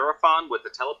maybe Seraphon with the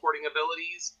teleporting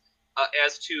abilities,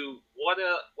 as to what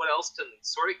else can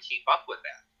sort of keep up with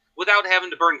that without having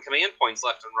to burn command points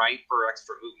left and right for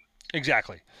extra movement.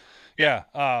 Exactly. Yeah.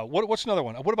 What's another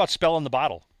one? What about Spell in the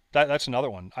Bottle? That's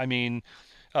another one. I mean,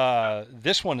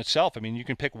 this one itself, I mean, you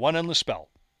can pick one endless spell.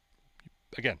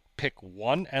 Again, pick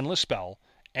one endless spell.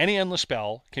 Any endless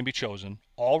spell can be chosen.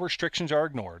 All restrictions are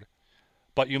ignored,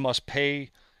 but you must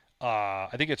pay, I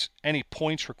think it's any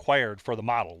points required for the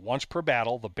model. Once per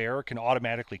battle, the bearer can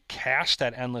automatically cast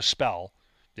that endless spell.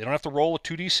 They don't have to roll a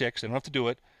 2d6. They don't have to do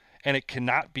it, and it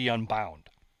cannot be unbound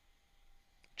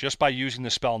just by using the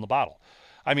spell in the bottle.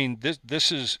 I mean,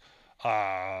 this is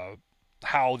how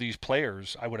these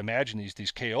players, I would imagine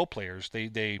these KO players,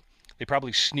 they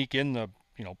probably sneak in the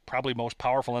probably most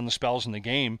powerful endless spells in the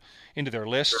game into their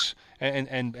lists,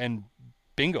 and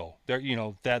bingo,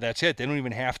 that's it. They don't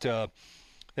even have to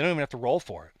roll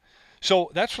for it.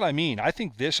 So that's what I mean. I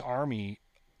think this army,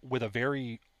 with a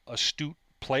very astute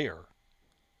player,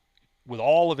 with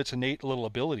all of its innate little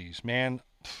abilities, man,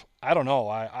 I don't know.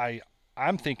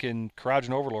 I'm thinking Karajan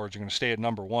Overlords are going to stay at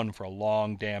number 1 for a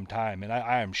long damn time, and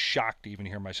I am shocked to even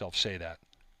hear myself say that.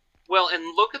 Well, and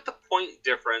look at the point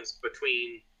difference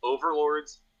between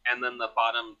Overlords and then the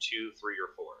bottom 2, 3,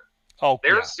 or 4. Oh,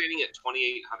 they're sitting at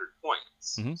 2,800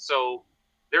 points. Mm-hmm. So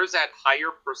there's that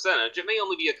higher percentage. It may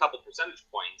only be a couple percentage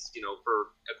points,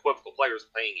 for equivocal players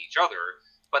playing each other,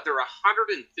 but they're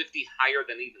 150 higher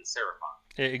than even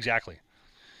Seraphon. Exactly.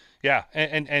 Yeah,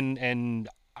 and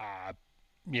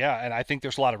I think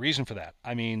there's a lot of reason for that.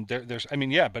 I mean,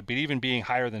 but even being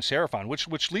higher than Seraphon,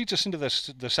 which leads us into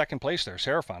the second place there,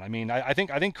 Seraphon. I mean, I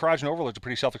think Karajan Overlords are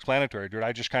pretty self-explanatory, dude.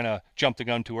 I just kind of jumped the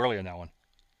gun too early on that one.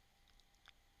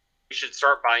 You should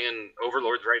start buying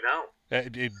Overlords right now.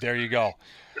 There you go.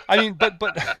 I mean, but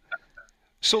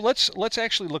so let's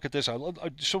actually look at this.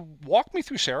 So walk me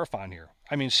through Seraphon here.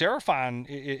 I mean, Seraphon,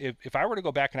 if I were to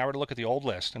go back and I were to look at the old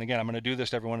list, and again, I'm going to do this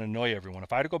to everyone and annoy everyone.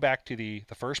 If I had to go back to the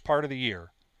first part of the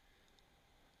year,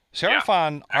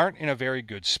 Seraphon aren't in a very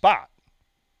good spot.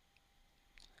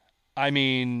 I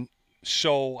mean,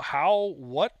 so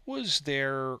what was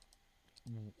their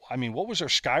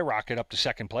skyrocket up to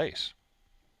second place?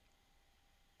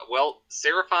 Well,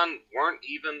 Seraphon weren't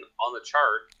even on the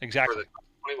chart Exactly. for the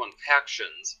 21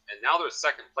 factions, and now they're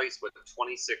second place with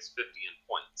 2650 in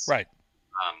points. Right.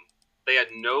 They had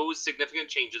no significant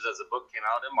changes as the book came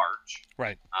out in March.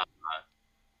 Right.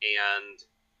 And,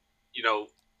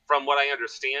 from what I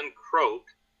understand, Croak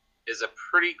is a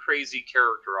pretty crazy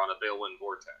character on a Balewind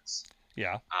Vortex.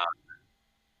 Yeah.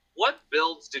 What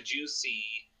builds did you see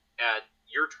at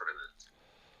your tournament?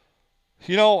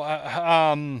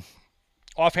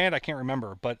 Offhand, I can't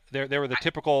remember, but they were the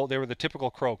typical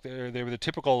Croak. They were the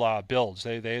typical builds.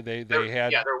 They had there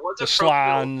was the a Croak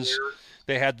Slans. build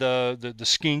They had the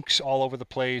skinks all over the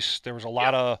place. There was a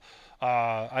lot of.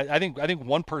 I think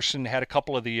one person had a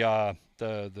couple of the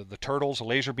turtles, the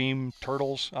laser beam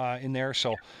turtles in there.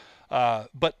 So,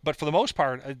 but for the most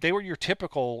part, they were your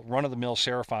typical run of the mill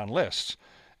Seraphon lists,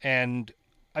 and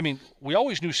I mean, we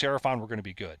always knew Seraphon were going to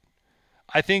be good.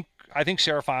 I think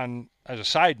Seraphon, as a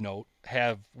side note,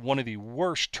 have one of the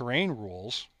worst terrain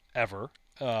rules ever.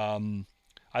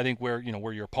 I think where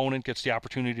your opponent gets the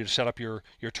opportunity to set up your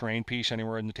terrain piece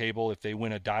anywhere in the table if they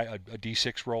win a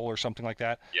D6 roll or something like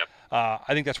that. Yep.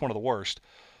 I think that's one of the worst.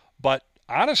 But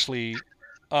honestly,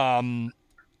 I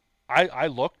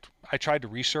looked. I tried to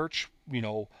research.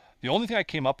 The only thing I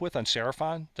came up with on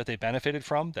Seraphon that they benefited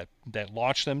from that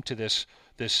launched them to this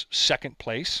second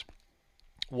place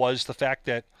was the fact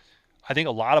that I think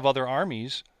a lot of other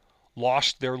armies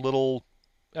lost their little,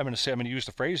 I'm going to use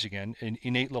the phrase again,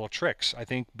 innate little tricks. I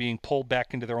think being pulled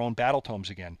back into their own battle tomes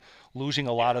again, losing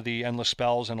a lot of the endless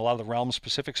spells and a lot of the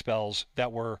realm-specific spells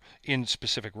that were in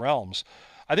specific realms.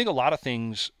 I think a lot of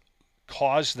things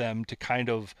caused them to kind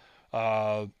of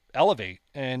elevate,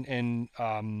 and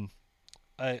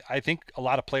I think a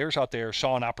lot of players out there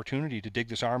saw an opportunity to dig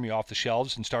this army off the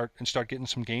shelves and start getting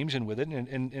some games in with it,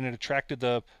 and it attracted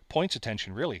the points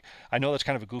attention, really. I know that's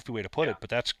kind of a goofy way to put it,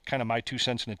 but that's kind of my 2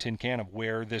 cents in a tin can of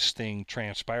where this thing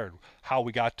transpired, how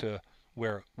we got to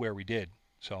where we did.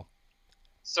 So,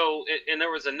 and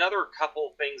there was another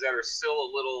couple things that are still a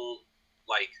little,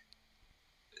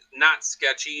 not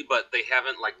sketchy, but they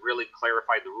haven't, really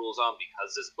clarified the rules on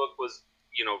because this book was,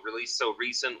 released so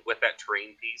recent with that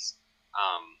terrain piece.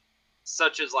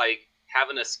 Such as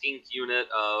having a skink unit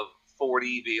of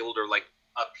 40 be able to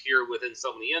appear within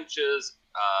so many inches,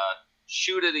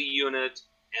 shoot at a unit,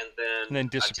 and then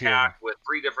disappear. Attack with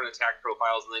 3 different attack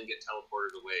profiles and then get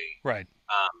teleported away. Right.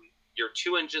 Your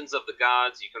 2 engines of the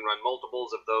gods, you can run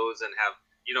multiples of those and have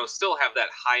still have that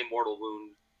high mortal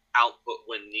wound output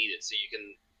when needed, so you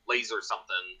can laser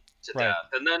something to death.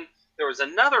 And then there was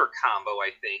another combo, I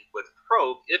think, with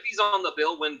Croak. If he's on the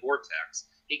Balewind Vortex,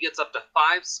 he gets up to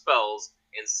 5 spells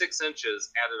and 6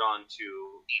 inches added on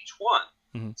to each one.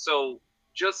 Mm-hmm. So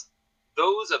just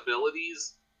those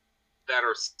abilities that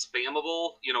are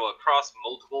spammable, across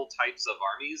multiple types of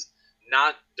armies,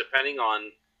 not depending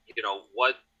on,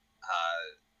 what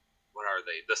are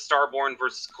they? The Starborn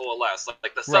versus Coalesce,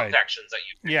 like the sub-factions that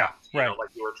you pick up, like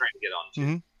you were trying to get onto.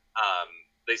 Mm-hmm.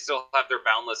 They still have their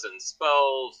Boundless and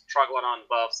spells, Troglodyte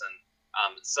buffs,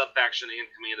 and sub-faction and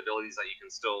command abilities that you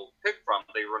can still pick from.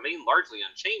 They remain largely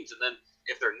unchanged, and then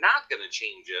if they're not going to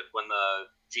change it when the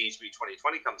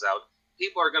GHB20 comes out,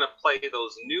 people are going to play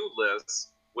those new lists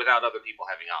without other people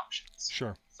having options.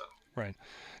 Sure. So. Right.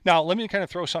 Now, let me kind of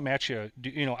throw something at you.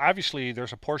 Obviously,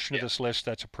 there's a portion of this list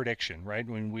that's a prediction, right?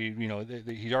 When we,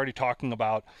 he's already talking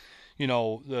about,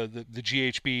 the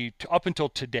GHB up until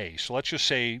today. So let's just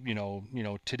say,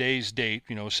 today's date,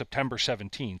 September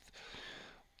 17th.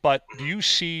 But do you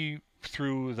see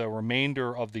through the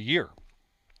remainder of the year,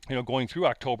 going through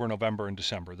October, November, and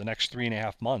December, the next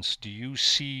 3.5 months, do you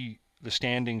see the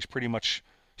standings pretty much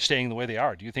staying the way they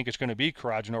are? Do you think it's going to be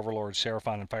Karajan Overlords,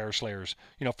 Seraphon, and Fire Slayers,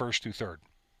 first through third?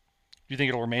 Do you think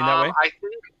it'll remain that way?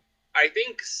 I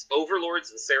think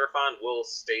Overlords and Seraphon will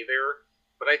stay there,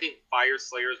 but I think Fire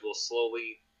Slayers will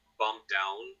slowly bump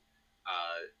down.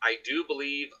 I do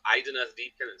believe Idoneth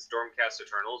Deepkin and Stormcast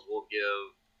Eternals will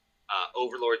give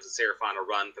Overlords and Seraphon a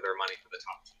run for their money for the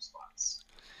top 2 spots.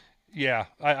 Yeah,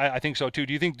 I think so too.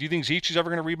 Do you think Zeech is ever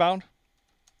going to rebound?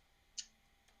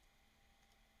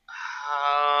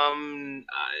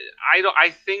 I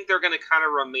think they're going to kind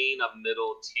of remain a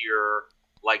middle tier,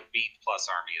 B+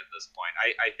 army at this point.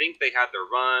 I think they had their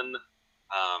run.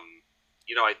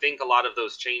 I think a lot of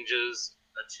those changes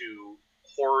to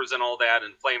horrors and all that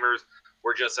and flamers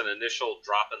were just an initial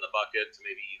drop in the bucket to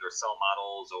maybe either sell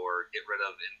models or get rid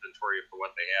of inventory for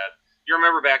what they had. You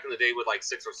remember back in the day with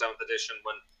 6th or 7th edition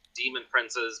when Demon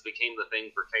Princes became the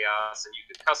thing for Chaos and you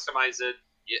could customize it.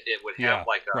 It would have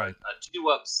a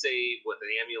 2-up save with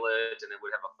an amulet, and it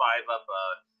would have a 5-up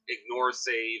ignore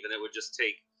save, and it would just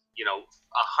take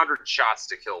 100 shots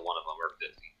to kill one of them or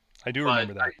 50. I do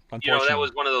remember that. That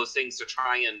was one of those things to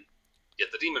try and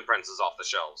get the Demon Princes off the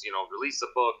shelves. Release the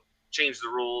book, change the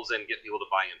rules, and get people to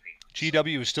buy in paper.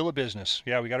 GW is still a business.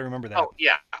 Yeah, we got to remember that. Oh,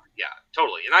 yeah,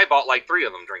 totally. And I bought like 3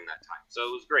 of them during that time, so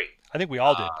it was great. I think we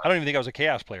all did. I don't even think I was a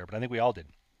Chaos player, but I think we all did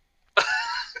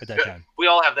at that time. We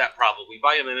all have that problem. We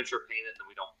buy a miniature, paint it, and then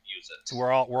we don't use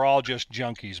it. We're all just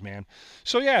junkies, man.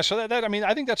 So yeah, that I mean,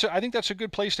 I think that's a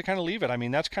good place to kind of leave it. I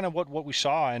mean, that's kind of what we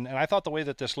saw, and I thought the way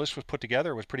that this list was put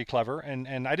together was pretty clever,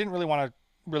 and I didn't really want to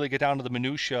really get down to the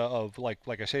minutia of like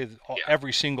I say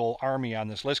every single army on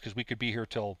this list, because we could be here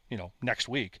till next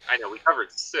week. I know we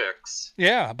covered 6.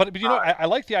 Yeah, but I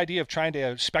like the idea of trying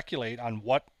to speculate on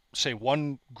what, say,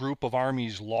 one group of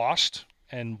armies lost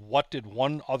and what did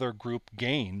one other group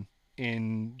gain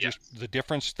in just the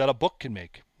difference that a book can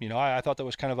make. I thought that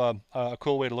was kind of a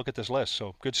cool way to look at this list.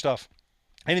 So good stuff.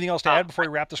 Anything else to add before we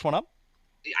wrap this one up?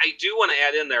 I do want to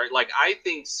add in there, I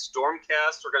think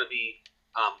Stormcast are going to be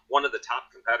one of the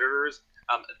top competitors.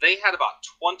 They had about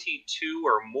 22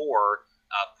 or more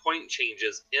point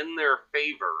changes in their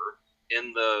favor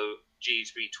in the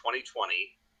GHB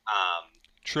 2020.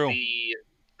 True.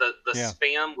 The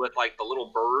spam with the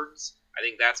little birds, I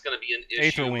think that's going to be an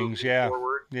issue. Aether wings,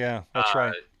 forward. Yeah, that's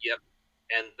right. Yep.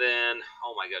 And then,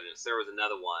 oh my goodness, there was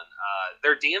another one.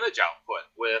 Their damage output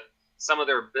with some of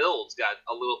their builds got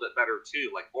a little bit better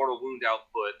too, like mortal wound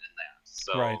output and that.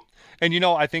 So, right. And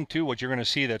I think too, what you're going to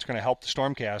see that's going to help the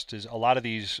Stormcast is a lot of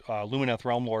these Lumineth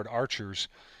Realmlord archers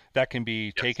that can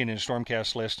be taken in a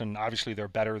Stormcast list, and obviously they're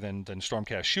better than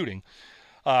Stormcast shooting.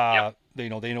 They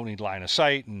don't need line of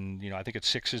sight, and I think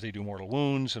it's 6s. They do mortal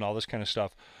wounds and all this kind of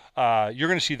stuff. You're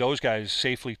going to see those guys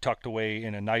safely tucked away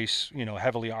in a nice,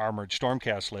 heavily armored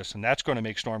Stormcast list, and that's going to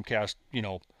make Stormcast,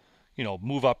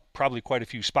 move up probably quite a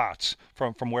few spots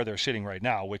from where they're sitting right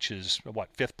now, which is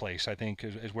 5th place, I think,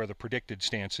 is where the predicted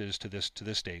stance is to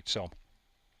this date. So,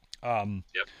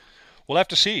 we'll have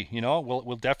to see.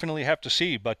 We'll definitely have to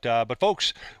see. But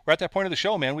folks, we're at that point of the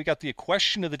show, man. We got the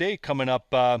question of the day coming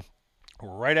up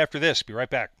right after this. Be right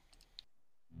back.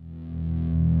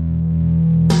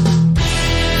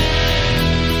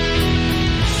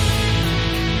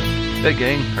 Hey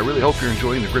gang, I really hope you're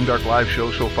enjoying the Grimdark Live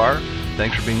show so far.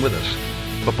 Thanks for being with us.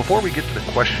 But before we get to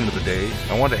the question of the day,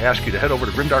 I want to ask you to head over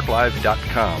to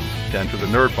grimdarklive.com to enter the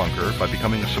Nerd Bunker by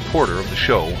becoming a supporter of the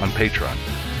show on Patreon.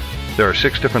 There are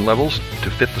 6 different levels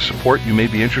to fit the support you may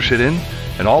be interested in,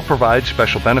 and all provide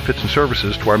special benefits and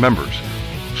services to our members.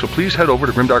 So please head over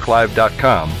to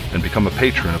grimdarklive.com and become a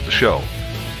patron of the show.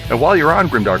 And while you're on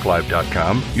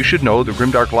grimdarklive.com, you should know that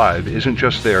Grimdark Live isn't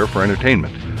just there for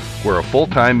entertainment. We're a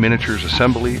full-time miniatures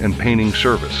assembly and painting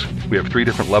service. We have 3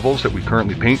 different levels that we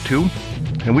currently paint to,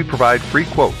 and we provide free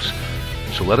quotes.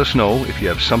 So let us know if you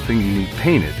have something you need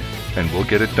painted, and we'll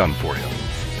get it done for you.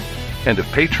 And if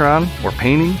Patreon or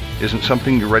painting isn't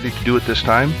something you're ready to do at this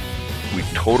time, we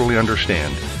totally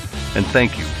understand. And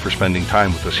thank you for spending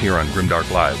time with us here on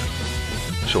Grimdark Live.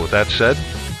 So with that said,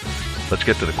 let's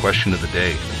get to the question of the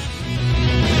day.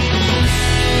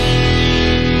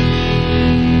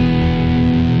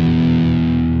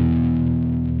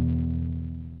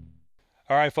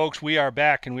 All right, folks, we are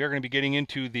back, and we are going to be getting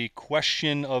into the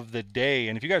question of the day.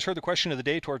 And if you guys heard the question of the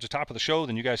day towards the top of the show,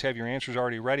 then you guys have your answers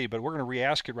already ready. But we're going to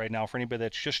re-ask it right now for anybody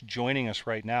that's just joining us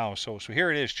right now. So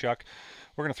here it is, Chuck.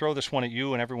 We're going to throw this one at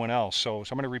you and everyone else. So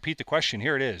I'm going to repeat the question.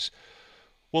 Here it is.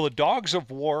 Will the Dogs of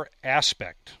War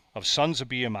aspect of Sons of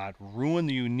Behemoth ruin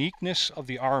the uniqueness of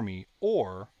the army,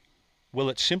 or will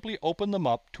it simply open them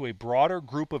up to a broader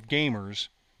group of gamers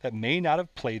that may not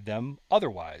have played them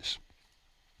otherwise?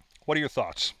 What are your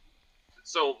thoughts?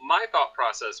 So my thought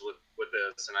process with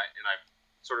this, and I've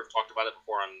sort of talked about it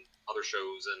before on other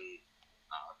shows, and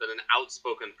been an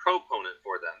outspoken proponent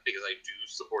for them because I do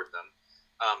support them.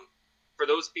 For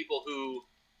those people who,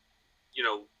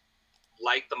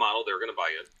 like the model, they're going to buy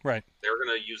it. Right. They're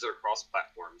going to use it across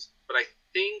platforms. But I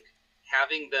think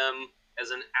having them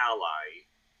as an ally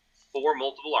for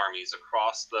multiple armies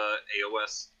across the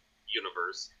AOS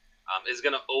universe is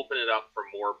going to open it up for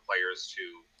more players to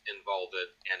involve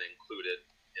it and include it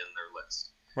in their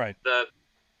list. Right.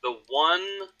 The one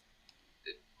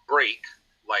break,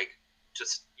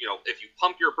 just if you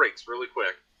pump your brakes really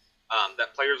quick,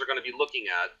 that players are going to be looking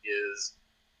at is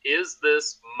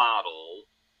this model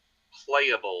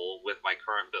playable with my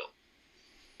current build?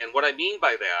 And what I mean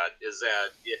by that is that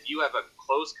if you have a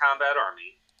close combat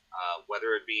army,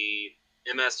 whether it be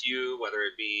MSU, whether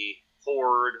it be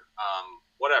Horde,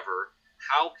 whatever,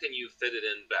 how can you fit it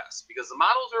in best? Because the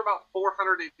models are about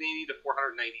 480 to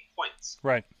 490 points.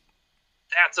 Right.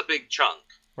 That's a big chunk.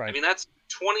 Right. I mean, that's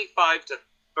 25 to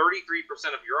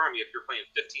 33% of your army if you're playing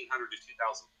 1,500 to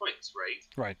 2,000 points, right?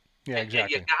 Right. Yeah, and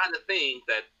exactly. And you got to think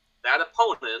that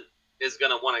opponent is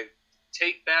going to want to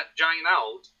take that giant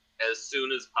out as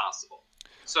soon as possible.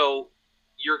 So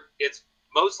it's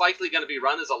most likely going to be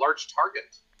run as a large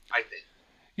target, I think.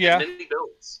 Yeah. In many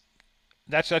builds.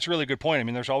 That's a really good point. I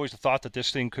mean, there's always the thought that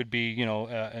this thing could be,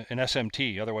 an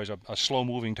SMT, otherwise a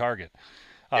slow-moving target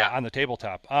on the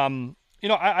tabletop.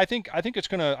 I think it's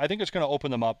gonna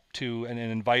open them up to and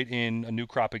invite in a new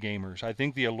crop of gamers. I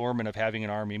think the allurement of having an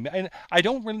army, and I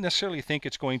don't really necessarily think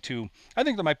it's going to. I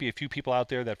think there might be a few people out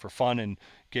there that, for fun and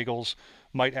giggles,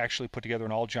 might actually put together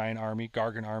an all-giant army,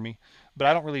 Gargan army, but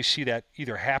I don't really see that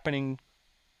either happening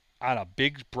on a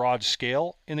big, broad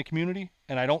scale in the community,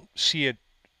 and I don't see it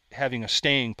having a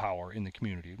staying power in the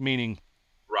community. Meaning,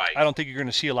 right? I don't think you're going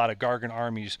to see a lot of Gargan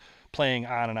armies playing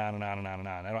on and on and on and on and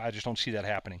on. I just don't see that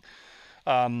happening.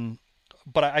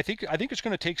 But I think it's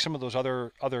going to take some of those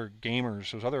other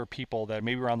gamers, those other people that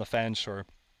maybe are on the fence or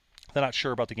they're not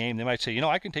sure about the game. They might say,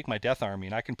 I can take my Death Army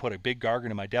and I can put a big Gargan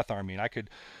in my Death Army and I could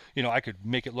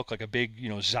make it look like a big,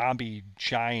 zombie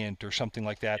giant or something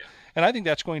like that. Yeah. And I think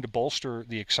that's going to bolster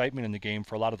the excitement in the game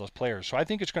for a lot of those players. So I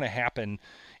think it's going to happen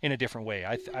in a different way.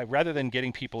 I rather than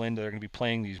getting people in that are going to be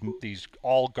playing these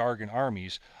all Gargan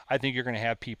armies, I think you're going to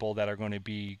have people that are going to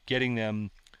be getting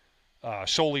them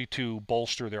solely to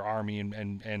bolster their army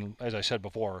and as I said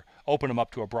before, open them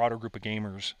up to a broader group of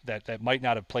gamers that might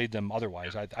not have played them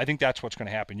otherwise. I think that's what's going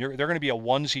to happen. They're going to be a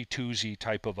onesie twosie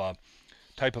type of an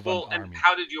army. And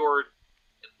how did your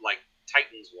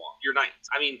Titans walk? Your Knights.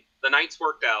 I mean, the Knights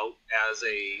worked out as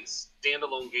a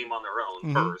standalone game on their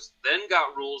own first, then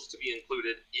got rules to be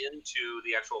included into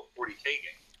the actual 40K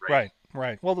game.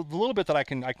 Right. Well, the little bit that I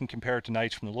can compare it to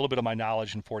Knights from a little bit of my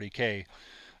knowledge in 40K.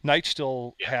 Knights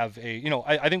still have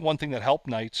I think one thing that helped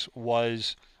Knights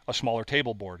was a smaller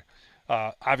table board.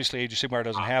 Obviously, Age of Sigmar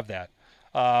doesn't have that.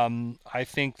 I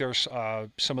think there's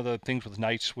some of the things with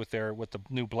Knights with the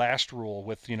new blast rule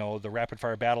with the rapid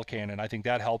fire battle cannon. I think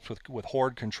that helps with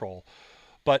horde control.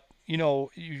 But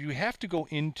you have to go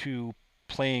into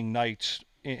playing Knights,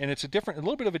 and it's a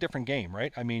little bit of a different game,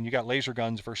 right? I mean, you got laser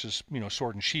guns versus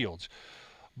sword and shields,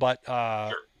 but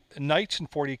Sure. Knights in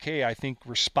 40K, I think,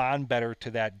 respond better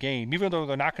to that game, even though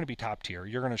they're not going to be top tier.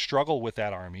 You're going to struggle with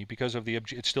that army because of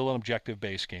it's still an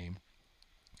objective-based game.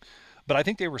 But I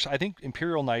think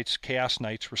Imperial Knights, Chaos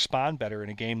Knights respond better in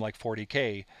a game like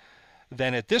 40K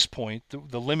than at this point.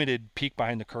 The limited peek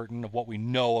behind the curtain of what we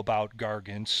know about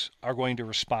Gargants are going to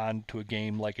respond to a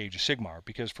game like Age of Sigmar,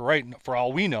 because for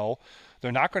all we know,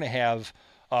 they're not going to have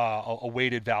a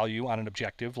weighted value on an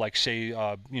objective, like say,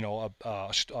 a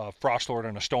Frostlord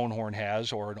and a Stonehorn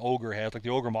has, or an Ogre has, like the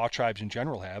Ogre Maw tribes in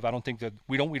general have. I don't think that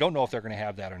we don't know if they're going to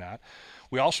have that or not.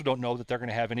 We also don't know that they're going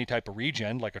to have any type of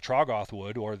regen like a Troggoth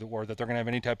would, or that they're going to have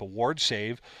any type of ward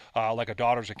save like a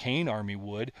Daughters of Cain army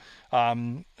would.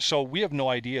 So we have no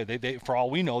idea. They for all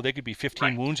we know, they could be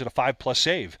 15 wounds at a 5+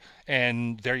 save,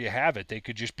 and there you have it. They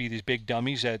could just be these big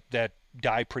dummies that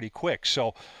die pretty quick.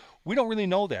 So we don't really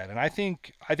know that, and I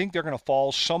think they're going to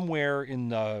fall somewhere in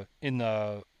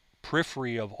the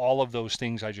periphery of all of those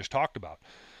things I just talked about.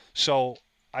 So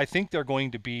I think they're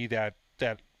going to be that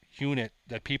unit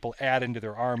that people add into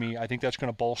their army. I think that's going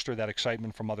to bolster that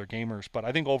excitement from other gamers. But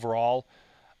I think overall,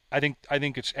 I think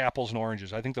it's apples and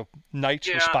oranges. I think the Knights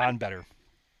respond better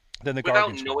than the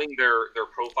Gargants. Without knowing their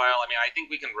profile, I mean, I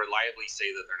think we can reliably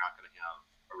say that they're not going to have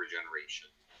a regeneration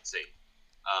save.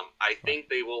 I think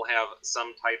they will have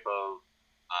some type of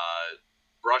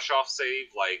brush-off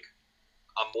save, like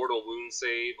a mortal wound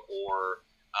save, or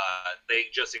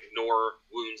they just ignore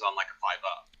wounds on like a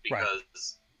 5-up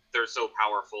because they're so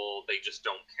powerful, they just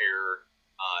don't care.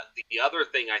 The other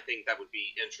thing I think that would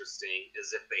be interesting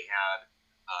is if they had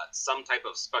some type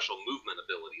of special movement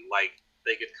ability, like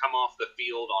they could come off the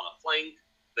field on a flank,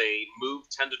 they move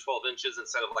 10 to 12 inches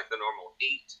instead of like the normal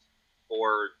 8,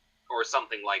 or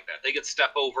something like that. They could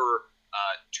step over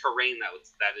terrain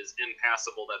that is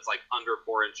impassable, that's like under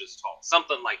 4 inches tall,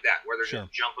 something like that, where they're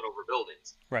just jumping over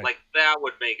buildings. Like that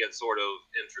would make it sort of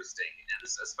interesting, and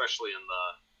especially in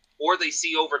or they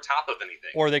see over top of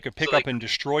anything. Or they could pick up and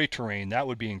destroy terrain. That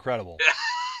would be incredible.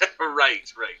 Right.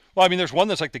 Well, I mean, there's one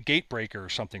that's like the Gatebreaker or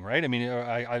something, right? I mean,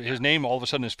 his name all of a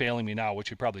sudden is failing me now, which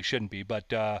he probably shouldn't be.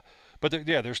 But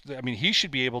he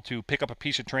should be able to pick up a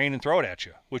piece of terrain and throw it at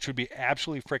you, which would be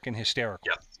absolutely freaking hysterical.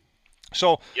 Yep.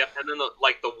 So. Yep, and then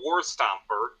the War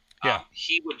Stomper,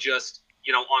 he would just,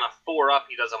 on a 4-up,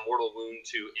 he does a mortal wound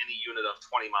to any unit of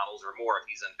 20 models or more if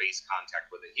he's in base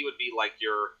contact with it. He would be like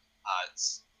your...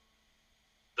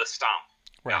 the Stomp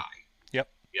guy. Yep.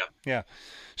 Yeah.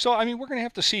 So I mean, we're going to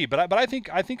have to see, but I think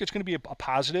it's going to be a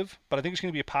positive. But I think it's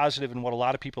going to be a positive in what a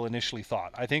lot of people initially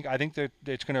thought. I think that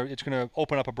it's going to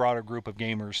open up a broader group of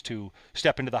gamers to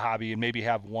step into the hobby and maybe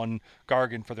have one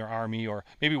Gargan for their army, or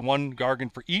maybe one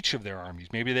Gargan for each of their armies.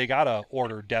 Maybe they got a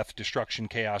order, death, destruction,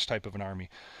 chaos type of an army.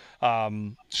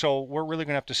 So we're really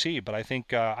going to have to see. But I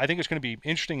think it's going to be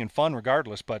interesting and fun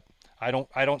regardless. But I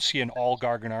don't see an all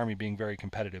Gargan army being very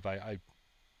competitive.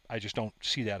 I just don't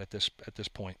see that at this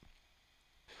point.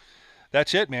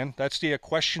 That's it, man. That's the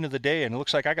question of the day, and it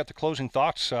looks like I got the closing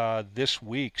thoughts this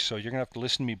week. So you're gonna have to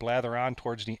listen to me blather on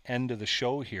towards the end of the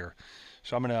show here.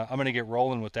 So I'm gonna get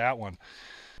rolling with that one.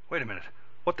 Wait a minute.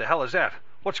 What the hell is that?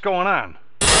 What's going on?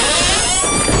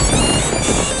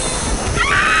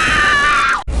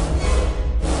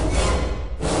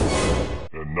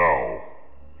 And now,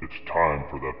 it's time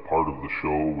for that part of the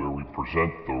show where we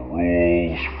present the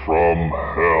rules from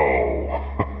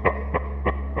hell.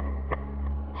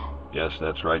 Yes,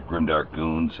 that's right, Grimdark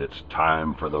Goons. It's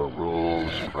time for the Rules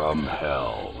from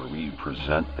Hell, where we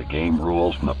present the game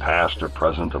rules from the past or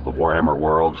present of the Warhammer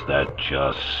worlds that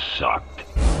just sucked.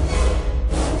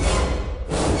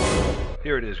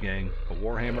 Here it is, gang. A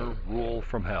Warhammer rule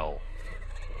from hell.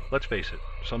 Let's face it,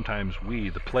 sometimes we,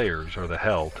 the players, are the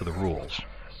hell to the rules.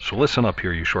 So listen up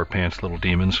here, you short pants little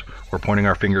demons. We're pointing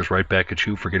our fingers right back at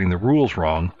you for getting the rules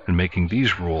wrong and making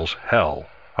these rules hell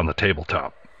on the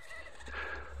tabletop.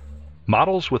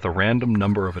 Models with a random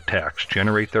number of attacks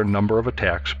generate their number of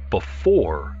attacks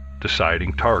before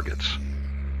deciding targets.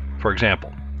 For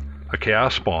example, a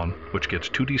Chaos Spawn, which gets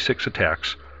 2d6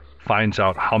 attacks, finds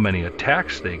out how many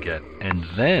attacks they get, and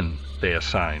then they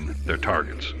assign their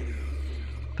targets.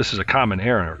 This is a common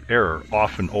error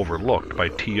often overlooked by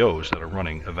TOs that are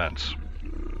running events.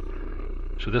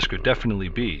 So this could definitely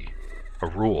be a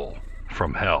rule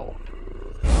from hell.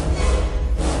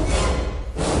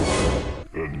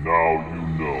 And now you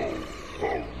know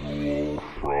a rule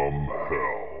from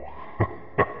hell.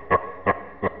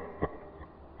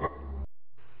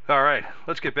 All right,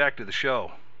 let's get back to the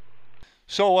show.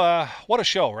 So, what a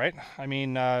show, right? I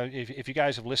mean, if you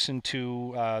guys have listened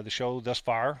to the show thus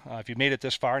far, if you've made it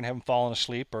this far and haven't fallen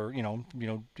asleep, or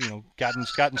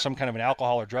gotten some kind of an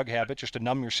alcohol or drug habit just to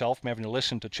numb yourself from having to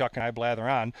listen to Chuck and I blather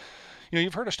on,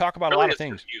 you've heard us talk about a lot of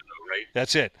things. You, though, right?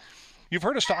 That's it. You've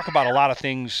heard us talk about a lot of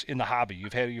things in the hobby.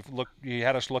 You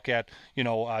had us look at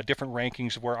different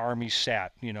rankings of where armies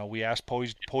sat. We asked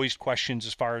posed questions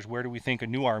as far as where do we think a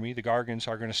new army, the Gargans,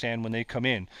 are going to stand when they come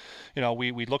in.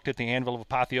 We looked at the Anvil of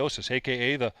Apotheosis,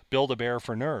 aka the Build-A-Bear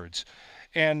for nerds.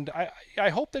 And I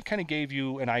hope that kind of gave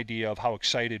you an idea of how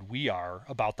excited we are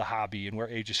about the hobby and where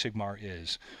Age of Sigmar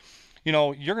is.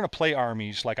 You're going to play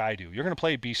armies like I do. You're going to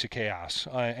play Beasts of Chaos,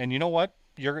 and you know what?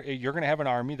 You're going to have an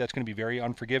army that's going to be very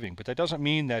unforgiving, but that doesn't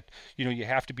mean that you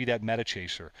have to be that meta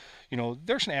chaser.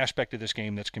 There's an aspect of this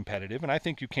game that's competitive, and I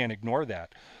think you can't ignore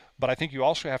that. But I think you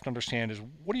also have to understand is,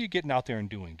 what are you getting out there and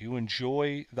doing? Do you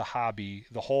enjoy the hobby,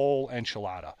 the whole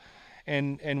enchilada?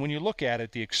 And when you look at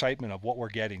it, the excitement of what we're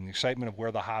getting, the excitement of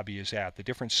where the hobby is at, the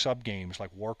different sub-games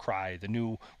like Warcry, the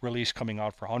new release coming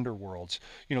out for Underworlds,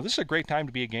 this is a great time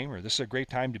to be a gamer. This is a great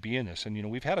time to be in this. And,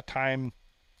 we've had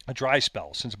a dry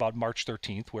spell since about March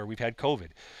 13th where we've had COVID.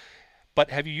 But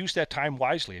have you used that time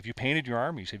wisely? Have you painted your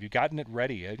armies? Have you gotten it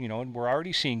ready? And we're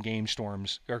already seeing game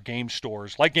stores like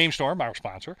GameStorm, our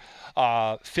sponsor,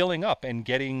 filling up and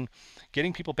getting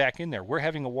people back in there. We're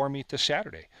having a war meet this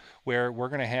Saturday where we're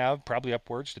going to have probably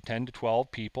upwards to 10 to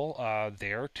 12 people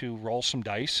there to roll some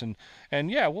dice. And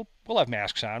yeah, we'll have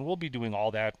masks on. We'll be doing all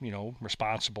that,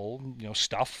 responsible,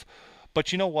 stuff.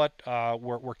 But you know what?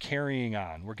 We're carrying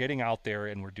on. We're getting out there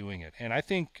and we're doing it. And I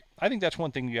think that's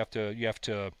one thing you have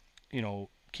to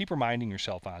keep reminding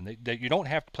yourself on, that you don't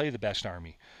have to play the best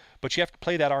army, but you have to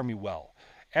play that army well.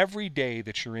 Every day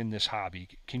that you're in this hobby,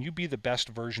 can you be the best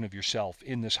version of yourself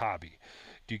in this hobby?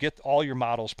 Do you get all your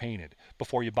models painted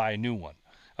before you buy a new one?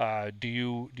 Do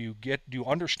you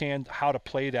understand how to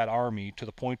play that army to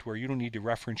the point where you don't need to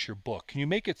reference your book? Can you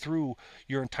make it through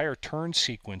your entire turn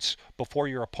sequence before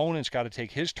your opponent's got to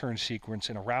take his turn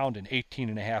sequence in a round in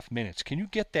 18.5 minutes? Can you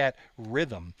get that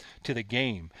rhythm to the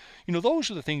game? Those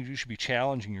are the things you should be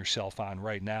challenging yourself on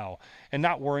right now, and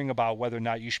not worrying about whether or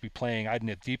not you should be playing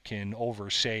Idoneth Deepkin over,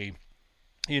 say,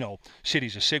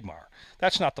 Cities of Sigmar.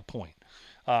 That's not the point.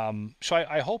 So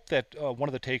I hope that one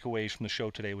of the takeaways from the show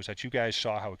today was that you guys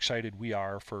saw how excited we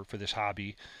are for this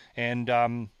hobby, and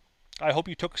I hope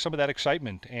you took some of that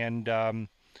excitement and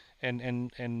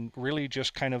really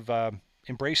just kind of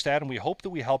embrace that, and we hope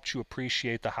that we helped you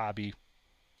appreciate the hobby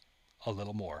a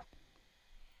little more.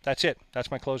 That's it.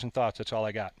 That's my closing thoughts. That's all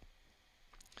I got.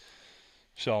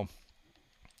 So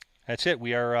That's it.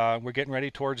 We're getting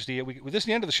ready towards this is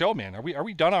the end of the show, man. Are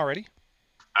we done already?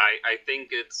 I think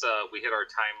it's we hit our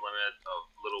time limit a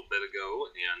little bit ago,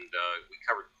 and we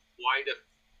covered quite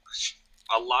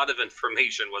a lot of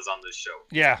information was on this show.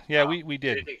 Yeah, we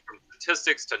did. Anything from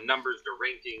statistics to numbers to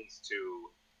rankings to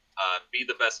be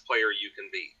the best player you can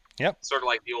be. Yep. Sort of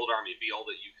like the old Army, be all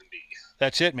that you can be.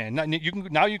 That's it, man.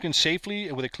 Now you can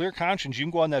safely, with a clear conscience, you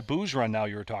can go on that booze run now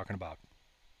you were talking about.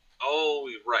 Oh,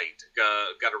 right.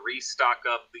 Got to restock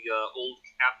up the old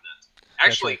cabinet.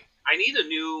 Actually, right. I need a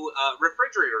new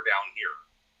refrigerator down here.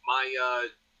 My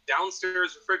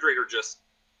downstairs refrigerator just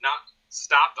not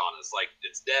stopped on us, like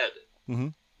it's dead. Mm-hmm.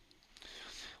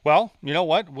 Well, you know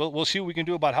what? We'll see what we can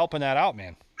do about helping that out,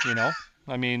 man. You know,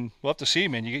 I mean, we'll have to see,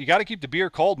 man. You got to keep the beer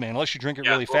cold, man, unless you drink it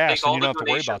really fast, and you don't have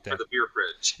to worry about that. For the beer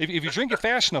fridge. If you drink it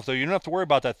fast enough, though, you don't have to worry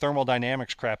about that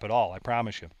thermodynamics crap at all. I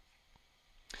promise you.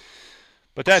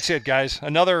 But that's it, guys.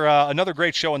 Another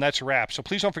great show, and that's a wrap. So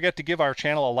please don't forget to give our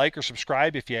channel a like or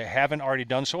subscribe if you haven't already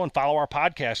done so, and follow our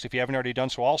podcast if you haven't already done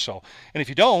so also. And if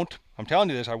you don't, I'm telling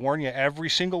you this, I warn you every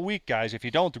single week, guys, if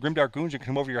you don't, the Grimdark Goons are going to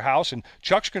come over to your house, and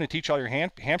Chuck's going to teach all your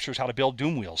hamsters how to build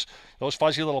doom wheels. Those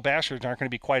fuzzy little bastards aren't going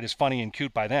to be quite as funny and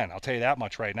cute by then. I'll tell you that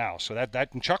much right now. So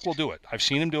and Chuck will do it. I've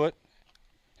seen him do it.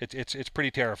 It's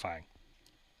pretty terrifying.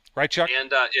 Right, Chuck?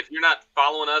 And if you're not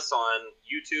following us on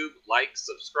YouTube, like,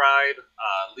 subscribe,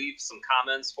 leave some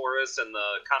comments for us in the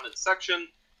comments section.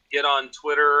 Get on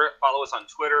Twitter. Follow us on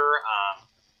Twitter.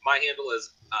 My handle is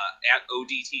at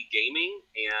ODT Gaming,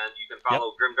 and you can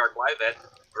follow Grimdark Live at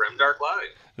Grimdark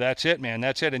Live. That's it, man.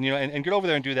 That's it. And and get over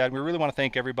there and do that. We really want to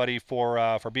thank everybody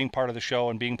for being part of the show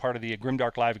and being part of the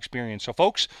Grimdark Live experience. So,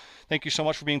 folks, thank you so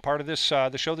much for being part of this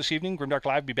the show this evening. Grimdark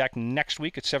Live will be back next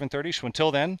week at 7:30. So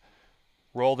until then,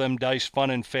 roll them dice fun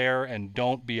and fair, and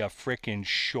don't be a frickin'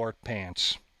 short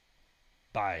pants.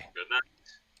 Bye. Good night.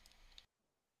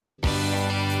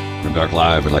 Grimdark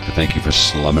Live would like to thank you for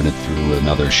slumming it through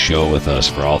another show with us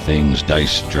for all things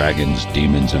dice, dragons,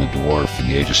 demons, and a dwarf in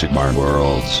the Age of Sigmar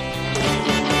worlds.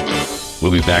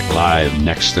 We'll be back live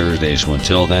next Thursday, so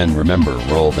until then, remember,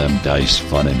 roll them dice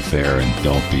fun and fair, and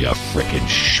don't be a frickin'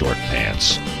 short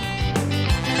pants.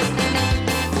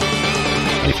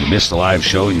 If you missed the live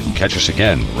show, you can catch us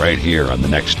again right here on the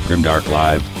next Grimdark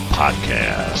Live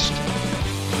podcast.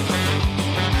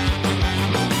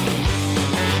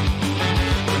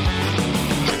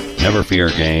 Never fear,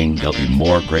 gang. There'll be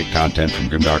more great content from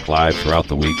Grimdark Live throughout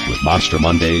the week with Monster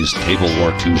Mondays, Table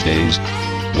War Tuesdays,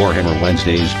 Warhammer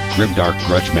Wednesdays, Grimdark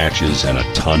Grudge matches, and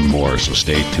a ton more. So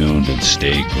stay tuned and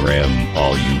stay grim,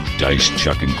 all you dice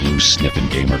chuck and glue sniffing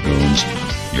gamer goons.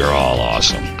 You're all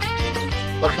awesome.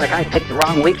 Looks like I picked the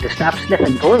wrong week to stop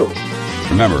sniffing glue.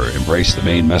 Remember, embrace the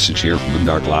main message here from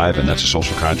Grimdark Live, and that's a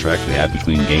social contract we have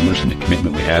between gamers and the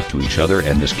commitment we have to each other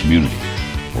and this community.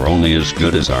 We're only as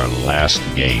good as our last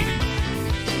game.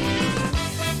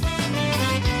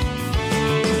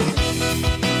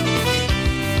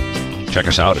 Check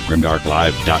us out at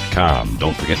grimdarklive.com.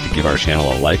 Don't forget to give our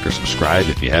channel a like or subscribe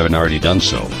if you haven't already done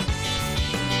so.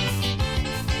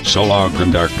 So long,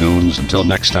 Grimdark Goons. Until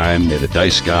next time, may the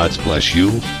dice gods bless you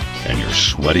and your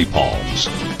sweaty palms.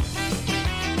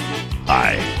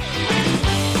 Bye.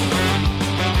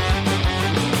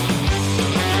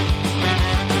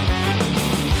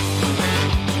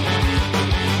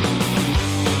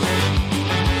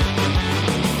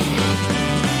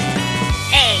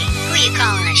 Hey, who you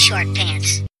calling a short pants?